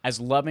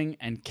loving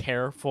and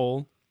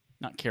careful,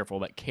 not careful,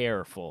 but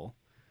careful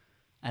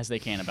as they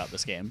can about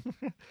this game.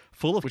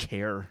 Full of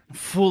care.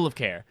 Full of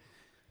care.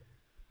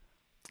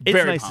 It's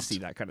Very nice pumped. to see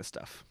that kind of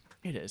stuff.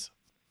 It is.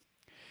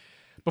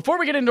 Before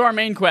we get into our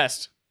main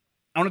quest,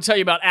 I want to tell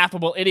you about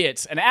Affable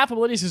Idiots. And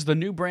Affable Idiots is the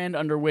new brand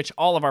under which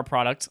all of our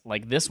products,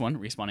 like this one,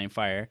 Respawn Aim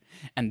Fire,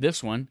 and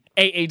this one,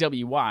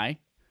 AAWY,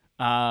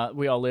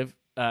 we all live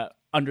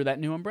under that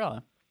new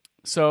umbrella.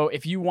 So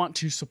if you want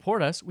to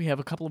support us, we have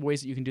a couple of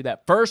ways that you can do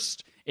that.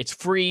 First, it's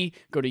free.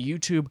 Go to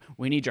YouTube.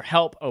 We need your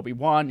help.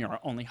 Obi-Wan, you're our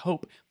only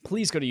hope.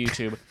 Please go to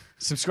YouTube.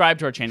 Subscribe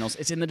to our channels.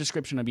 It's in the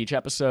description of each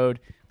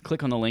episode.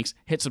 Click on the links.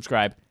 Hit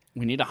subscribe.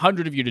 We need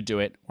 100 of you to do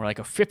it. We're like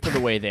a fifth of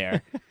the way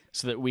there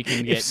so that we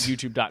can get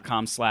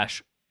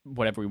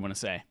youtube.com/whatever we want to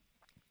say.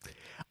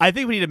 I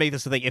think we need to make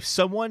this a thing. If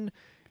someone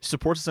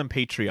supports us on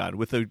Patreon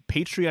with a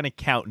Patreon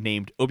account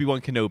named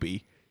Obi-Wan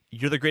Kenobi,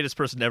 you're the greatest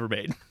person ever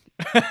made.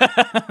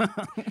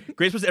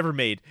 Greatest person ever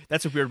made.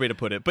 That's a weird way to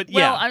put it. But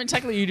yeah. Well, I mean,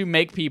 technically you do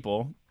make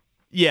people.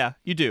 Yeah,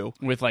 you do.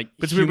 With like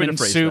But it's a weird way to human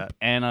phrase soup that.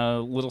 and a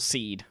little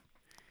seed.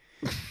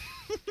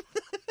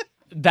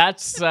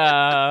 That's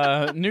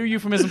new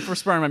euphemism for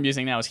sperm I'm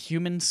using now is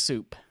human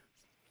soup.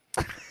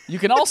 You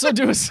can also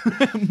do us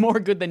more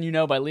good than you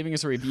know by leaving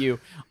us a review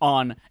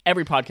on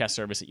every podcast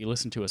service that you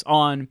listen to us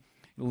on.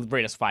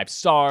 Rate us 5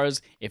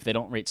 stars. If they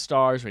don't rate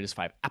stars, rate us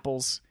 5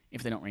 apples.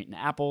 If they don't rate in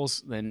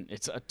apples, then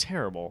it's a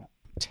terrible,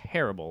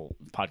 terrible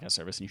podcast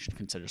service, and you should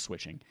consider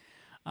switching.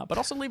 But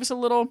also leave us a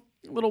little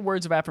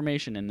words of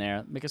affirmation in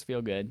there. Make us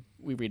feel good.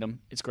 We read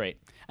them. It's great.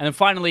 And then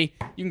finally,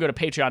 you can go to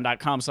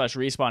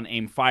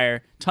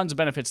patreon.com/respawn-aim-fire. Tons of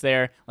benefits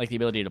there, like the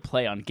ability to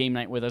play on game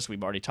night with us.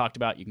 We've already talked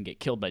about. You can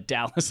get killed by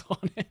Dallas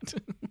on it.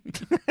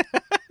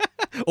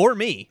 Or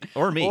me.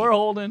 Or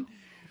Holden.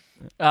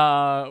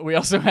 We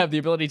also have the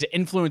ability to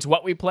influence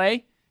what we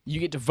play. You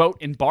get to vote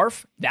in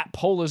BARF. That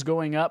poll is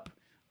going up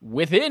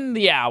within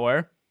the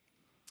hour.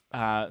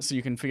 So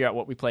you can figure out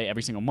what we play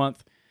every single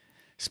month.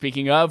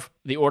 Speaking of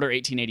The Order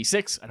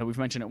 1886, I know we've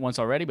mentioned it once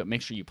already, but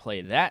make sure you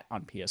play that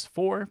on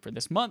PS4 for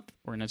this month.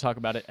 We're going to talk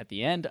about it at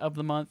the end of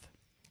the month.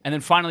 And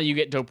then finally, you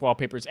get dope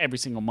wallpapers every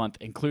single month,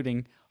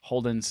 including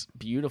Holden's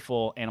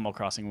beautiful Animal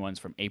Crossing ones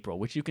from April,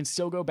 which you can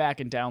still go back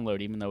and download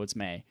even though it's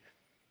May.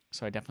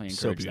 So I definitely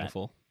encourage that. So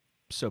beautiful.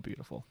 So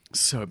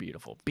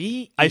beautiful.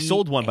 I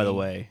sold one, by the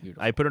way.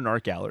 Beautiful. I put it in an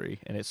art gallery,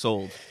 and it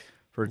sold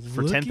for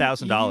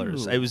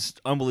 $10,000. It was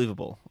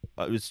unbelievable.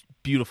 It was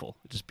beautiful.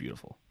 Just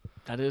beautiful.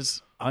 That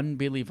is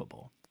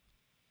unbelievable.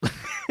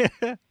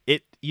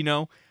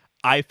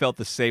 I felt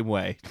the same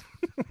way.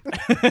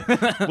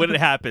 When it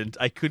happened,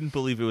 I couldn't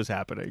believe it was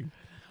happening.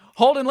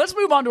 Holden, let's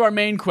move on to our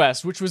main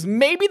quest, which was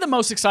maybe the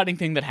most exciting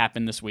thing that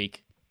happened this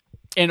week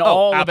in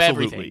all of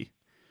everything.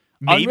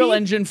 Maybe? Unreal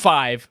Engine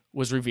 5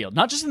 was revealed,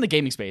 not just in the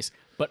gaming space,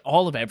 but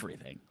all of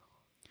everything.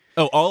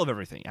 Oh, all of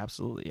everything.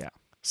 Absolutely, yeah.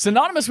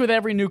 Synonymous with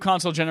every new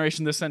console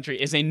generation this century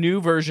is a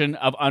new version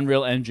of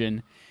Unreal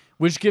Engine,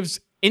 which gives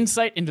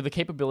insight into the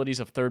capabilities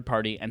of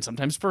third-party and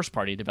sometimes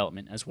first-party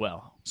development as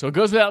well. So it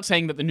goes without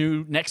saying that the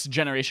new next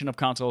generation of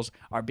consoles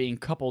are being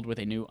coupled with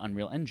a new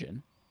Unreal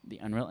Engine, the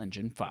Unreal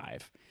Engine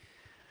 5.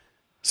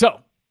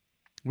 So,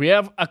 we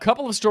have a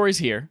couple of stories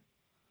here.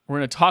 We're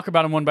going to talk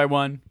about them one by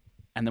one,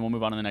 and then we'll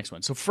move on to the next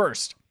one. So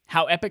first,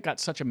 how Epic got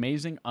such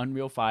amazing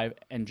Unreal 5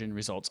 engine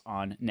results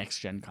on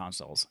next-gen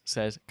consoles,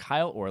 says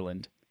Kyle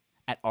Orland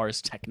at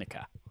Ars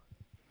Technica.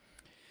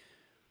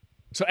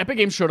 So Epic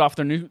Games showed off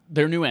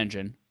their new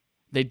engine.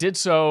 They did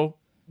so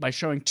by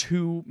showing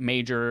 2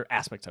 major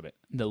aspects of it,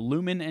 the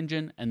Lumen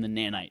engine and the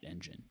Nanite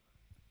engine.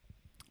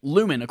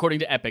 Lumen, according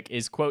to Epic,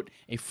 is, quote,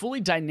 a fully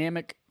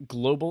dynamic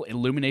global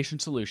illumination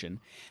solution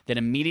that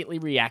immediately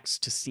reacts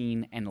to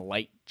scene and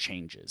light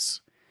changes.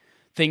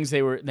 Things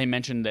they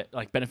mentioned that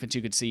like benefits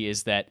you could see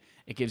is that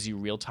it gives you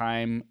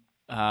real-time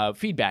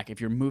feedback. If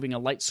you're moving a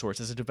light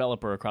source as a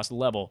developer across a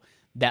level,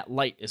 that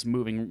light is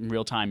moving in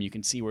real time. You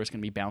can see where it's going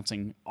to be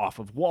bouncing off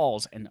of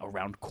walls and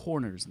around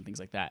corners and things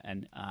like that.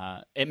 And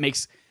it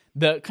makes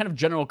the kind of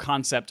general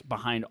concept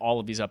behind all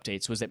of these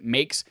updates was it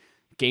makes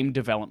game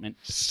development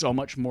so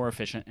much more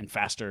efficient and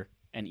faster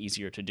and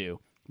easier to do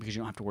because you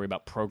don't have to worry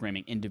about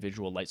programming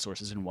individual light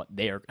sources and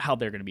how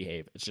they're going to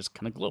behave. It's just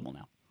kind of global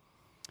now.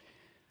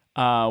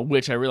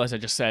 Which I realize I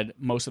just said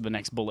most of the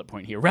next bullet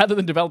point here. Rather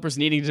than developers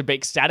needing to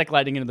bake static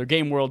lighting into their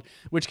game world,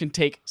 which can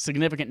take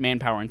significant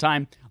manpower and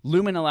time,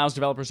 Lumen allows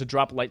developers to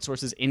drop light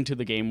sources into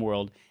the game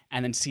world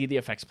and then see the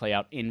effects play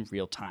out in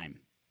real time.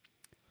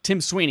 Tim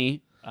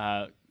Sweeney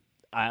of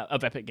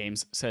Epic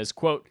Games says,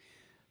 quote,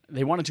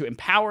 "They wanted to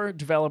empower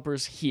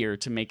developers here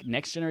to make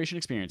next-generation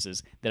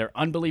experiences that are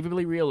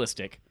unbelievably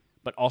realistic,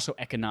 but also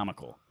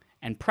economical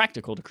and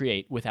practical to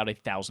create without a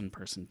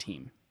 1,000-person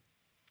team."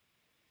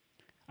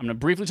 I'm going to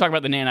briefly talk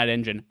about the Nanite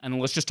engine, and then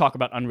let's just talk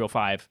about Unreal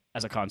 5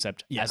 as a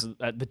concept, as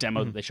the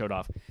demo that they showed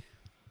off.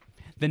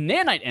 The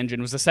Nanite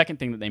engine was the second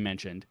thing that they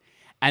mentioned,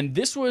 and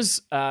this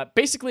was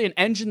basically an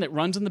engine that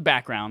runs in the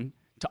background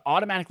to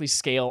automatically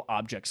scale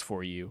objects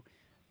for you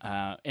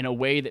in a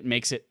way that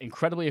makes it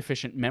incredibly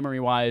efficient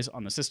memory-wise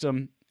on the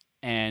system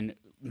and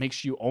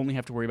makes you only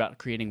have to worry about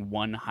creating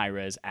one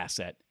high-res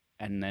asset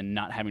and then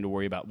not having to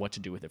worry about what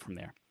to do with it from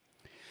there.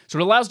 So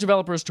it allows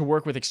developers to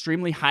work with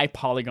extremely high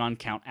polygon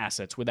count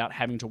assets without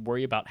having to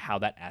worry about how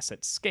that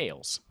asset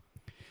scales.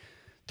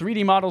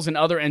 3D models and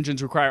other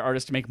engines require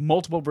artists to make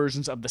multiple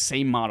versions of the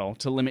same model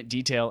to limit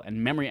detail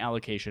and memory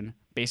allocation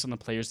based on the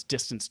player's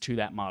distance to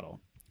that model.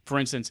 For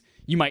instance,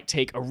 you might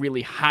take a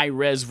really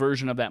high-res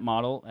version of that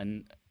model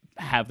and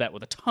have that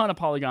with a ton of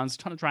polygons, a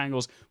ton of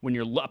triangles when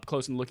you're up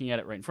close and looking at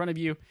it right in front of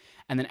you.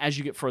 And then as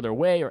you get further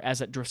away or as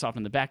that drifts off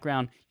in the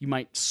background, you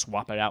might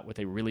swap it out with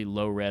a really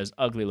low-res,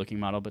 ugly-looking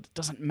model, but it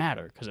doesn't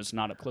matter because it's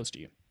not up close to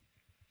you.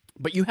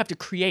 But you have to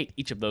create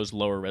each of those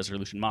lower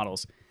resolution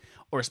models,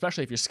 or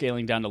especially if you're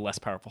scaling down to less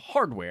powerful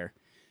hardware,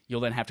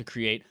 you'll then have to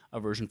create a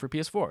version for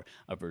PS4,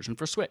 a version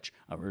for Switch,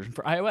 a version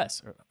for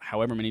iOS, or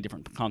however many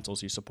different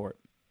consoles you support.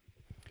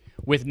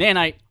 With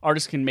Nanite,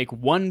 artists can make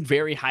one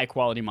very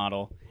high-quality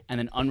model, and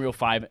then Unreal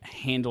 5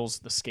 handles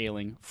the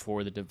scaling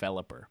for the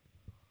developer.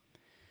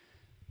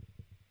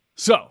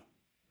 So,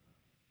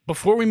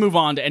 before we move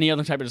on to any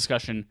other type of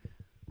discussion,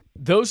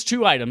 those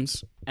two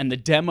items and the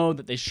demo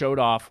that they showed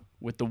off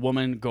with the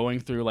woman going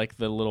through like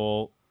the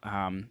little,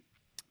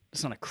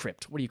 it's not a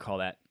crypt, what do you call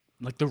that?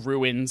 Like the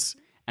ruins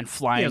and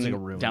flying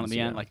down at the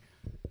end. Like,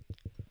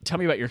 tell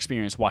me about your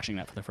experience watching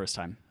that for the first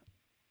time.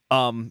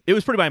 It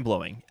was pretty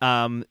mind-blowing.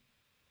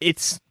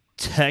 It's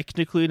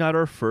technically not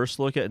our first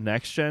look at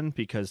next gen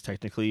because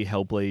technically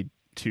Hellblade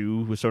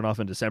 2 was shown off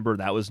in December.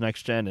 That was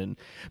next gen,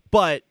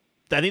 but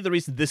I think the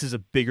reason this is a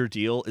bigger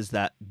deal is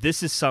that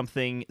this is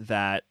something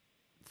that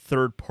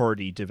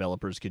third-party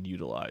developers can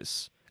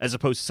utilize, as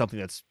opposed to something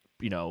that's,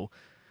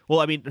 well,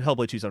 I mean,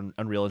 Hellblade 2 is on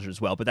Unreal Engine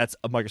as well, but that's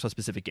a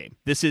Microsoft-specific game.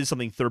 This is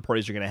something third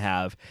parties are going to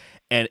have,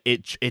 and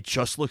it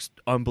just looks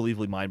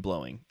unbelievably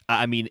mind-blowing.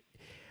 I mean,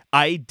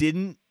 I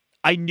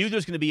knew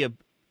there's going to be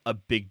a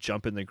big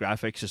jump in the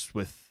graphics just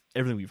with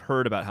everything we've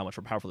heard about how much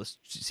more powerful the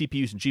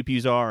CPUs and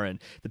GPUs are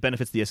and the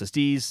benefits of the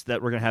SSDs that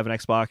we're going to have in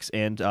Xbox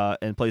and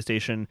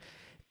PlayStation.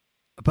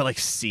 But like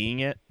seeing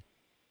it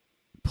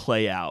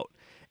play out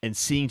and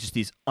seeing just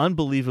these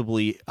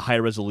unbelievably high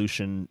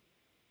resolution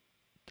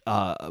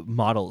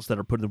models that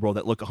are put in the world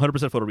that look 100%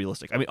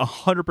 photorealistic. I mean,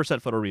 100%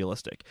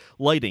 photorealistic.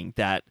 Lighting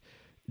that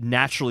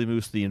naturally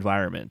moves to the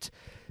environment.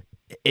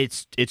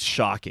 It's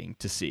shocking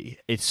to see.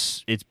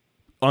 It's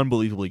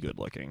unbelievably good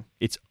looking.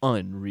 It's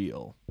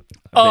unreal.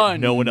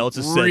 No one else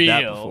has said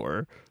that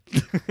before.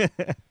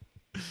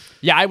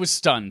 Yeah, I was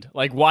stunned.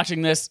 Like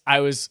watching this,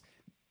 as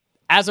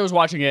I was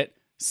watching it,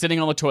 sitting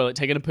on the toilet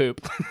taking a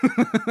poop,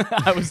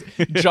 I was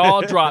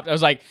jaw dropped. I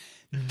was like,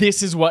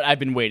 this is what I've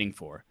been waiting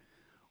for.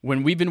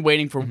 When we've been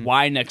waiting for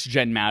why next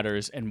gen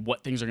matters and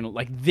what things are going to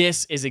like,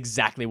 this is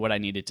exactly what I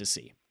needed to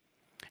see.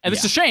 And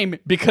it's a shame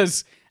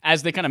because,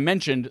 as they kind of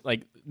mentioned,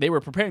 like they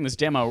were preparing this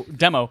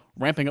demo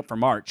ramping up for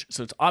March,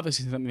 so it's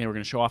obviously something they were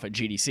going to show off at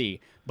GDC,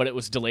 but it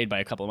was delayed by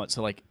a couple of months.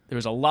 So like there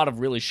was a lot of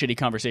really shitty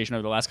conversation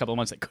over the last couple of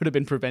months that could have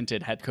been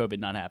prevented had COVID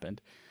not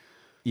happened.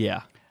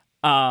 Yeah.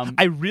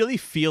 I really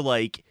feel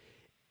like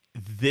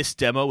this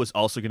demo was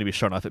also going to be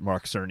shown off at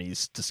Mark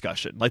Cerny's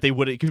discussion. Like they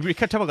would, because we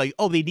kept talking like,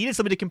 oh, they needed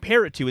something to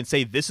compare it to and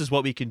say this is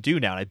what we can do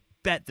now. And I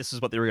bet this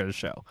is what they were going to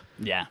show.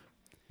 Yeah.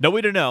 No way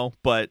to know,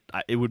 but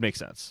it would make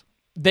sense.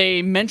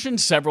 They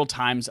mentioned several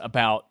times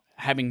about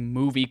having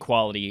movie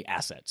quality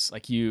assets.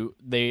 Like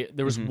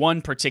there was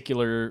one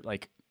particular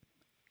like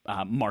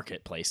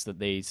marketplace that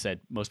they said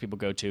most people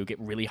go to get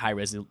really high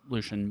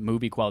resolution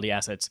movie quality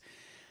assets,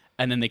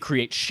 and then they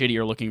create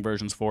shittier looking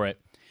versions for it.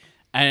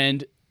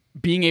 And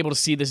being able to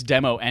see this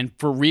demo and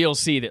for real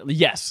see that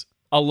yes,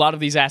 a lot of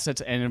these assets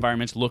and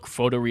environments look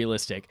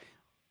photorealistic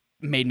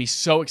made me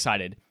so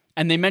excited.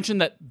 And they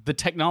mentioned that the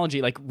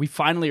technology, like we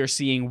finally are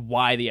seeing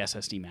why the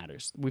SSD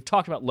matters. We've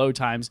talked about load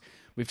times.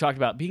 We've talked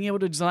about being able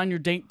to design your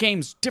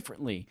games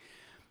differently,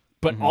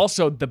 but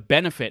also the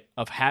benefit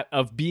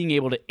of being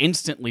able to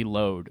instantly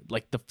load,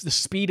 like the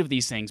speed of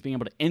these things, being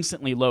able to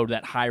instantly load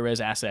that high-res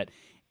asset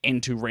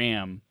into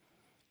RAM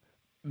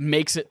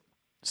makes it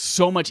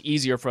so much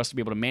easier for us to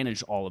be able to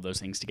manage all of those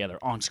things together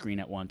on screen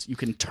at once. You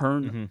can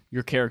turn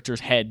your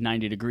character's head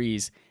 90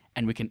 degrees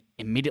and we can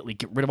immediately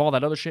get rid of all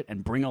that other shit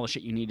and bring all the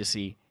shit you need to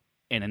see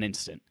in an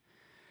instant.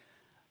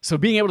 So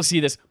being able to see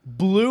this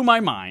blew my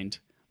mind.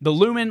 The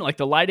Lumen, like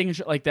the lighting and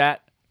shit like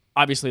that,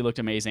 obviously looked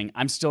amazing.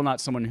 I'm still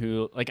not someone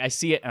who, like, I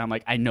see it and I'm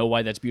like, I know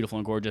why that's beautiful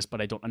and gorgeous,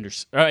 but I don't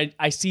understand.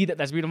 I see that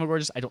that's beautiful and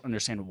gorgeous. I don't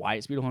understand why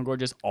it's beautiful and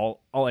gorgeous.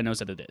 All I know is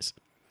that it is.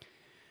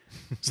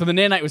 So the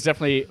Nanite was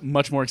definitely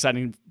much more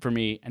exciting for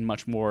me and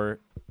much more.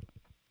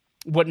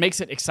 What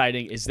makes it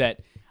exciting is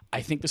that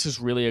I think this is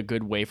really a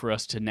good way for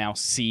us to now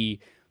see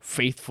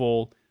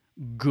faithful,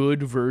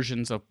 good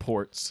versions of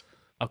ports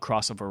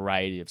across a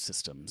variety of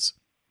systems.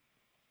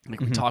 Like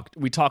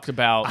we talked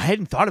about. I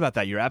hadn't thought about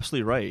that. You're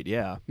absolutely right.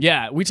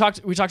 Yeah. We talked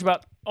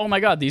about, oh my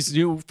God, these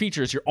new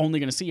features you're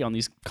only going to see on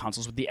these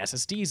consoles with the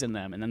SSDs in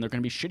them, and then they're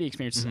going to be shitty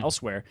experiences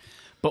elsewhere.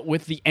 But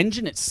with the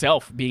engine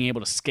itself being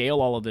able to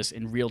scale all of this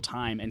in real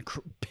time and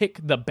pick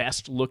the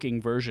best looking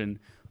version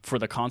for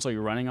the console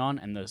you're running on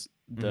and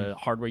the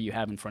hardware you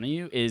have in front of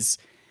you is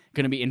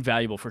going to be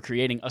invaluable for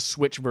creating a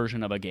Switch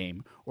version of a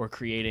game or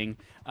creating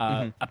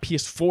a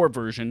PS4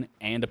 version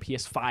and a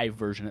PS5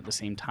 version at the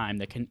same time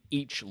that can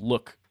each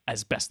look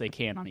as best they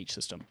can on each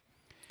system.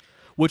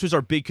 Which was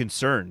our big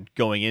concern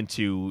going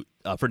into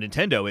for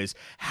Nintendo is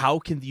how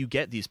can you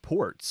get these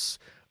ports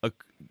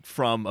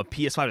from a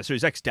PS5 to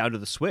Series X down to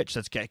the Switch?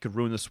 That could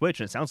ruin the Switch,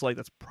 and it sounds like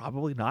that's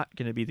probably not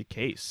going to be the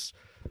case,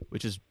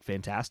 which is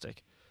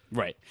fantastic.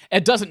 Right.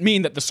 It doesn't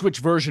mean that the Switch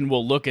version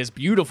will look as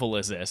beautiful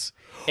as this.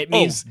 It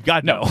means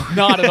God, no.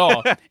 Not at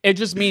all. It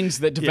just means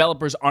that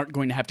developers aren't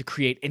going to have to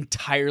create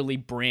entirely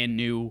brand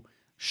new,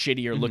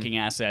 shittier looking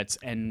assets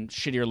and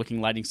shittier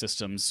looking lighting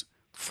systems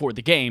for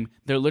the game.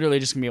 They're literally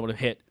just going to be able to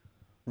hit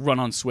run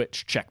on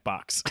Switch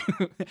checkbox.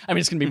 I mean,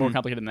 it's going to be more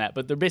complicated than that,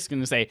 but they're basically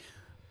going to say,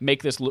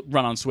 make this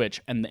run on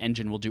Switch, and the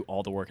engine will do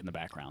all the work in the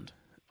background.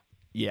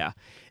 Yeah.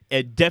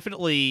 It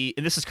definitely,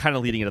 and this is kind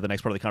of leading into the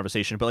next part of the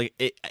conversation, but like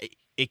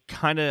it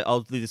kind of,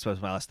 I'll leave this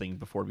as my last thing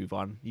before we move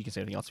on. You can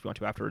say anything else if you want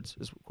to afterwards,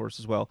 of course,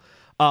 as well.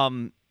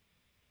 What's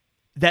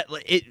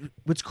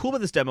cool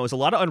about this demo is a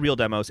lot of Unreal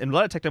demos and a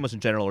lot of tech demos in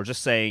general are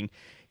just saying,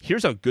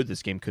 here's how good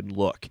this game could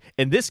look.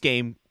 And this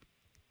game,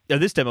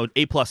 this demo,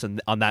 A+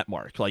 on that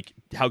mark, like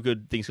how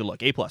good things could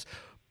look, A+.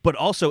 But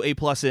also A+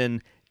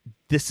 in,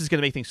 this is going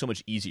to make things so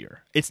much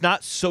easier. It's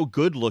not so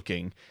good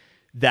looking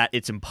that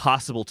it's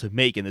impossible to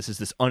make, and this is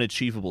this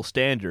unachievable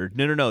standard.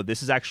 No.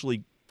 This is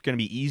actually going to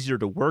be easier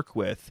to work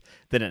with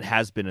than it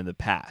has been in the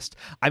past.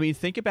 I mean,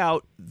 think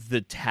about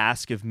the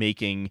task of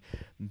making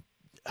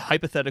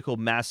hypothetical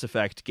Mass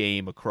Effect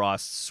game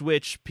across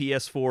Switch,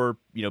 PS4,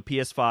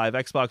 PS5,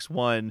 Xbox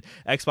One,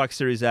 Xbox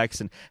Series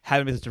X, and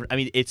having this different. I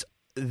mean, it's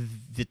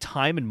the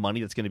time and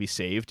money that's going to be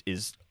saved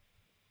is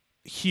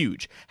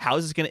huge. How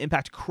is this going to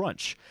impact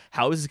crunch?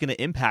 How is this going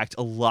to impact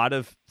a lot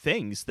of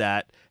things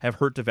that have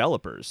hurt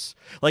developers?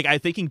 Like, I'm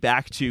thinking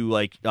back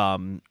to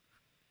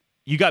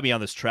you got me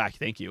on this track.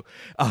 Thank you.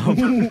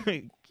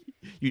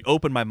 You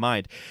opened my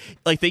mind.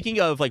 Like thinking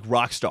of like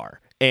Rockstar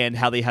and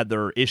how they had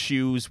their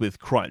issues with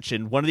crunch.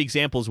 And one of the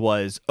examples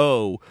was,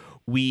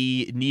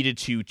 we needed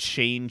to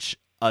change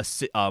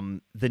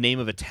the name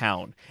of a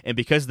town, and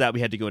because of that we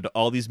had to go into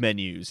all these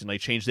menus and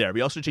like change there.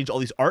 We also changed all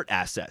these art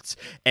assets,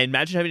 and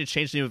imagine having to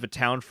change the name of a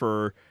town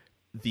for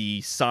the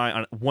sign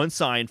on one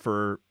sign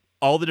for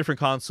all the different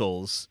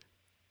consoles.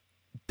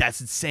 That's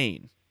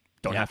insane.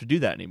 Don't have to do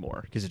that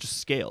anymore because it just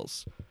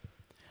scales.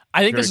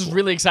 I think this is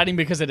really exciting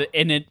because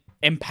it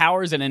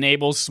empowers and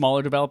enables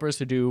smaller developers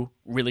to do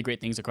really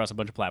great things across a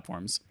bunch of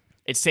platforms.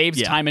 It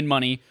saves time and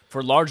money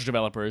for large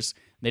developers.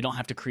 They don't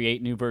have to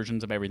create new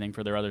versions of everything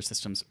for their other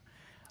systems.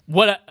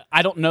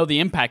 I don't know the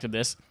impact of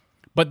this,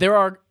 but there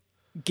are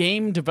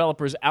game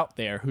developers out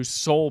there whose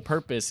sole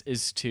purpose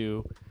is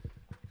to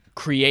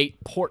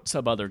create ports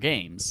of other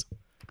games.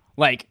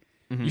 Like,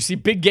 you see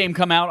Big Game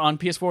come out on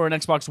PS4 and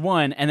Xbox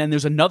One, and then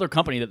there's another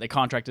company that they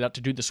contracted out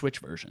to do the Switch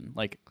version.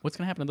 Like, what's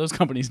going to happen to those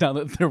companies now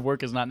that their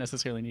work is not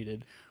necessarily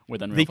needed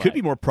with Unreal 5? They could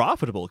be more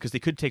profitable because they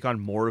could take on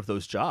more of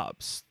those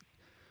jobs.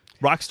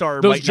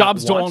 Rockstar those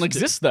jobs don't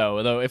exist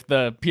though if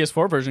the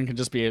PS4 version can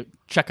just be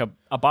check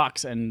a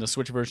box and the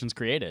Switch version's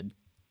created.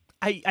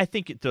 I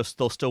think they'll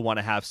still want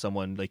to have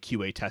someone like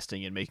QA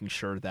testing and making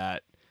sure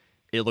that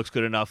it looks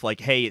good enough. Like,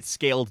 hey, it's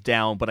scaled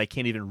down, but I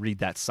can't even read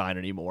that sign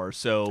anymore.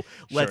 So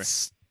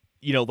let's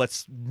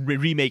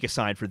remake a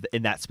sign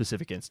in that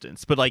specific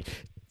instance. But like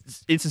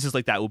instances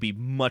like that will be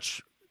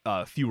much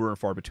fewer and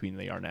far between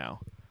than they are now.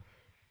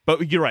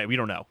 But you're right, we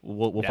don't know.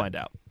 We'll find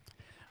out.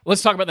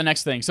 Let's talk about the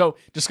next thing. So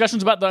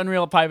discussions about the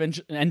Unreal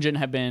 5 engine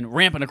have been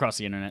rampant across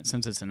the internet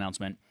since its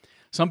announcement.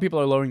 Some people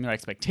are lowering their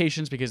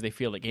expectations because they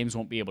feel that games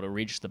won't be able to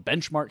reach the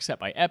benchmark set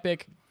by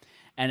Epic.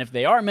 And if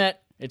they are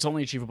met, it's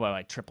only achievable by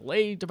like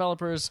AAA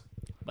developers.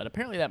 But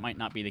apparently that might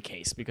not be the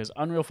case because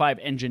Unreal 5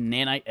 engine,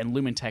 Nanite, and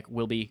Lumen Tech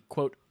will be,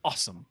 quote,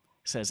 awesome,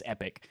 says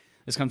Epic.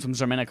 This comes from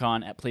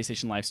Zermenicon at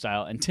PlayStation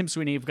Lifestyle. And Tim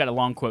Sweeney, we've got a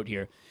long quote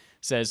here,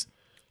 says,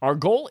 "Our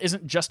goal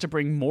isn't just to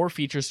bring more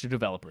features to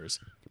developers,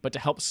 but to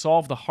help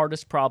solve the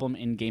hardest problem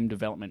in game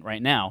development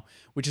right now,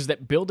 which is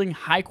that building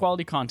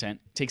high-quality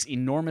content takes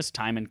enormous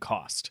time and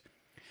cost.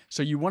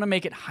 So you want to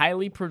make it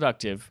highly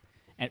productive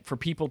and for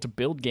people to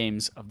build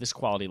games of this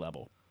quality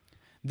level.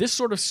 This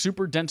sort of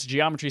super dense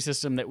geometry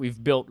system that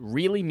we've built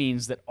really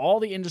means that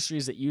all the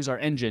industries that use our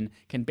engine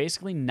can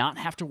basically not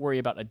have to worry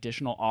about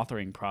additional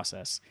authoring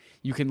process.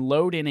 You can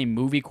load in a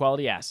movie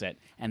quality asset,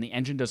 and the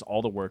engine does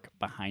all the work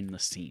behind the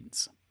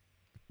scenes.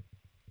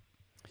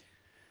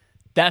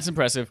 That's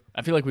impressive.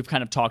 I feel like we've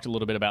kind of talked a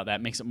little bit about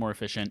that. Makes it more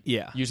efficient.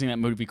 Yeah. Using that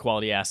movie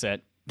quality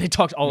asset. They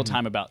talked all the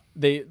time about,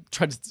 they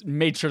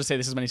made sure to say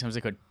this as many times as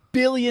they could.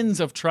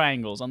 Billions of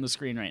triangles on the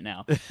screen right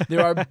now.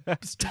 There are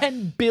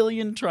 10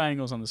 billion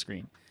triangles on the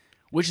screen,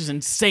 which is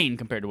insane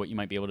compared to what you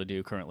might be able to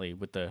do currently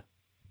with the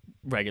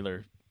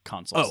regular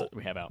consoles that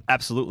we have out.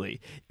 Absolutely.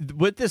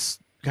 What this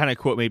kind of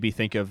quote made me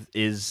think of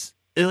is,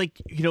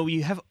 like, you know,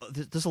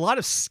 there's a lot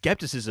of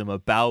skepticism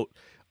about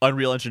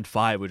Unreal Engine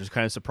 5, which is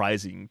kind of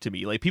surprising to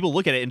me. Like, people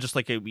look at it and just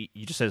like you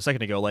just said a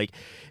second ago, like,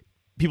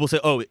 people say,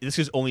 oh, this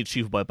is only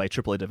achievable by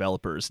AAA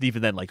developers. And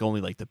even then, like, only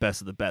like the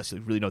best of the best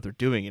who really know what they're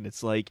doing. And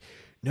it's like,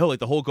 no, like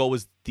the whole goal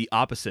was the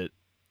opposite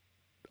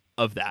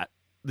of that.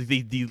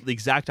 The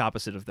exact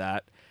opposite of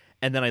that.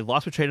 And then I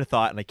lost my train of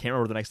thought, and I can't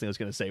remember what the next thing I was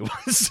going to say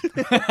was.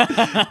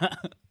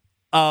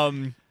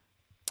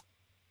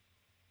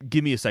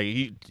 Give me a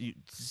second. You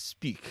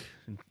speak.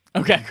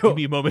 Okay, cool. Give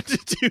me a moment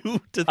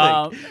to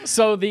think.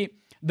 So the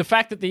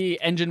fact that the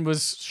engine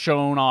was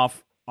shown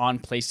off on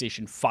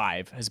PlayStation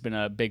 5 has been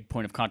a big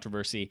point of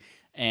controversy,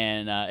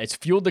 and it's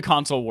fueled the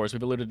console wars.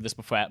 We've alluded to this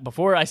before.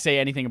 Before I say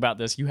anything about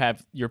this, you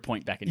have your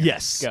point back in your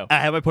Yes, head. Go. I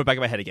have my point back in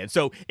my head again.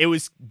 So it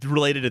was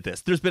related to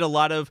this. There's been a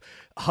lot of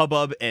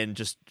hubbub and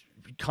just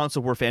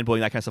console war fanboying,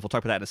 that kind of stuff. We'll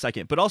talk about that in a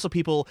second. But also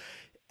people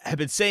have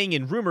been saying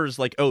in rumors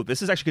like, oh,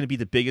 this is actually going to be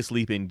the biggest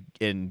leap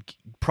in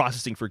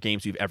processing for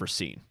games we've ever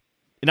seen.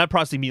 And not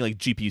processing meaning like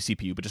GPU,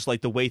 CPU, but just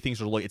like the way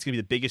things are looking. It's going to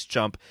be the biggest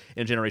jump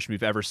in a generation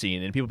we've ever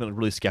seen. And people have been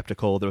really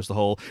skeptical. There was the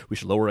whole, we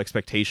should lower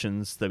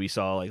expectations that we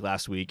saw like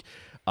last week.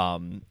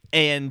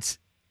 And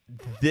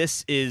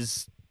this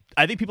is,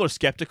 I think people are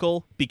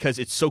skeptical because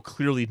it's so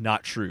clearly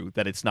not true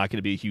that it's not going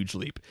to be a huge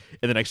leap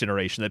in the next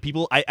generation. That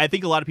people, I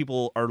think a lot of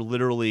people are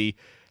literally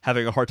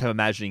having a hard time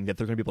imagining that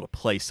they're going to be able to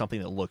play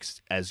something that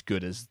looks as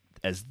good as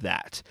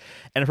that.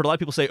 And I've heard a lot of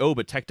people say, oh,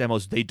 but tech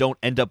demos, they don't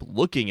end up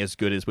looking as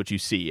good as what you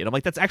see. And I'm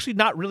like, that's actually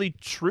not really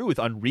true with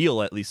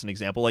Unreal, at least an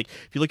example. Like,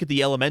 if you look at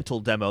the Elemental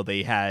demo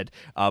they had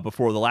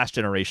before the last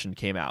generation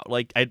came out,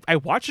 like, I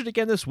watched it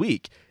again this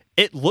week.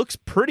 It looks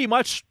pretty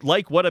much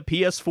like what a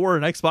PS4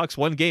 and Xbox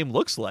One game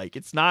looks like.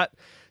 It's not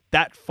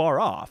that far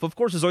off. Of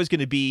course, there's always going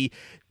to be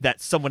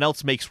that someone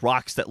else makes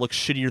rocks that look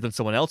shittier than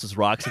someone else's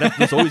rocks. And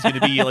there's always going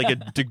to be like a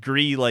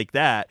degree like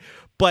that.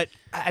 But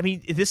I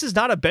mean, this is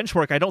not a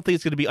benchmark. I don't think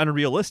it's going to be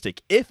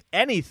unrealistic. If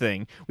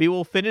anything, we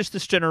will finish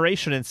this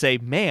generation and say,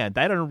 man,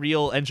 that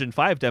Unreal Engine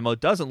 5 demo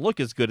doesn't look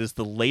as good as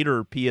the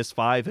later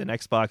PS5 and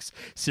Xbox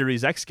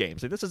Series X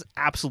games. Like, this is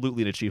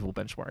absolutely an achievable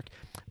benchmark.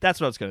 That's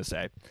what I was going to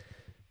say.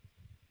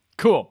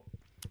 Cool.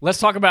 Let's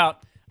talk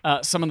about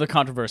some of the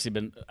controversy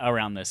been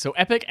around this. So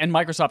Epic and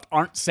Microsoft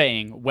aren't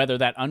saying whether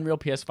that Unreal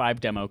PS5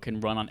 demo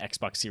can run on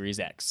Xbox Series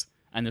X.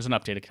 And there's an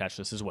update attached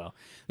to this as well.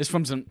 This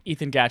from some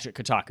Ethan Gatch at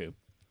Kotaku.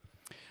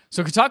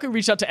 So Kotaku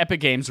reached out to Epic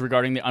Games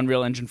regarding the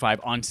Unreal Engine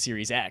 5 on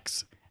Series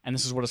X. And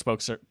this is what a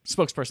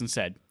spokesperson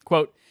said.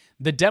 Quote,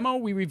 "The demo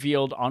we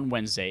revealed on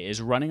Wednesday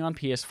is running on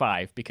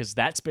PS5 because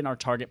that's been our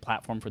target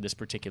platform for this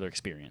particular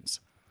experience.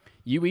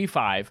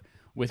 UE5,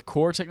 with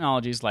core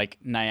technologies like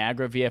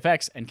Niagara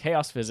VFX and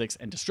Chaos Physics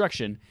and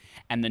Destruction,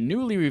 and the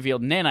newly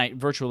revealed Nanite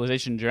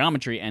Virtualization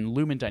Geometry and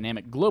Lumen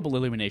Dynamic Global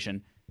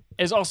Illumination,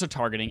 is also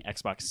targeting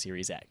Xbox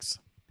Series X."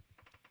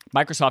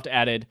 Microsoft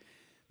added,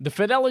 "The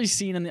fidelity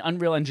seen in the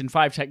Unreal Engine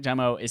 5 tech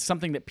demo is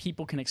something that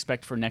people can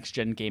expect for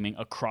next-gen gaming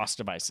across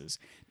devices.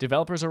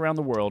 Developers around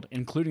the world,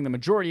 including the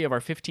majority of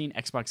our 15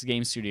 Xbox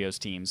Game Studios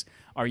teams,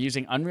 are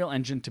using Unreal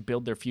Engine to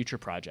build their future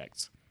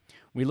projects.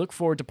 We look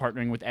forward to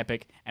partnering with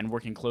Epic and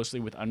working closely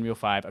with Unreal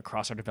 5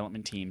 across our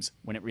development teams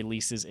when it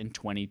releases in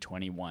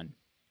 2021.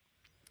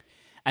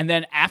 And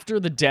then after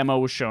the demo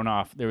was shown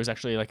off, there was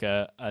actually like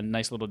a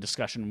nice little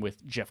discussion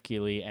with Jeff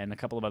Keighley and a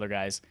couple of other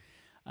guys,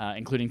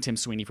 including Tim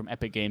Sweeney from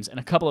Epic Games, and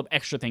a couple of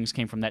extra things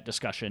came from that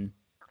discussion.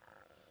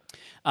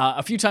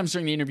 A few times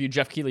during the interview,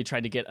 Jeff Keighley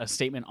tried to get a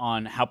statement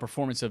on how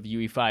performance of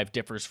UE5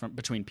 differs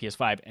between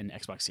PS5 and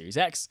Xbox Series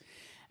X.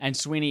 And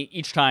Sweeney,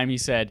 each time he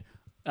said,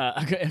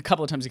 a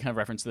couple of times he kind of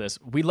referenced this,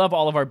 "We love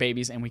all of our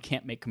babies and we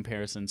can't make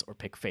comparisons or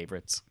pick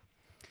favorites."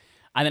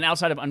 And then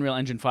outside of Unreal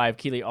Engine 5,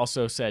 Keighley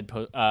also said,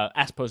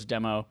 asked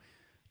post-demo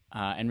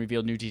and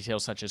revealed new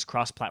details such as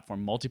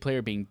cross-platform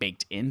multiplayer being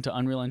baked into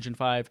Unreal Engine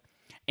 5,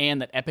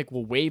 and that Epic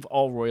will waive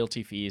all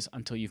royalty fees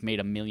until you've made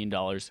 $1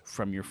 million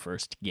from your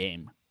first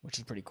game, which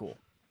is pretty cool.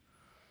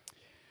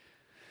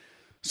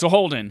 So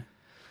Holden,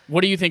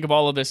 what do you think of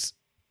all of this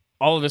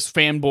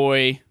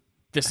fanboy?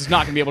 This is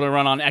not going to be able to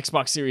run on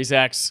Xbox Series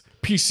X.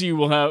 PC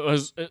will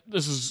have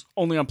this is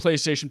only on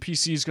PlayStation.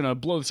 PC is going to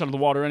blow this out of the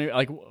water anyway.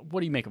 Like, what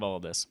do you make of all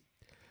of this?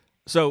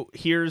 So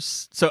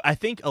I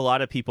think a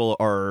lot of people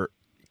are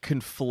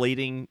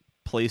conflating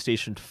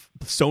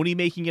Sony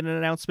making an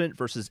announcement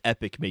versus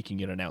Epic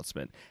making an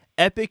announcement.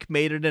 Epic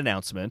made an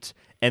announcement,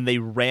 and they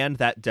ran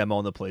that demo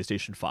on the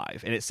PlayStation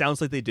 5. And it sounds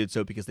like they did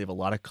so because they have a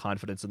lot of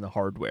confidence in the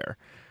hardware.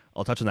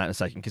 I'll touch on that in a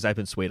second because I've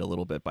been swayed a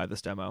little bit by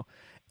this demo.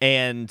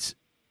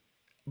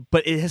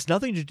 But it has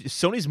nothing to do.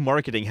 Sony's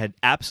marketing had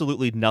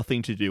absolutely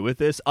nothing to do with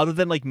this, other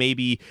than like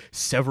maybe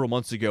several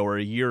months ago or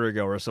a year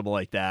ago or something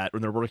like that,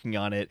 when they're working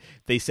on it.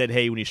 They said,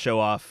 hey, when you show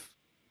off,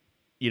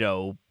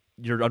 your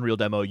Unreal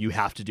demo, you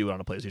have to do it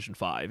on a PlayStation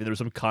 5. And there was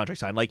some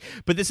contract signed.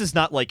 But this is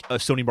not like a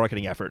Sony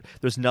marketing effort.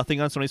 There's nothing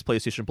on Sony's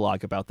PlayStation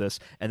blog about this,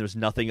 and there's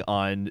nothing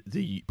on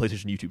the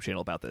PlayStation YouTube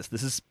channel about this.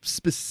 This is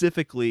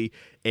specifically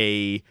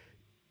a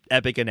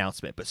Epic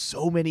announcement. But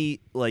so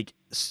many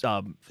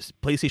PlayStation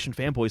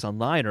fanboys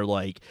online are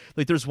like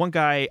there's one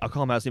guy, I'll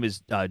call him out, his name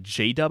is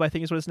J-Dub, I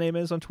think is what his name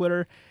is on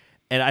Twitter.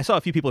 And I saw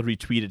a few people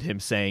retweeted him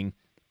saying,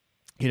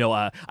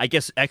 I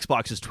guess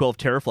Xbox's 12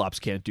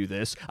 teraflops can't do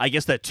this. I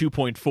guess that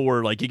 2.4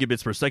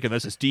 gigabits per second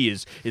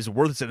SSD is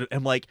worth it.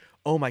 I'm like,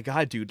 oh my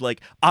god, dude!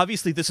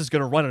 Obviously this is going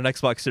to run on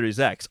Xbox Series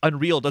X.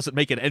 Unreal doesn't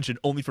make an engine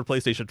only for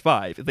PlayStation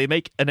 5. They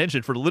make an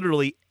engine for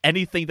literally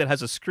anything that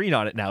has a screen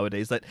on it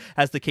nowadays that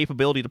has the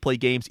capability to play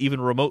games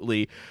even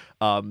remotely.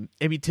 Tim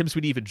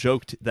Sweeney even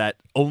joked that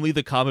only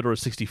the Commodore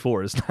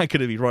 64 is not going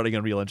to be running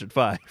Unreal Engine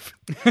 5.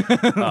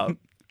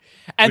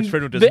 And which for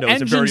anyone who doesn't know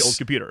is a very old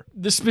computer.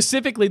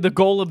 Specifically, the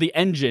goal of the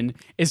engine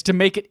is to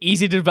make it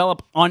easy to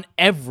develop on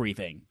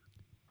everything.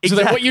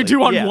 Exactly. So that what you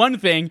do on one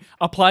thing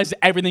applies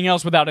to everything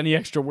else without any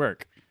extra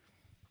work.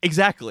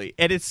 Exactly.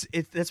 And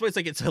that's why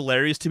it's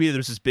hilarious to me that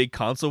there's this big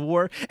console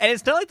war. And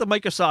it's not like the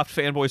Microsoft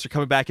fanboys are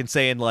coming back and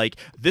saying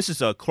this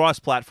is a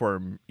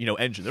cross-platform,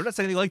 engine. They're not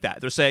saying anything like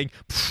that. They're saying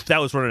that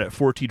was running at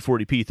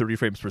 1440p, 30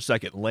 frames per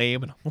second.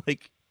 Lame. And I'm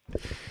like,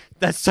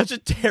 that's such a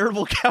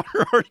terrible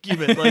counter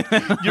argument.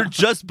 You're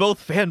just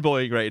both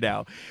fanboying right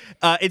now.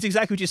 It's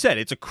exactly what you said.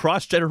 It's a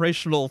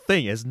cross-generational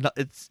thing.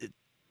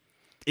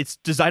 It's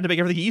designed to make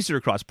everything easier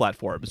across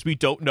platforms. We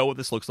don't know what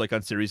this looks like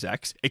on Series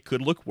X. It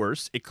could look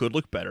worse. It could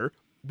look better.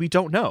 We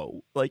don't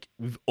know.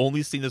 We've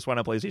only seen this one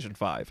on PlayStation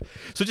 5.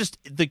 So just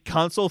the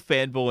console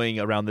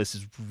fanboying around this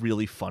is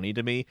really funny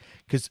to me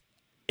because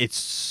it's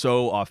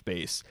so off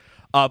base.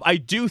 I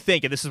do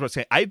think, and this is what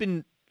I'm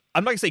saying,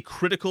 I'm not going to say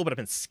critical, but I've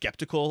been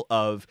skeptical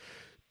of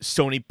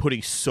Sony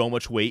putting so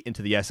much weight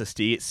into the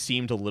SSD. It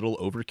seemed a little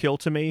overkill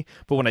to me.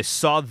 But when I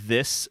saw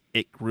this,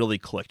 it really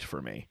clicked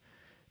for me.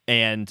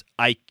 And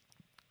I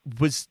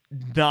was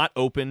not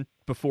open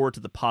before to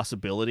the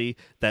possibility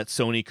that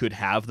Sony could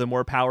have the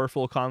more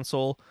powerful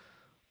console.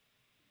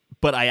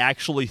 But I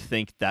actually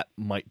think that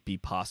might be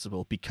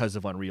possible because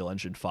of Unreal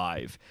Engine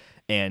 5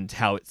 and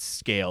how it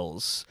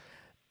scales.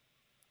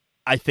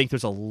 I think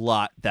there's a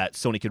lot that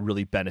Sony could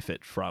really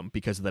benefit from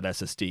because of that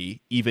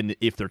SSD, even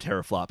if their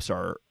teraflops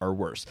are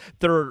worse.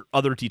 There are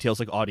other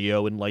details like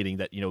audio and lighting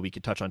that we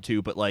could touch on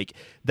too, but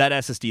that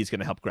SSD is going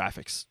to help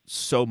graphics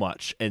so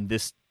much, and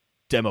this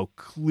demo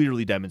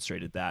clearly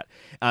demonstrated that.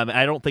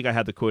 I don't think I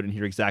had the quote in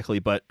here exactly,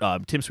 but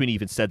Tim Sweeney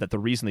even said that the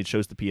reason they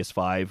chose the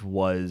PS5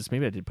 was,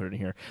 maybe I did put it in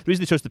here, the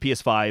reason they chose the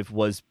PS5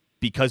 was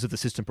because of the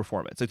system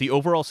performance. The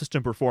overall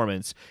system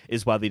performance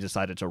is why they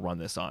decided to run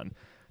this on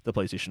the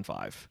PlayStation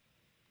 5.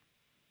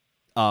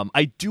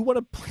 I do want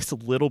to place a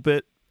little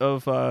bit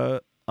of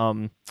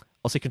I'll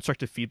say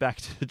constructive feedback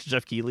to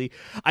Jeff Keighley.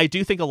 I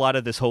do think a lot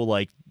of this whole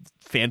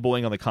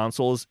fanboying on the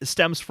consoles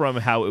stems from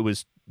how it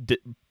was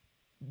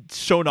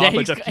shown off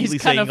by Jeff Keighley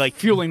saying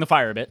fueling the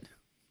fire a bit.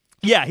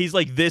 Yeah, he's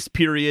this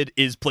period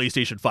is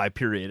PlayStation 5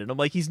 period. And I'm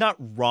he's not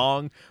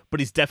wrong, but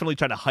he's definitely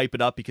trying to hype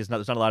it up because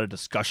there's not a lot of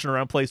discussion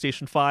around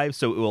PlayStation 5,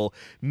 so it will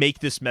make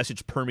this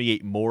message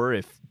permeate more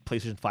if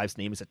PlayStation 5's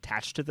name is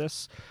attached to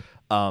this.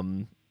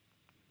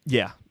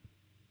 Yeah.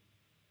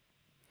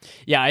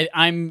 Yeah,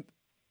 I'm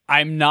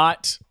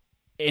not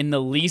in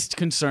the least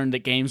concerned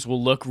that games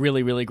will look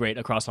really, really great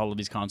across all of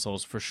these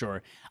consoles for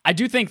sure. I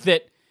do think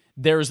that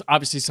there's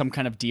obviously some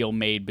kind of deal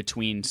made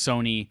between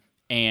Sony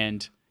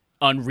and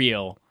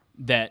Unreal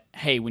that,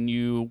 hey, when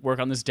you work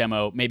on this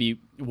demo, maybe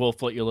we'll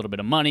float you a little bit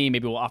of money,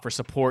 maybe we'll offer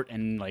support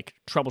and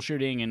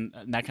troubleshooting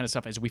and that kind of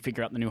stuff as we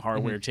figure out the new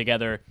hardware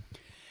together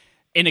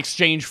in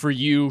exchange for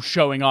you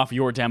showing off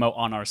your demo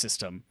on our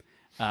system.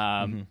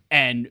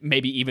 And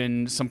maybe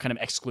even some kind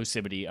of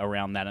exclusivity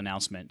around that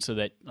announcement so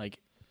that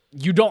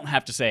you don't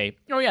have to say,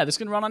 oh yeah, this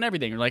can run on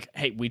everything. You're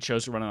hey, we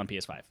chose to run it on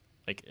PS5.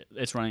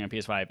 It's running on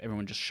PS5.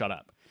 Everyone just shut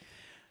up.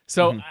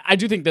 So I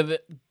do think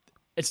that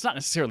it's not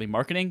necessarily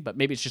marketing, but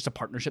maybe it's just a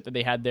partnership that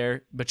they had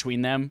there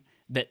between them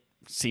that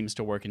seems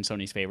to work in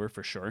Sony's favor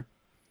for sure.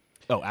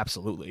 Oh,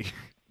 absolutely.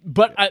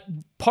 But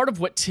part of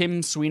what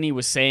Tim Sweeney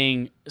was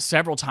saying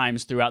several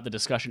times throughout the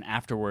discussion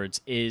afterwards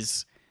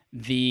is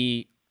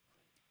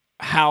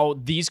how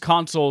these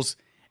consoles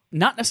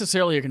not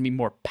necessarily are going to be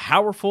more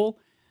powerful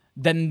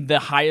than the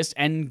highest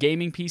end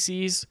gaming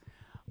PCs,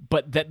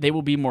 but that they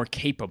will be more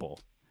capable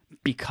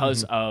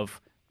because of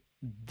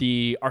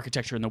the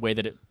architecture and the way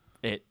that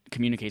it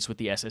communicates with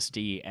the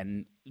SSD,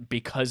 and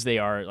because they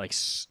are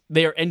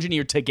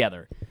engineered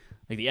together.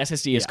 Like the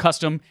SSD is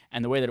custom,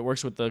 and the way that it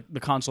works with the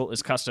console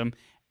is custom,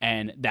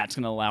 and that's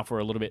going to allow for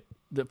a little bit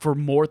for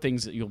more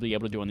things that you'll be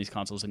able to do on these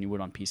consoles than you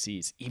would on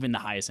PCs, even the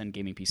highest end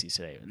gaming PCs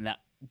today. And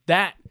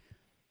that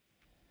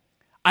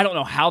I don't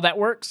know how that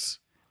works,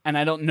 and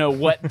I don't know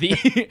what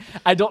the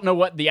I don't know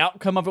what the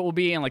outcome of it will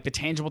be, and like the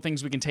tangible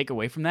things we can take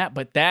away from that.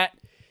 But that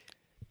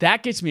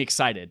gets me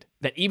excited.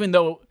 That even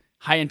though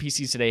high end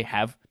PCs today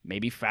have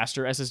maybe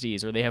faster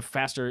SSDs or they have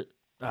faster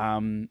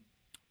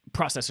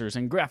processors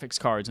and graphics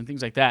cards and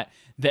things like that,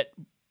 that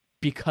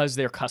because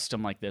they're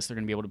custom like this, they're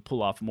going to be able to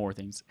pull off more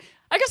things.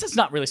 I guess it's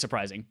not really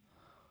surprising.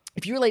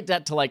 If you relate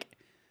that to like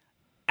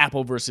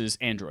Apple versus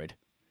Android.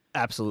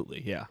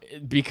 Absolutely, yeah.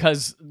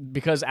 Because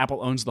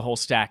Apple owns the whole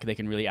stack, they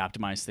can really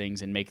optimize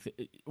things and make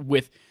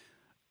with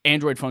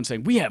Android phones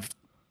saying, we have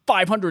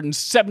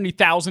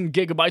 570,000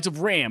 gigabytes of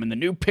RAM in the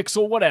new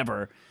Pixel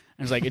whatever.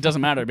 And it's like, it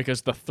doesn't matter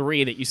because the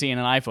 3 that you see in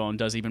an iPhone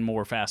does even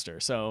more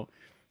faster. So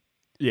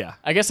yeah,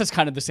 I guess that's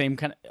kind of the same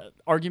kind of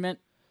argument.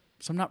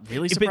 So I'm not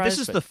really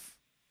surprised. But this is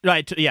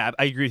right. Yeah,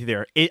 I agree with you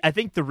there. I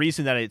think the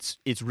reason that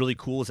it's really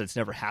cool is that it's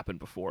never happened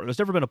before. There's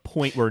never been a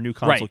point where a new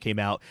console came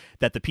out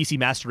that the PC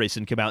Master Race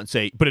didn't come out and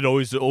say, but it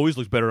always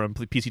looks better on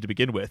PC to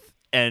begin with.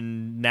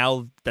 And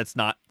now that's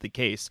not the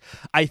case.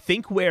 I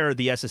think where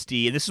the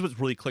SSD, and this is what's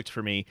really clicked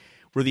for me,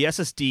 where the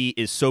SSD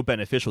is so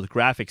beneficial with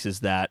graphics is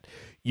that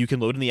you can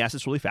load in the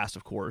assets really fast,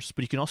 of course,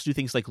 but you can also do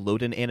things like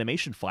load in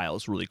animation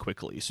files really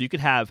quickly. So you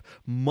could have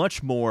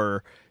much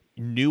more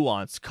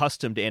nuanced,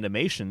 custom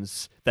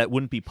animations that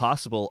wouldn't be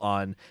possible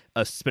on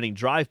a spinning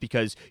drive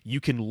because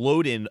you can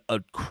load in a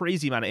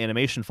crazy amount of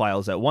animation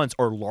files at once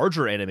or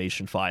larger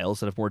animation files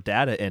that have more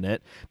data in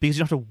it because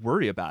you don't have to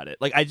worry about it.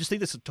 Like, I just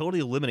think this totally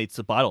eliminates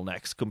the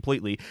bottlenecks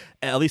completely,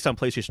 at least on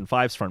PlayStation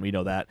 5's front, we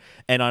know that.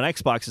 And on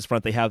Xbox's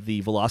front, they have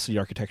the Velocity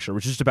architecture,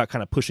 which is just about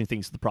kind of pushing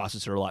things to the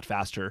processor a lot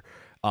faster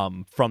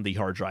from the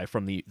hard drive,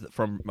 from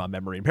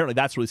memory. And apparently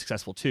that's really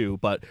successful too,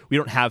 but we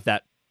don't have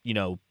that,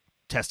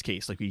 test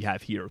case like we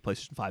have here with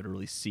PlayStation 5 to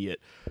really see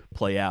it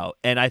play out.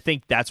 And I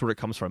think that's where it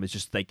comes from. It's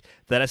just like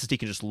that SSD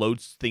can just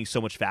load things so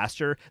much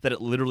faster that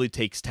it literally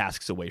takes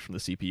tasks away from the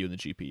CPU and the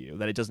GPU,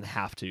 that it doesn't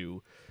have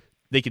to.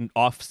 They can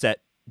offset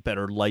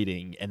better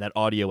lighting and that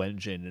audio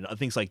engine and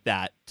things like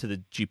that to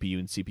the GPU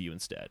and CPU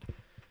instead.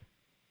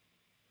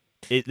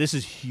 This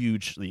is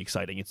hugely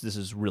exciting. This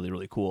is really,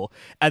 really cool.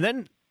 And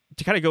then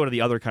to kind of go into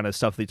the other kind of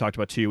stuff they talked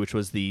about too, which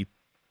was the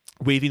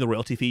waiving the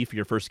royalty fee for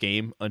your first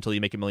game until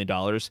you make $1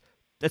 million.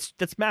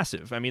 That's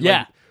massive. I mean,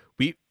 yeah.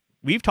 Like,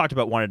 we've talked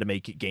about wanting to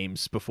make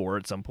games before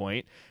at some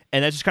point,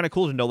 and that's just kind of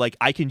cool to know. Like,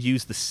 I can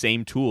use the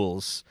same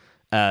tools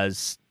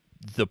as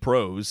the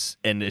pros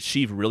and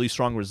achieve really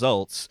strong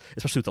results,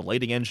 especially with the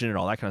lighting engine and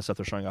all that kind of stuff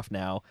they're showing off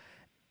now.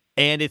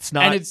 And it's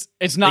not. And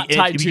it's not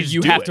tied to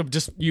you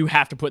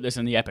have to put this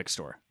in the Epic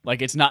Store.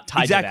 Like, it's not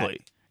tied to that.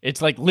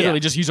 It's like literally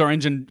just use our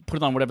engine, put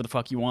it on whatever the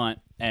fuck you want,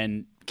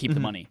 and keep the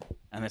money.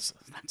 And that's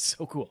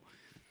so cool.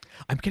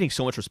 I'm getting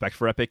so much respect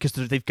for Epic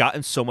because they've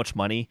gotten so much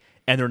money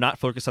and they're not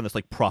focused on this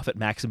like profit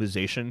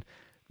maximization.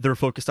 They're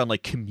focused on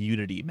like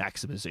community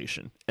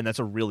maximization. And it's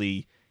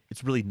really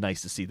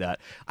nice to see that.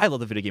 I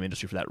love the video game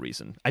industry for that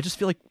reason. I just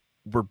feel like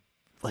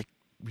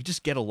we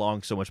just get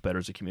along so much better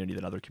as a community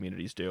than other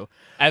communities do.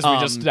 As we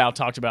just now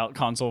talked about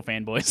console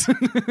fanboys.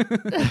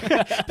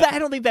 But I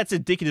don't think that's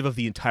indicative of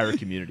the entire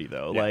community,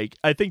 though. Yeah. Like,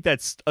 I think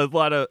that's a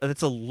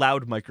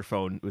loud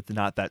microphone with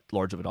not that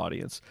large of an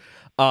audience.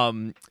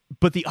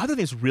 But the other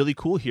thing that's really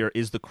cool here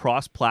is the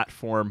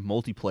cross-platform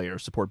multiplayer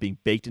support being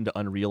baked into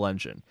Unreal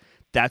Engine.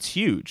 That's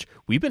huge.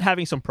 We've been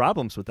having some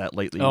problems with that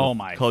lately. Oh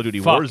my! Call of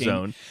Duty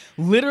Warzone.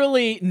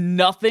 Literally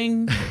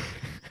nothing.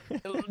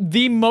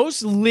 The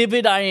most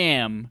livid I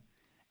am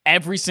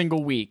every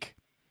single week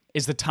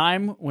is the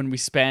time when we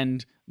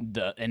spend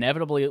the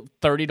inevitably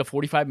 30 to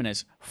 45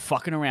 minutes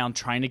fucking around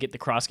trying to get the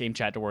cross-game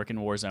chat to work in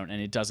Warzone,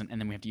 and it doesn't,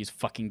 and then we have to use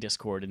fucking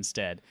Discord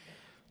instead.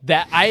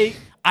 That I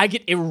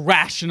get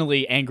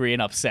irrationally angry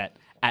and upset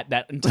at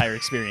that entire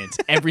experience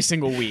every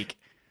single week.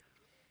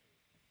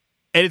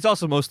 And it's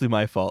also mostly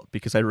my fault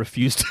because I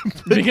refuse to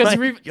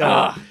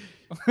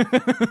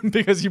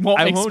because you won't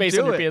make space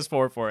on your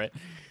PS4 for it.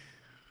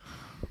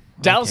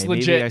 Dallas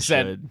legit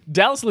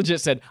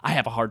said, I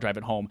have a hard drive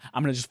at home.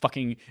 I'm going to just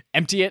fucking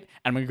empty it,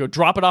 and I'm going to go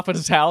drop it off at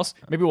his house.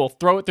 Maybe we'll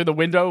throw it through the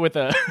window with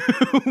a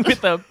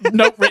with a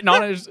note written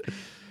on it.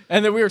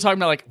 And then we were talking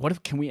about, like, what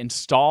if can we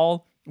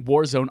install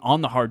Warzone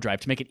on the hard drive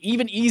to make it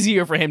even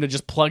easier for him to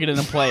just plug it in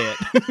and play it?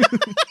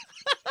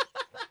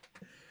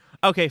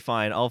 Okay,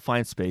 fine. I'll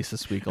find space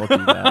this week. I'll do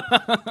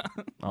that.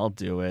 I'll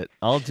do it.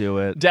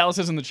 Dallas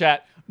is in the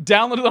chat.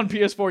 Download it on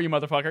PS4, you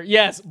motherfucker.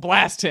 Yes,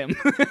 blast him.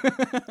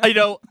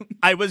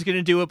 I was going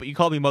to do it, but you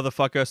called me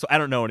motherfucker, so I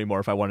don't know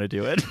anymore if I want to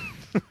do it.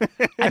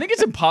 I think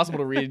it's impossible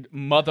to read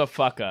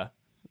motherfucker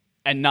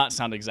and not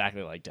sound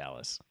exactly like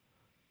Dallas.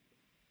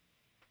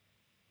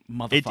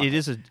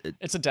 Motherfucker.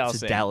 It's a Dallas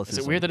saying. Is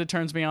it weird that it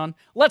turns me on?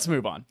 Let's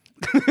move on.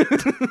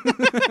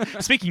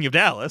 Speaking of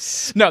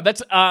Dallas. No,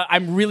 that's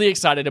I'm really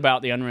excited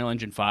about the Unreal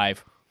Engine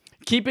 5.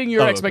 Keeping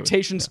your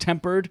expectations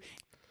tempered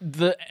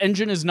the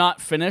engine is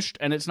not finished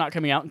and it's not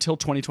coming out until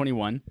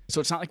 2021. So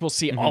it's not like we'll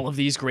see all of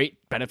these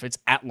great benefits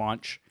at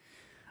launch.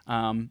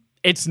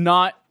 It's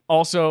not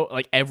also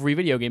like every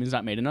video game is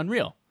not made in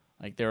Unreal.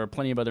 Like there are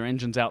plenty of other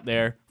engines out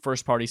there,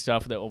 first party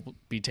stuff that will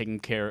be taking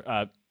care,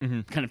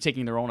 kind of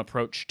taking their own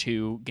approach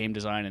to game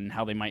design and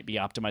how they might be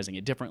optimizing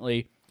it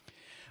differently.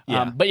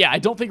 Yeah. But yeah, I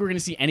don't think we're going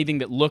to see anything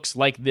that looks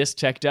like this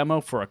tech demo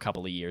for a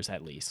couple of years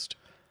at least.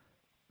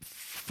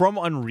 From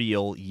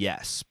Unreal,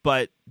 yes.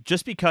 But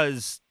just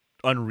because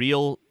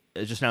Unreal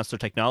just announced their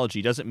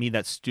technology doesn't mean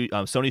that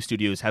Sony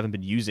studios haven't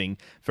been using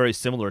very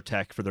similar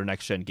tech for their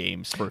next-gen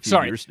games for a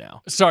few years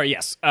now. Sorry,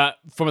 yes.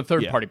 From a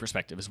third-party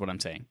perspective is what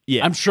I'm saying.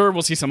 Yeah. I'm sure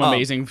we'll see some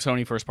amazing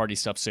Sony first-party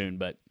stuff soon,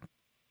 but...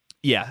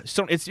 Yeah,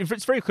 so it's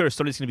very clear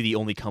Sony's going to be the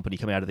only company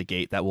coming out of the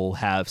gate that will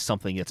have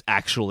something that's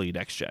actually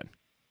next-gen.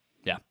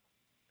 Yeah.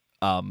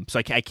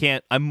 So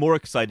I'm more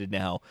excited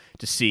now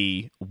to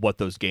see what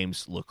those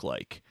games look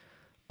like.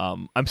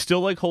 I'm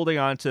still like holding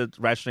on to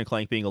Ratchet &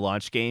 Clank being a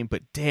launch game,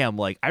 but damn,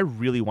 like I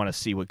really want to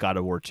see what God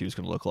of War 2 is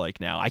going to look like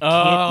now. I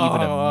can't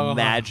even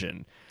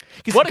imagine.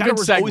 What God a good of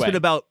War's segue. always been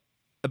about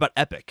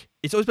Epic.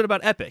 It's always been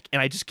about Epic, and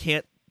I just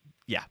can't.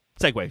 Yeah,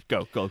 segue.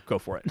 Go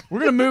for it. We're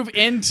going to move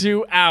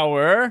into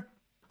our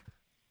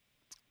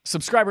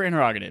subscriber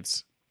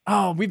interrogatives.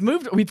 Oh,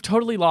 we've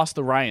totally lost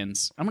the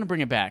Ryans. I'm going to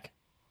bring it back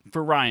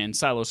for Ryan,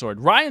 Silo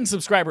Sword. Ryan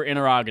subscriber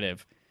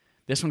interrogative.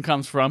 This one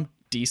comes from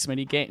D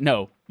Smitty Games.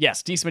 No,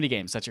 yes, D Smitty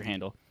Games. That's your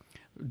handle.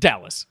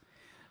 Dallas.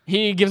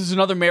 He gives us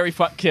another Marry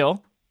Fuck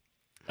Kill.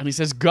 And he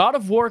says God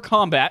of War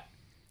combat,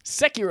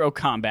 Sekiro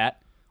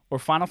combat, or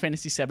Final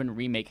Fantasy VII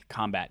Remake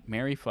combat.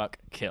 Marry Fuck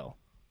Kill.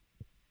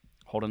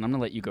 Hold on, I'm going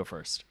to let you go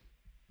first.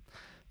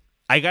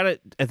 I got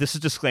it. This is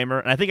a disclaimer,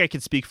 and I think I can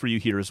speak for you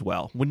here as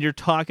well. When you're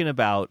talking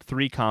about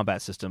 3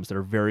 combat systems that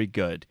are very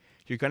good,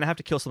 you're going to have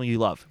to kill something you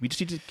love. We just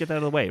need to get that out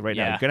of the way right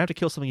now. You're going to have to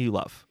kill something you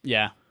love.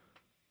 Yeah.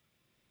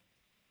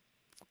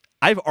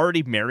 I've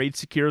already married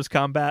Sekiro's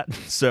combat,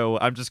 so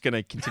I'm just going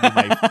to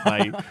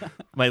continue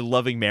my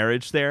loving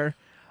marriage there.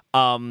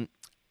 I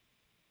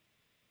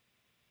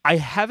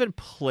haven't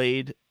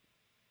played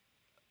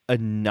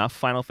enough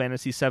Final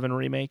Fantasy VII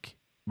Remake,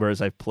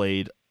 whereas I've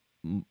played,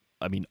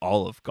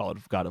 all of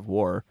God of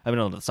War. I mean,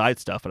 on the side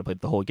stuff, but I played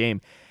the whole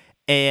game.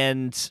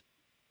 And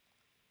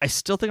I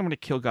still think I'm going to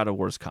kill God of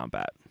War's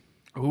combat.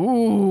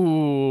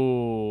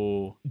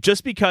 Ooh.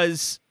 Just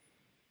because...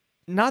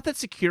 Not that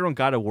Sekiro and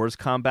God of War's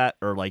combat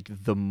are like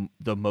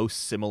the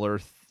most similar,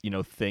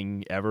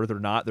 thing ever. They're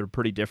not. They're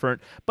pretty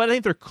different. But I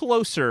think they're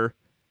closer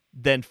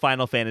than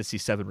Final Fantasy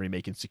VII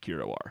Remake and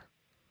Sekiro are.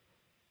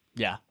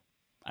 Yeah,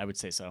 I would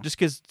say so. Just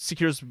because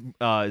Sekiro's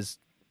is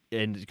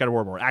and God of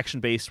War more action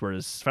based,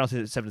 whereas Final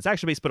Fantasy VII is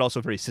action based, but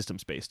also very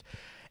systems based.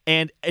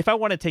 And if I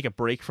want to take a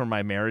break from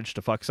my marriage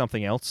to fuck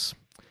something else,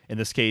 in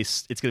this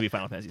case, it's going to be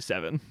Final Fantasy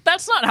VII.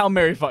 That's not how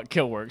Marry Fuck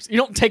Kill works. You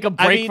don't take a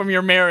break from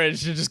your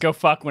marriage to just go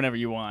fuck whenever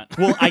you want.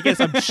 Well, I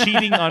guess I'm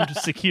cheating on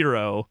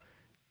Sekiro.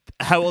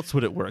 How else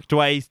would it work? Do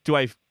I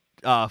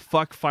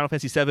fuck Final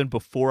Fantasy VII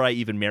before I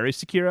even marry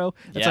Sekiro?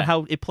 That's not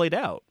how it played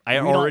out.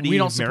 We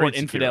don't support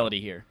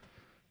infidelity here.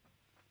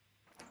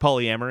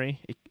 Polyamory.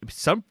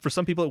 For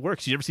some people it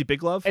works. You ever see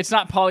Big Love? It's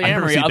not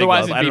polyamory.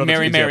 Otherwise, it'd be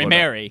Mary, Mary,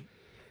 Mary.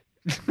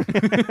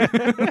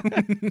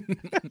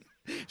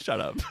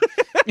 Shut up.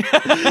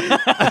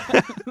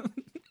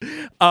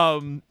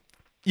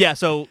 Yeah,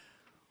 so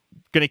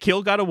gonna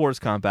kill God of War's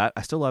combat.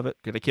 I still love it.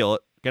 Gonna kill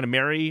it. Gonna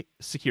marry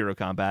Sekiro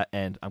combat,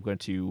 and I'm going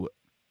to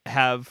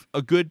have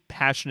a good,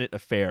 passionate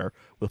affair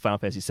with Final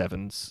Fantasy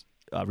VII's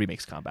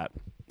remakes combat.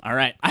 All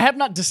right. I have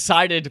not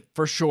decided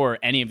for sure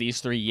any of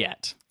these 3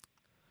 yet.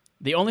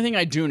 The only thing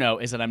I do know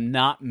is that I'm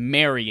not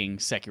marrying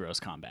Sekiro's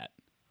combat.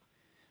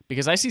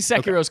 Because I see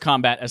Sekiro's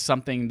combat as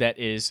something that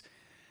is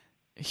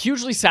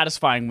hugely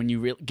satisfying when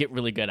you get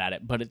really good at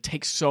it, but it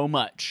takes so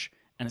much,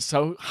 and it's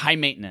so high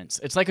maintenance.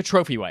 It's like a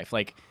trophy wife.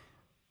 Like,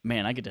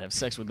 man, I get to have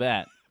sex with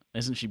that.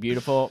 Isn't she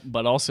beautiful?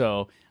 But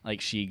also, like,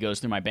 she goes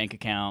through my bank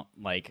account,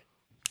 like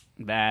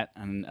that,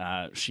 and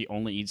she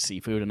only eats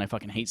seafood, and I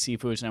fucking hate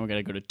seafood, so now we got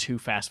to go to 2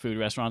 fast food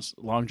restaurants,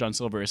 Long John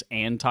Silver's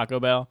and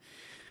Taco Bell.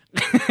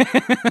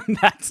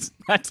 That's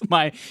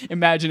my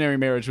imaginary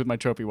marriage with my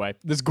trophy wife.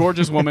 This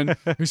gorgeous woman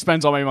who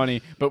spends all my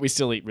money, but we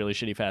still eat really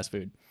shitty fast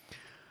food.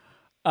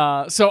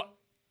 So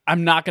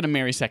I'm not going to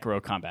marry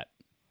Sekiro combat.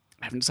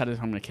 I haven't decided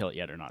if I'm going to kill it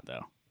yet or not,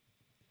 though.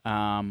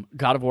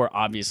 God of War,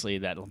 obviously,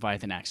 that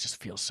Leviathan axe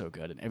just feels so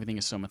good, and everything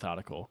is so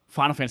methodical.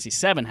 Final Fantasy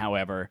VII,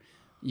 however,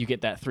 you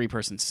get that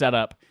 3-person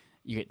setup.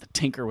 You get the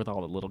tinker with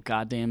all the little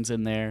goddams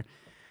in there,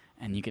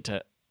 and you get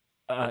to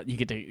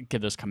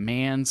give those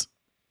commands.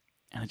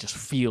 And it just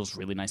feels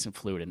really nice and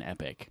fluid and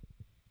epic.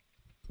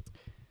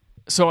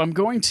 So I'm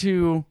going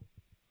to...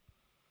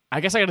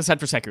 I guess I got to decide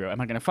for Sekiro. Am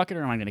I going to fuck it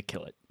or am I going to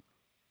kill it?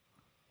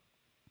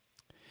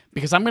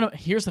 Because I'm going to...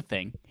 Here's the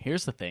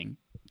thing.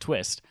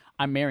 Twist.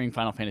 I'm marrying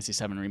Final Fantasy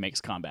VII Remake's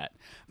combat.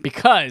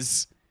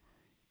 Because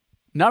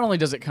not only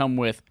does it come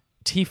with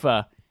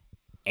Tifa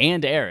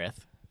and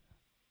Aerith,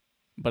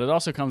 but it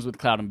also comes with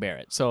Cloud and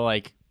Barret. So,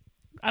 like,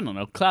 I don't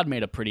know. Cloud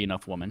made a pretty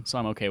enough woman, so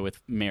I'm okay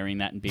with marrying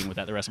that and being with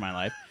that the rest of my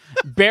life.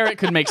 Barrett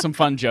could make some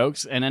fun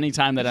jokes, and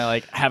anytime that I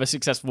like have a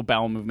successful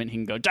bowel movement, he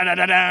can go da da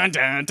da da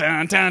da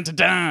da da da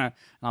da, and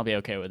I'll be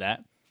okay with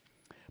that.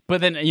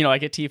 But then I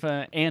get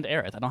Tifa and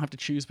Aerith. I don't have to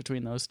choose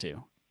between those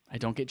two. I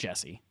don't get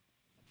Jessie,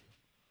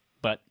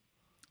 but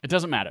it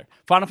doesn't matter.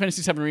 Final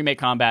Fantasy VII Remake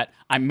Combat.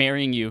 I'm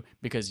marrying you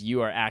because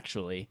you are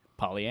actually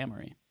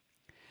polyamory,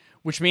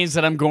 which means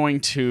that I'm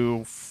going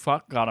to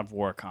fuck God of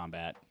War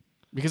Combat.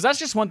 Because that's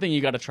just one thing you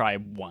got to try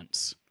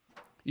once.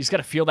 You just got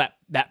to feel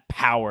that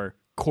power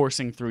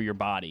coursing through your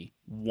body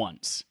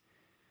once.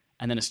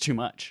 And then it's too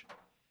much.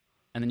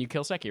 And then you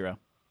kill Sekiro.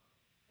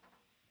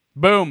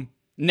 Boom.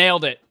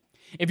 Nailed it.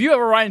 If you have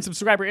a Ryan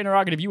subscriber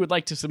interrogative you would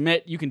like to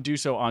submit, you can do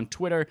so on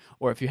Twitter.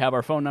 Or if you have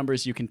our phone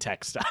numbers, you can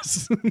text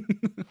us.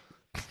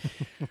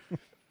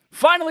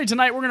 Finally,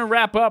 tonight, we're going to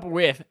wrap up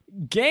with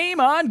Game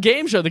On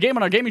Game Show. The game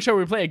on our gaming show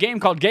where we play a game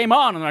called Game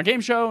On our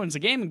game show. And it's a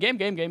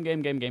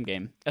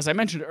game. As I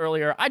mentioned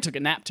earlier, I took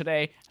a nap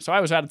today, so I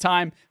was out of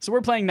time. So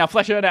we're playing Now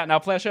Flesh It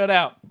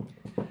Out.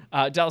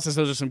 Dallas says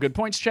those are some good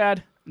points,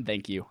 Chad.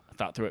 Thank you. I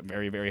thought through it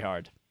very, very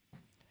hard.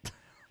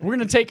 We're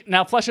going to take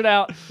Now Flesh It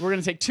Out. We're going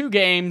to take two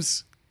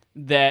games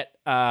that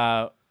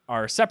are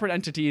separate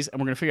entities, and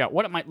we're going to figure out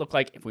what it might look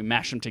like if we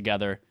mash them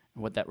together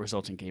and what that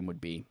resulting game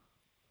would be.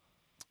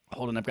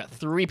 Hold on, I've got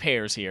 3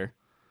 pairs here.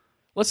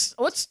 Let's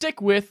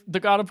stick with the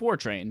God of War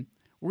train.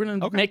 We're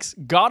going to mix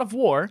God of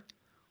War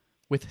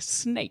with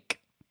Snake.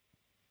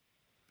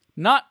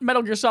 Not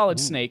Metal Gear Solid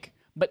Snake,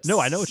 but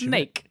I know what you mean.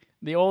 Snake.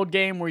 The old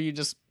game where you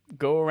just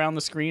go around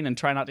the screen and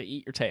try not to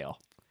eat your tail.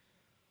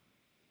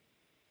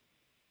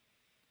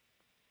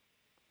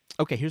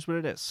 Okay, here's what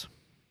it is.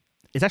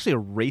 It's actually a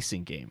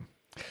racing game.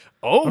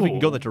 Oh! We can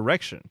go that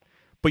direction.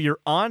 But you're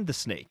on the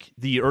snake,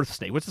 the Earth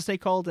Snake. What's the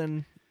snake called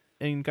in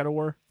God of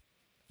War?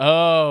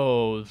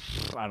 Oh,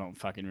 I don't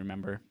fucking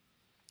remember.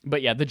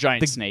 But yeah, the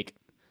giant snake.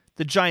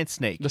 The giant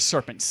snake. The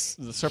serpent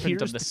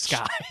of the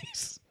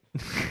skies.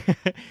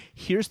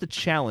 Here's the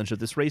challenge of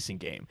this racing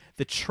game.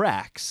 The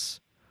tracks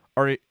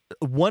are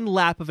one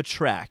lap of a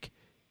track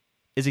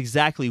is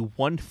exactly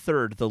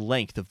 1/3 the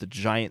length of the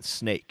giant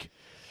snake.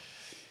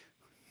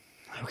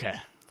 Okay.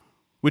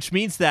 Which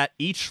means that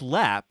each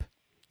lap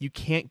you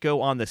can't go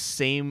on the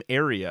same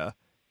area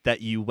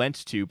that you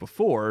went to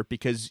before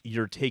because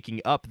you're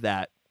taking up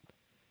that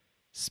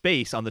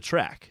space on the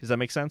track. Does that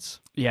make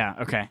sense? Yeah,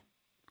 okay.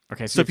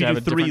 Okay, so if you have do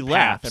a 3 different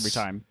laps path every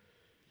time.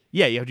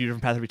 Yeah, you have to do a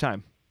different path every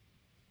time.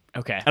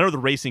 Okay. I know the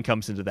racing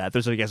comes into that.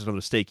 There's, I guess,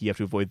 another stake. You have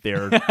to avoid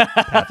their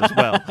path as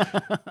well.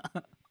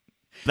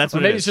 That's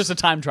what maybe it's just a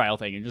time trial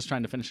thing. You're just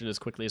trying to finish it as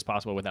quickly as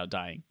possible without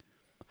dying.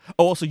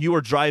 Oh, also, you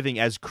are driving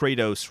as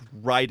Kratos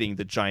riding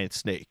the giant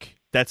snake.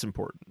 That's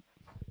important.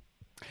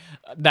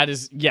 That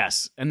is,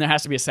 yes. And there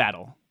has to be a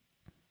saddle.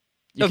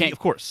 You can't, of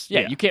course.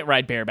 Yeah, you can't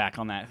ride bareback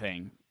on that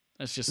thing.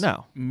 That's just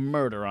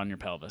murder on your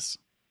pelvis.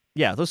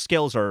 Yeah, those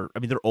scales are,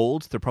 they're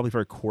old. They're probably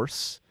very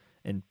coarse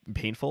and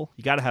painful.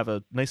 You got to have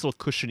a nice little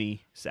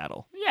cushiony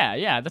saddle.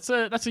 Yeah. That's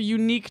a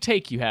unique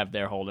take you have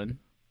there, Holden.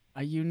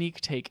 A unique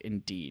take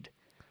indeed.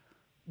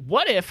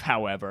 What if,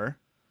 however,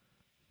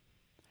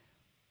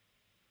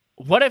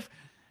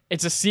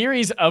 it's a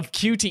series of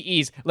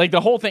QTEs? Like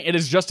the whole thing, it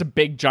is just a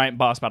big giant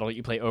boss battle that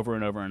you play over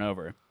and over and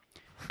over.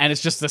 And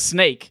it's just the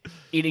snake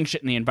eating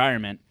shit in the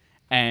environment.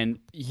 And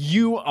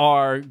you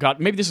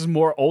maybe this is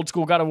more old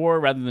school God of War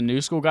rather than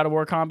new school God of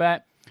War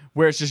combat,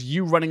 where it's just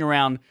you running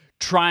around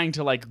trying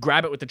to like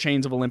grab it with the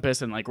chains of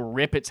Olympus and like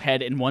rip its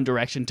head in one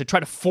direction to try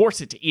to force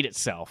it to eat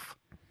itself.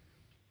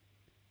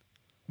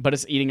 But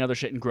it's eating other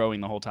shit and growing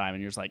the whole time,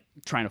 and you're just like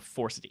trying to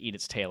force it to eat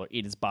its tail or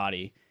eat its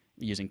body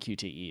using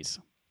QTEs.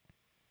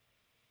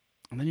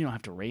 And then you don't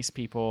have to race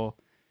people,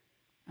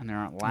 and there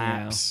aren't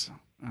laps. Yeah.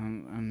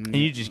 And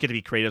you just get to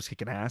be Kratos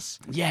kicking ass.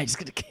 Yeah, you just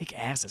get to kick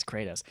ass as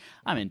Kratos.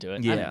 I'm into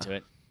it. Yeah. I'm into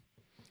it.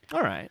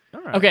 All right.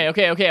 Okay.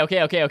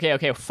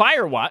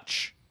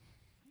 Firewatch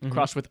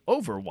crossed with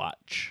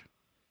Overwatch.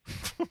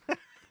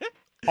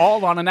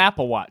 All on an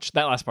Apple Watch.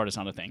 That last part is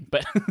not a thing,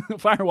 but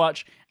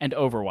Firewatch and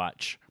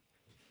Overwatch.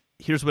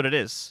 Here's what it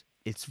is.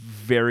 It's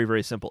very,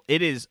 very simple.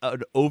 It is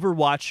an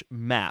Overwatch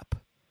map,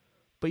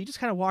 but you just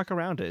kind of walk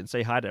around it and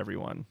say hi to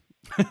everyone.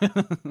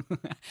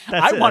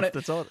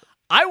 That's all.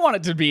 I want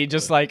it to be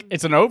just like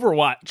it's an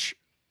Overwatch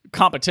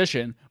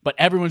competition, but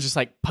everyone's just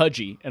like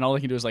pudgy, and all they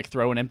can do is like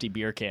throw an empty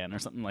beer can or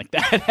something like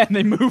that, and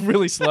they move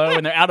really slow,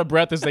 and they're out of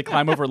breath as they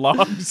climb over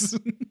logs.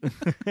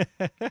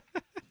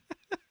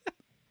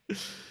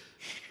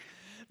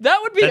 That's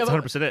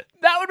 100% it.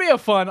 That would be a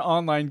fun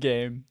online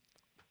game.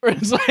 Where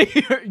it's like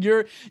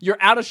you're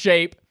out of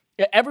shape.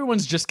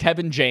 Everyone's just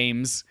Kevin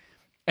James.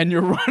 And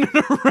you're running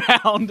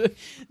around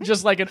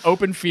just like an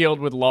open field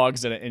with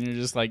logs in it, and you're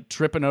just like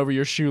tripping over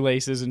your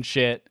shoelaces and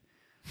shit.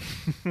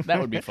 That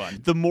would be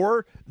fun. The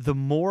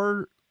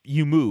more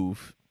you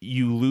move,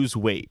 you lose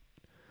weight.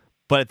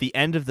 But at the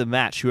end of the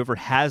match, whoever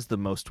has the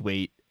most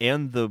weight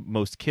and the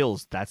most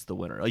kills, that's the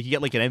winner. Like you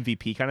get like an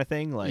MVP kind of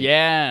thing. Like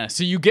yeah,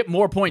 so you get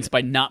more points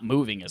by not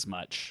moving as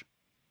much.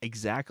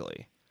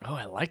 Exactly. Oh,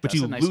 I like that. But That's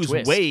you a nice lose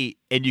twist. weight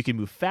and you can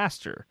move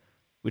faster,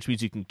 which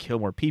means you can kill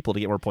more people to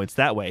get more points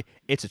that way.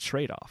 It's a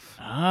trade-off.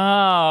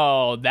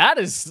 Oh,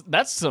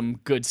 that's some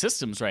good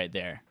systems right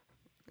there.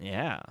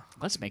 Yeah.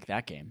 Let's make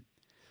that game.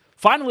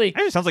 Finally,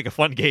 It sounds like a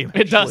fun game.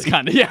 it does actually.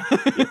 kind of, yeah.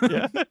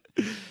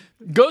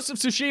 Ghost of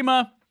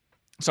Tsushima,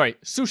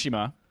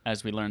 Tsushima,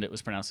 as we learned it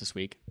was pronounced this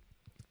week,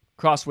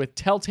 crossed with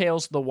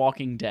Telltale's The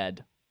Walking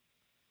Dead.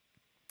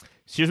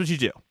 So here's what you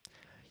do.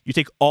 You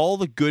take all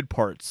the good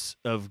parts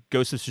of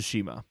Ghost of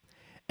Tsushima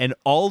and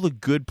all the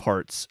good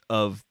parts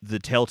of the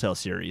Telltale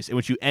series, and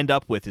what you end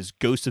up with is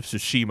Ghost of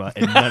Tsushima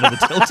and none of the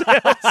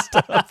Telltale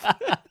stuff.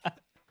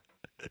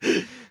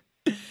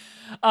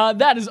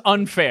 That is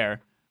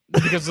unfair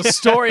because the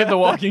story of the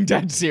Walking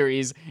Dead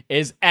series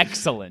is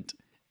excellent.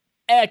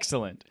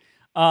 Excellent.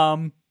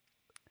 But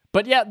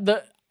yeah,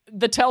 the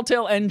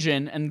Telltale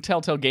engine and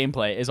Telltale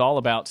gameplay is all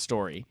about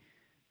story.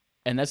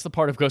 And that's the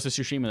part of Ghost of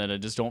Tsushima that I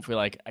just don't feel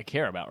like I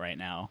care about right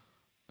now.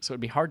 So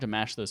it'd be hard to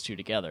mash those two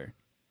together.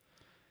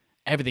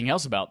 Everything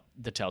else about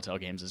the Telltale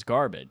games is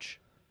garbage.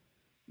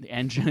 The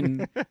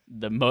engine,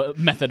 the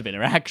method of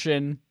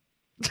interaction.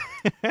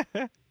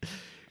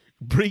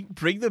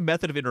 Bring the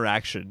method of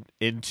interaction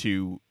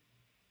into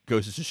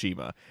Ghost of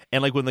Tsushima,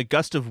 and like when the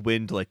gust of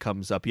wind like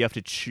comes up, you have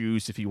to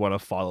choose if you want to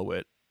follow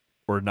it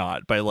or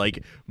not by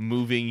like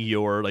moving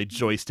your like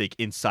joystick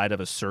inside of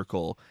a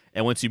circle,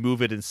 and once you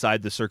move it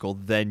inside the circle,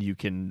 then you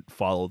can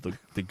follow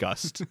the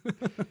gust.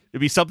 It'd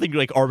be something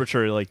like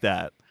arbitrary like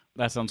that.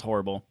 That sounds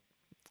horrible.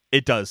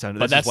 It does sound.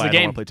 But that's why the I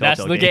game. don't wanna play That's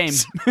Telltale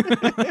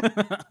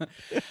the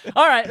game.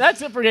 All right, that's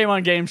it for Game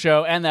on Game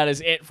Show, and that is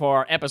it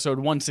for episode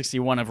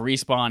 161 of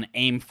Respawn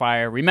Aim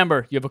Fire.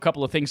 Remember, you have a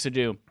couple of things to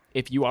do.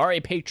 If you are a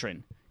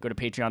patron, go to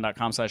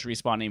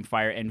patreon.com/Respawn Aim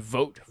Fire and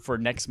vote for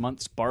next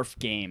month's Barf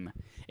game.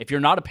 If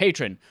you're not a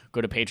patron, go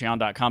to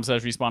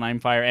patreon.com/Respawn Aim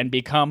Fire and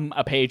become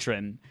a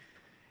patron.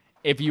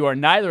 If you are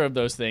neither of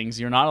those things,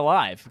 you're not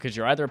alive because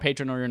you're either a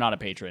patron or you're not a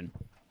patron.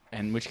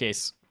 In which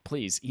case,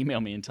 please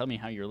email me and tell me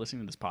how you're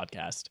listening to this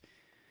podcast.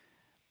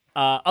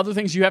 Other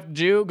things you have to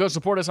do, go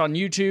support us on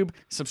YouTube,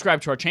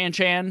 subscribe to our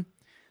Chan.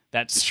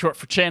 That's short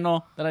for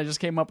channel that I just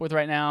came up with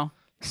right now.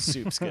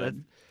 Soup's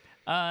good.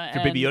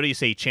 For Baby Yoda, you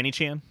say Channy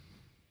Chan.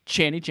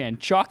 Channy Chan,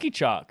 Chalky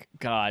Chalk.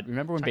 God,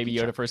 remember when Chalky Baby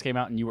Yoda Chalk. first came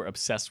out and you were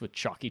obsessed with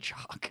Chalky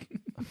Chalk?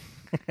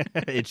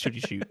 It's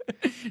Shooty Shoot.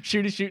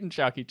 Shooty Shoot and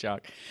Chalky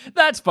Chalk.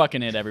 That's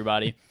fucking it,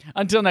 everybody.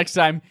 Until next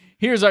time,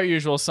 here's our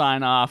usual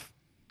sign off.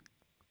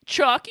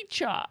 Chalky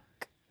Chalk.